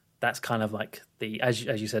 So that's kind of like as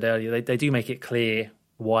you said earlier, they do make it clear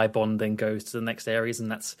why Bond then goes to the next areas,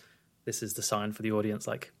 and this is the sign for the audience,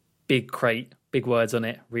 like big crate, big words on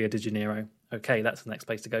it, Rio de Janeiro. Okay, that's the next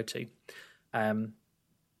place to go to.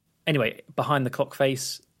 Anyway, behind the clock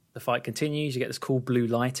face, the fight continues. You get this cool blue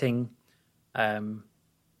lighting,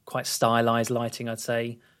 quite stylized lighting, I'd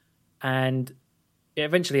say. And it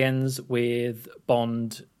eventually ends with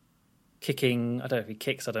Bond kicking, I don't know if he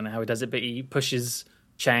kicks, I don't know how he does it, but he pushes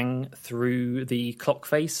Chang through the clock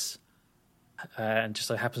face and just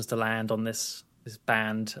so happens to land on this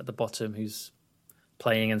band at the bottom who's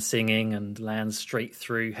playing and singing, and lands straight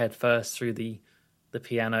through, head first through the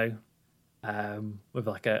piano with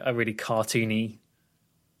like a really cartoony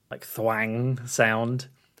like thwang sound.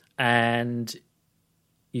 And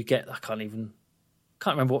you get, can't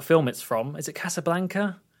remember what film it's from. Is it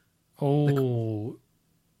Casablanca? Oh,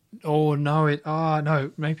 Oh no,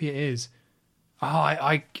 no, maybe it is. Oh,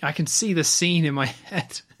 I can see the scene in my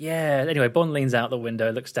head. Yeah. Anyway, Bond leans out the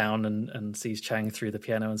window, looks down, and sees Chang through the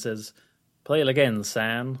piano and says, "Play it again,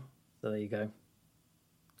 Sam." So there you go.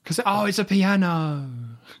 Because it's a piano.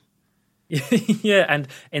 Yeah, and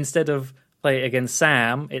instead of play it again,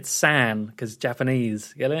 Sam, it's San because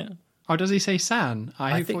Japanese. Get it? Oh, does he say San?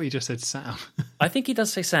 I thought he just said Sam. I think he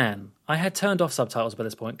does say San. I had turned off subtitles by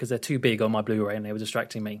this point because they're too big on my Blu-ray and they were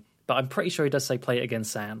distracting me. But I'm pretty sure he does say play it again,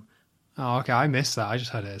 San. Oh, okay, I missed that. I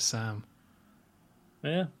just heard it as Sam.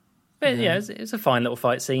 Yeah. But yeah, it's a fine little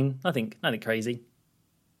fight scene. Nothing crazy.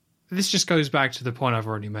 This just goes back to the point I've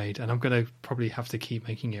already made, and I'm going to probably have to keep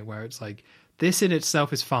making it, where it's like, this in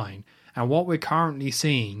itself is fine. And what we're currently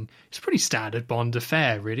seeing is pretty standard Bond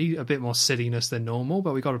affair, really. A bit more silliness than normal,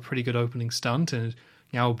 but we got a pretty good opening stunt, and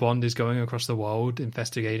now Bond is going across the world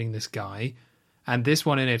investigating this guy. And this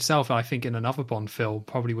one in itself, I think in another Bond film,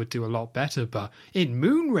 probably would do a lot better. But in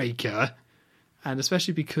Moonraker, and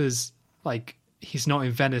especially because, like, he's not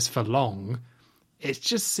in Venice for long, it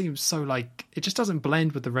just seems so, like, it just doesn't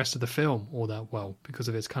blend with the rest of the film all that well because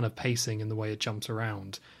of its kind of pacing and the way it jumps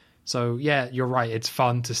around. So, yeah, you're right. It's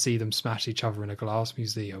fun to see them smash each other in a glass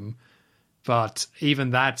museum. But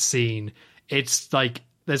even that scene, it's like,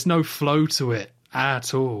 there's no flow to it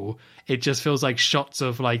at all. It just feels like shots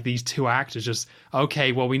of, like, these two actors just,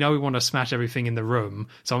 okay, well, we know we want to smash everything in the room,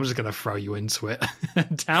 so I'm just going to throw you into it.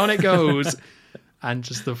 Down it goes. And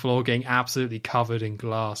just the floor getting absolutely covered in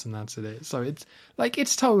glass, and that's it. So it's, like,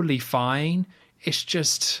 it's totally fine. It's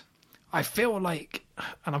just, I feel like,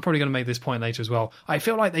 and I'm probably going to make this point later as well, I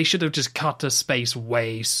feel like they should have just cut to space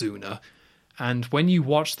way sooner. And when you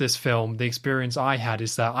watch this film, the experience I had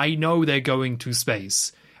is that I know they're going to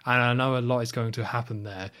space, and I know a lot is going to happen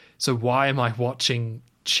there. So why am I watching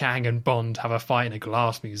Chang and Bond have a fight in a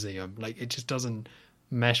glass museum? Like, it just doesn't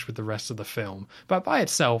mesh with the rest of the film. But by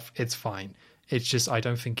itself, it's fine. It's just, I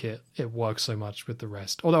don't think it works so much with the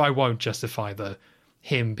rest. Although I won't justify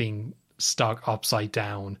him being stuck upside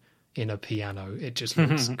down in a piano. It just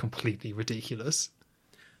looks completely ridiculous.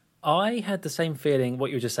 I had the same feeling,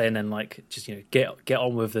 what you were just saying then, like, just, get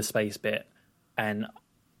on with the space bit. And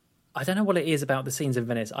I don't know what it is about the scenes in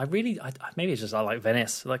Venice. Maybe it's just I like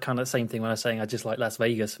Venice. Like, kind of the same thing when I was saying I just like Las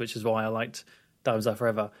Vegas, which is why I liked Diamonds Are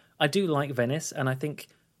Forever. I do like Venice, and I think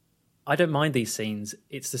I don't mind these scenes.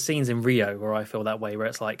 It's the scenes in Rio where I feel that way, where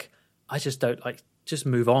it's like, I just don't, like, just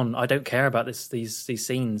move on. I don't care about these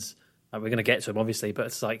scenes. Like, we're going to get to them, obviously, but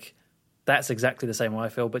it's like, that's exactly the same way I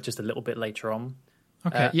feel, but just a little bit later on.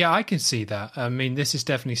 Okay, yeah, I can see that. I mean, this is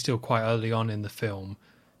definitely still quite early on in the film,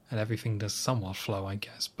 and everything does somewhat flow, I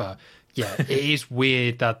guess. But yeah, it is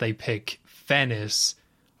weird that they pick Venice.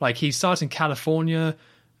 Like, he starts in California.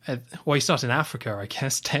 Well, he starts in Africa, I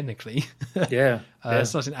guess, technically. Yeah. He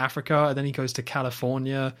starts in Africa, and then he goes to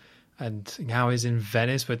California, and now he's in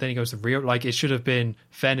Venice, but then he goes to Rio. Like, it should have been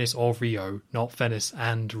Venice or Rio, not Venice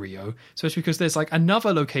and Rio. Especially because there's, like,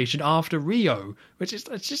 another location after Rio, which is,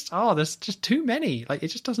 there's just too many. Like, it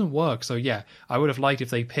just doesn't work. So, yeah, I would have liked if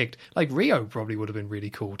they picked, like, Rio probably would have been really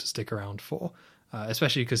cool to stick around for,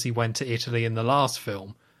 especially because he went to Italy in the last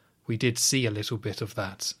film. We did see a little bit of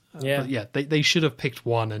that. Yeah. But yeah, they should have picked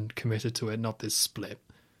one and committed to it, not this split.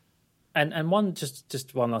 And one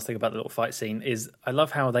just one last thing about the little fight scene is I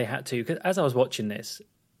love how they had to, because as I was watching this,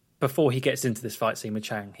 before he gets into this fight scene with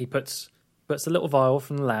Chang, he puts a little vial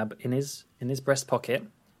from the lab in his breast pocket,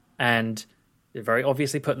 and very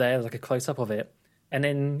obviously put there like a close up of it. And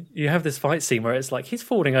then you have this fight scene where it's like he's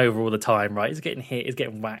falling over all the time, right? He's getting hit, he's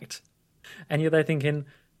getting whacked, and you're there thinking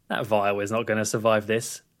that vial is not going to survive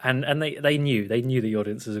this. And they knew the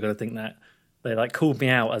audiences were going to think that. They like called me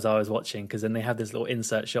out as I was watching, because then they have this little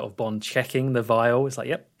insert shot of Bond checking the vial. It's like,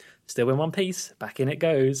 yep, still in one piece, back in it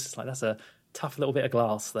goes. It's like, that's a tough little bit of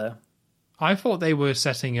glass there. I thought they were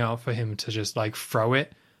setting out for him to just like throw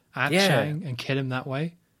it at Chang and kill him that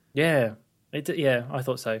way. Yeah, I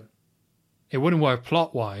thought so. It wouldn't work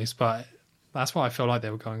plot wise, but that's what I feel like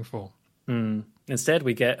they were going for. Instead,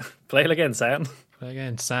 we get play it again, Sam. Play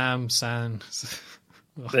again, Sam.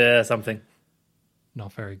 Yeah, something.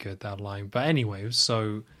 Not very good, that line. But anyway,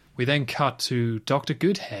 so we then cut to Dr.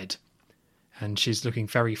 Goodhead, and she's looking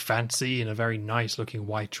very fancy in a very nice looking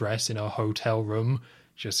white dress in her hotel room,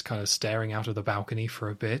 just kind of staring out of the balcony for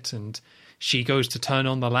a bit. And she goes to turn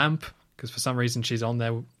on the lamp, because for some reason she's in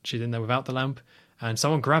there without the lamp, and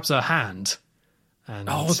someone grabs her hand. And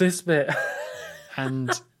this bit.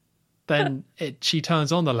 And then she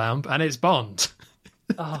turns on the lamp, and it's Bond.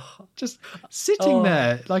 Just sitting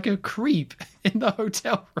there like a creep in the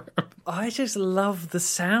hotel room. I just love the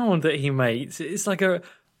sound that he makes. It's like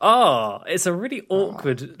Oh, it's a really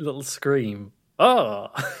awkward little scream. Oh.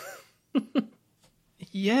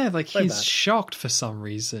 Yeah, like So he's bad. shocked for some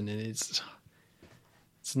reason, and it's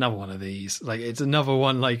another one of these. Like it's another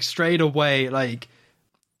one like straight away. Like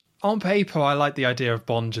on paper, I like the idea of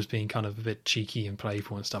Bond just being kind of a bit cheeky and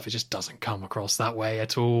playful and stuff. It just doesn't come across that way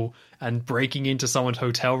at all. And breaking into someone's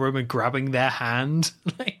hotel room and grabbing their hand,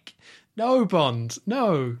 like no, Bond,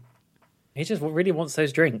 no. He just really wants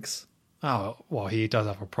those drinks. Oh well, he does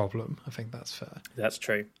have a problem. I think that's fair. That's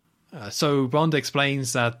true. So Bond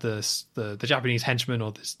explains that the Japanese henchman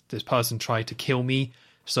or this person tried to kill me.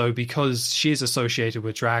 So because she's associated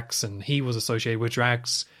with Drax and he was associated with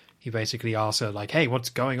Drax, he basically asks her like, "Hey, what's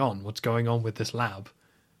going on? What's going on with this lab?"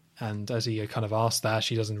 And as he kind of asks that,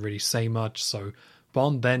 she doesn't really say much. So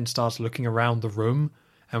Bond then starts looking around the room,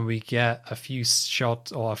 and we get a few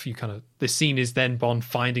shots or a few kind of. This scene is then Bond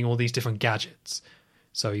finding all these different gadgets.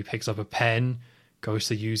 So he picks up a pen, goes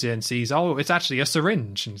to use it and sees, oh, it's actually a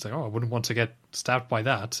syringe. And he's like, oh, I wouldn't want to get stabbed by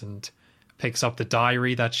that. And picks up the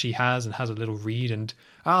diary that she has and has a little read. And,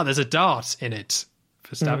 there's a dart in it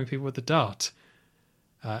for stabbing people with the dart.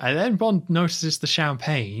 And then Bond notices the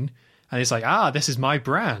champagne and he's like, this is my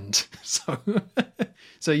brand.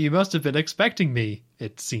 So you must have been expecting me,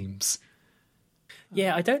 it seems.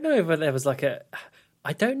 Yeah, I don't know if there was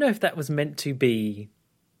I don't know if that was meant to be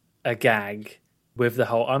a gag with the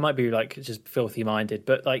whole, I might be like just filthy minded,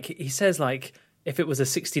 but like he says like, if it was a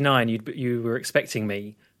 69, you were expecting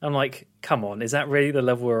me. I'm like, come on, is that really the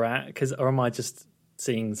level we're at? Or am I just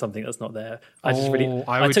seeing something that's not there? I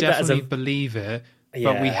would definitely believe it,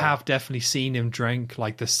 but we have definitely seen him drink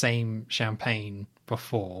like the same champagne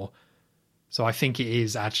before. So I think it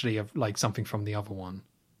is actually like something from the other one.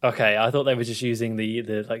 Okay, I thought they were just using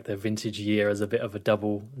the vintage year as a bit of a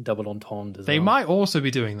double entendre. They might also be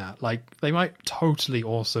doing that. Like they might totally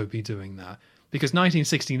also be doing that because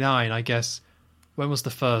 1969, I guess, when was the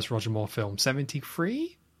first Roger Moore film?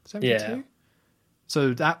 73, 72. Yeah.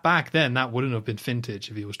 So that back then, that wouldn't have been vintage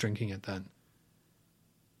if he was drinking it then.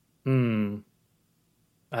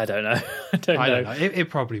 I don't know. I don't know. It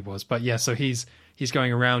probably was, but yeah. So he's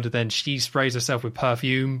going around, and then she sprays herself with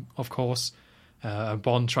perfume, of course.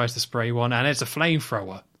 Bond tries to spray one, and it's a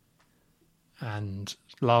flamethrower. And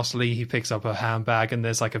lastly, he picks up a handbag, and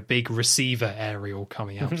there's like a big receiver aerial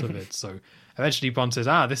coming out of it. So eventually Bond says,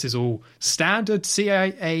 this is all standard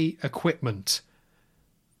CIA equipment.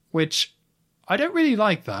 Which, I don't really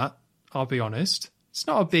like that, I'll be honest. It's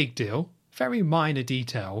not a big deal. Very minor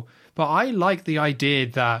detail. But I like the idea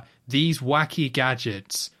that these wacky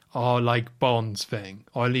gadgets are like Bond's thing,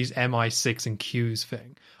 or at least MI6 and Q's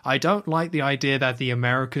thing. I don't like the idea that the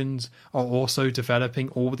Americans are also developing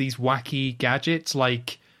all these wacky gadgets,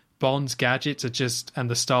 like Bond's gadgets are just, and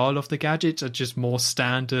the style of the gadgets are just more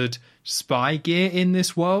standard spy gear in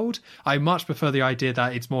this world. I much prefer the idea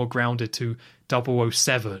that it's more grounded to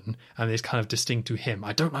 007 and is kind of distinct to him.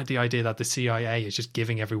 I don't like the idea that the CIA is just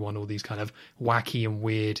giving everyone all these kind of wacky and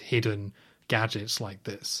weird hidden gadgets like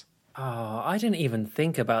this. Oh, I didn't even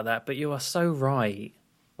think about that, but you are so right.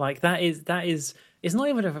 Like that is it's not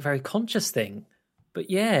even a very conscious thing. But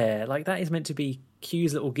yeah, like that is meant to be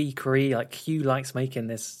Q's little geekery, like Q likes making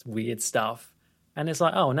this weird stuff. And it's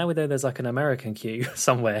like, now we know there's like an American Q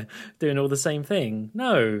somewhere doing all the same thing.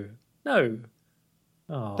 No.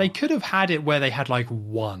 Oh. They could have had it where they had like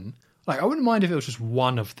one. Like I wouldn't mind if it was just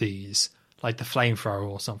one of these, like the flamethrower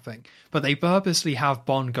or something. But they purposely have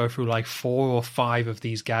Bond go through like 4 or 5 of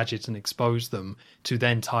these gadgets and expose them to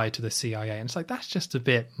then tie to the CIA. And it's like, that's just a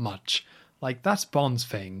bit much. Like, that's Bond's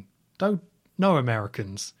thing. No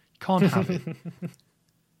Americans. Can't have it.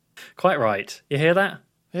 Quite right. You hear that?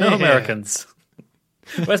 No Americans.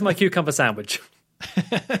 Where's my cucumber sandwich?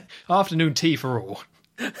 Afternoon tea for all.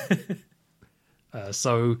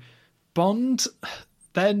 So Bond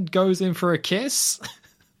then goes in for a kiss.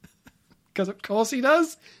 Because of course he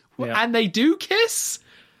does. Yeah. And they do kiss.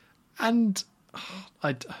 And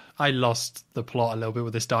I lost the plot a little bit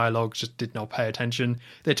with this dialogue, just did not pay attention.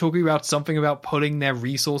 They're talking about something about pulling their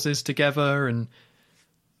resources together,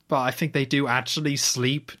 but I think they do actually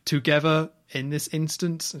sleep together in this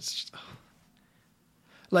instance. It's just,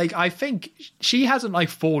 like, I think she hasn't like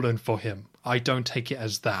fallen for him. I don't take it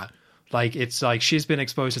as that. Like, it's like she's been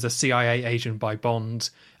exposed as a CIA agent by Bond,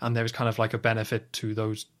 and there's kind of like a benefit to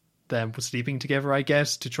them sleeping together, I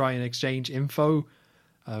guess, to try and exchange info,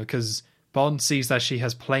 because Bond sees that she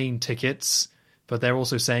has plane tickets, but they're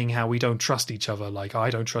also saying how we don't trust each other. Like, I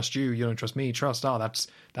don't trust you, you don't trust me. Trust,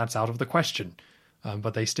 that's out of the question.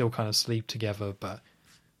 But they still kind of sleep together. But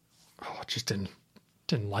it just didn't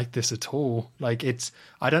didn't like this at all. Like,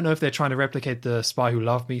 I don't know if they're trying to replicate the Spy Who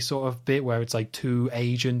Loved Me sort of bit where it's like two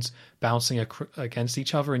agents bouncing against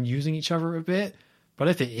each other and using each other a bit. But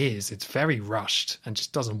if it is, it's very rushed and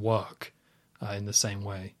just doesn't work in the same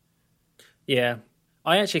way. Yeah.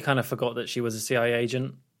 I actually kind of forgot that she was a CIA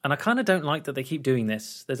agent. And I kind of don't like that they keep doing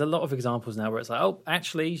this. There's a lot of examples now where it's like, oh,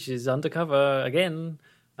 actually, she's undercover again.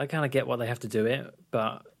 I kind of get why they have to do it.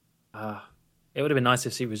 But it would have been nice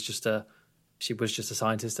if she was just a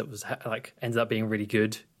scientist that was like ended up being really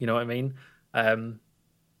good. You know what I mean?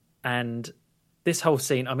 And this whole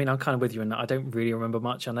scene, I mean, I'm kind of with you in that I don't really remember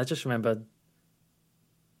much, and I just remember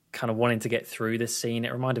kind of wanting to get through this scene.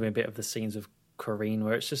 It reminded me a bit of the scenes of Corrine,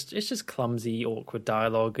 where it's just clumsy, awkward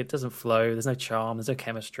dialogue. It doesn't flow. There's no charm. There's no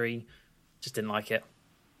chemistry. Just didn't like it.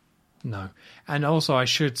 No, and also I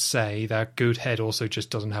should say that Goodhead also just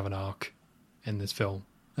doesn't have an arc in this film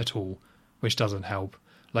at all, which doesn't help.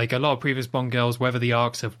 Like a lot of previous Bond girls, whether the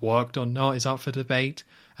arcs have worked or not is up for debate,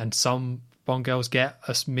 and some Bond girls get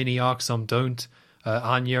a mini arc, some don't.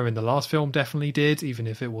 Anya in the last film definitely did, even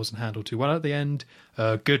if it wasn't handled too well at the end.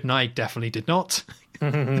 Good Night definitely did not.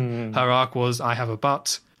 Her arc was, I have a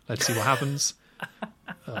butt, let's see what happens.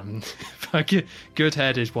 But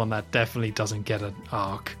Goodhead is one that definitely doesn't get an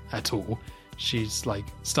arc at all. She's like,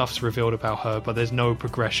 stuff's revealed about her, but there's no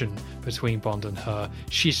progression between Bond and her.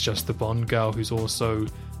 She's just the Bond girl who's also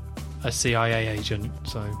a CIA agent,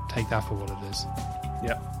 so take that for what it is.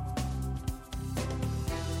 Yeah.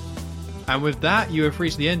 And with that, you have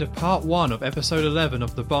reached the end of part 1 of episode 11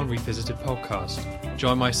 of the Bond Revisited podcast.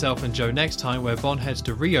 Join myself and Joe next time where Bond heads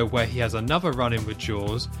to Rio, where he has another run-in with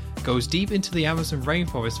Jaws, goes deep into the Amazon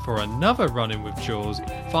rainforest for another run-in with Jaws,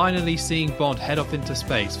 finally seeing Bond head off into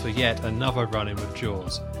space for yet another run-in with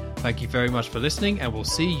Jaws. Thank you very much for listening, and we'll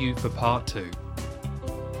see you for part 2.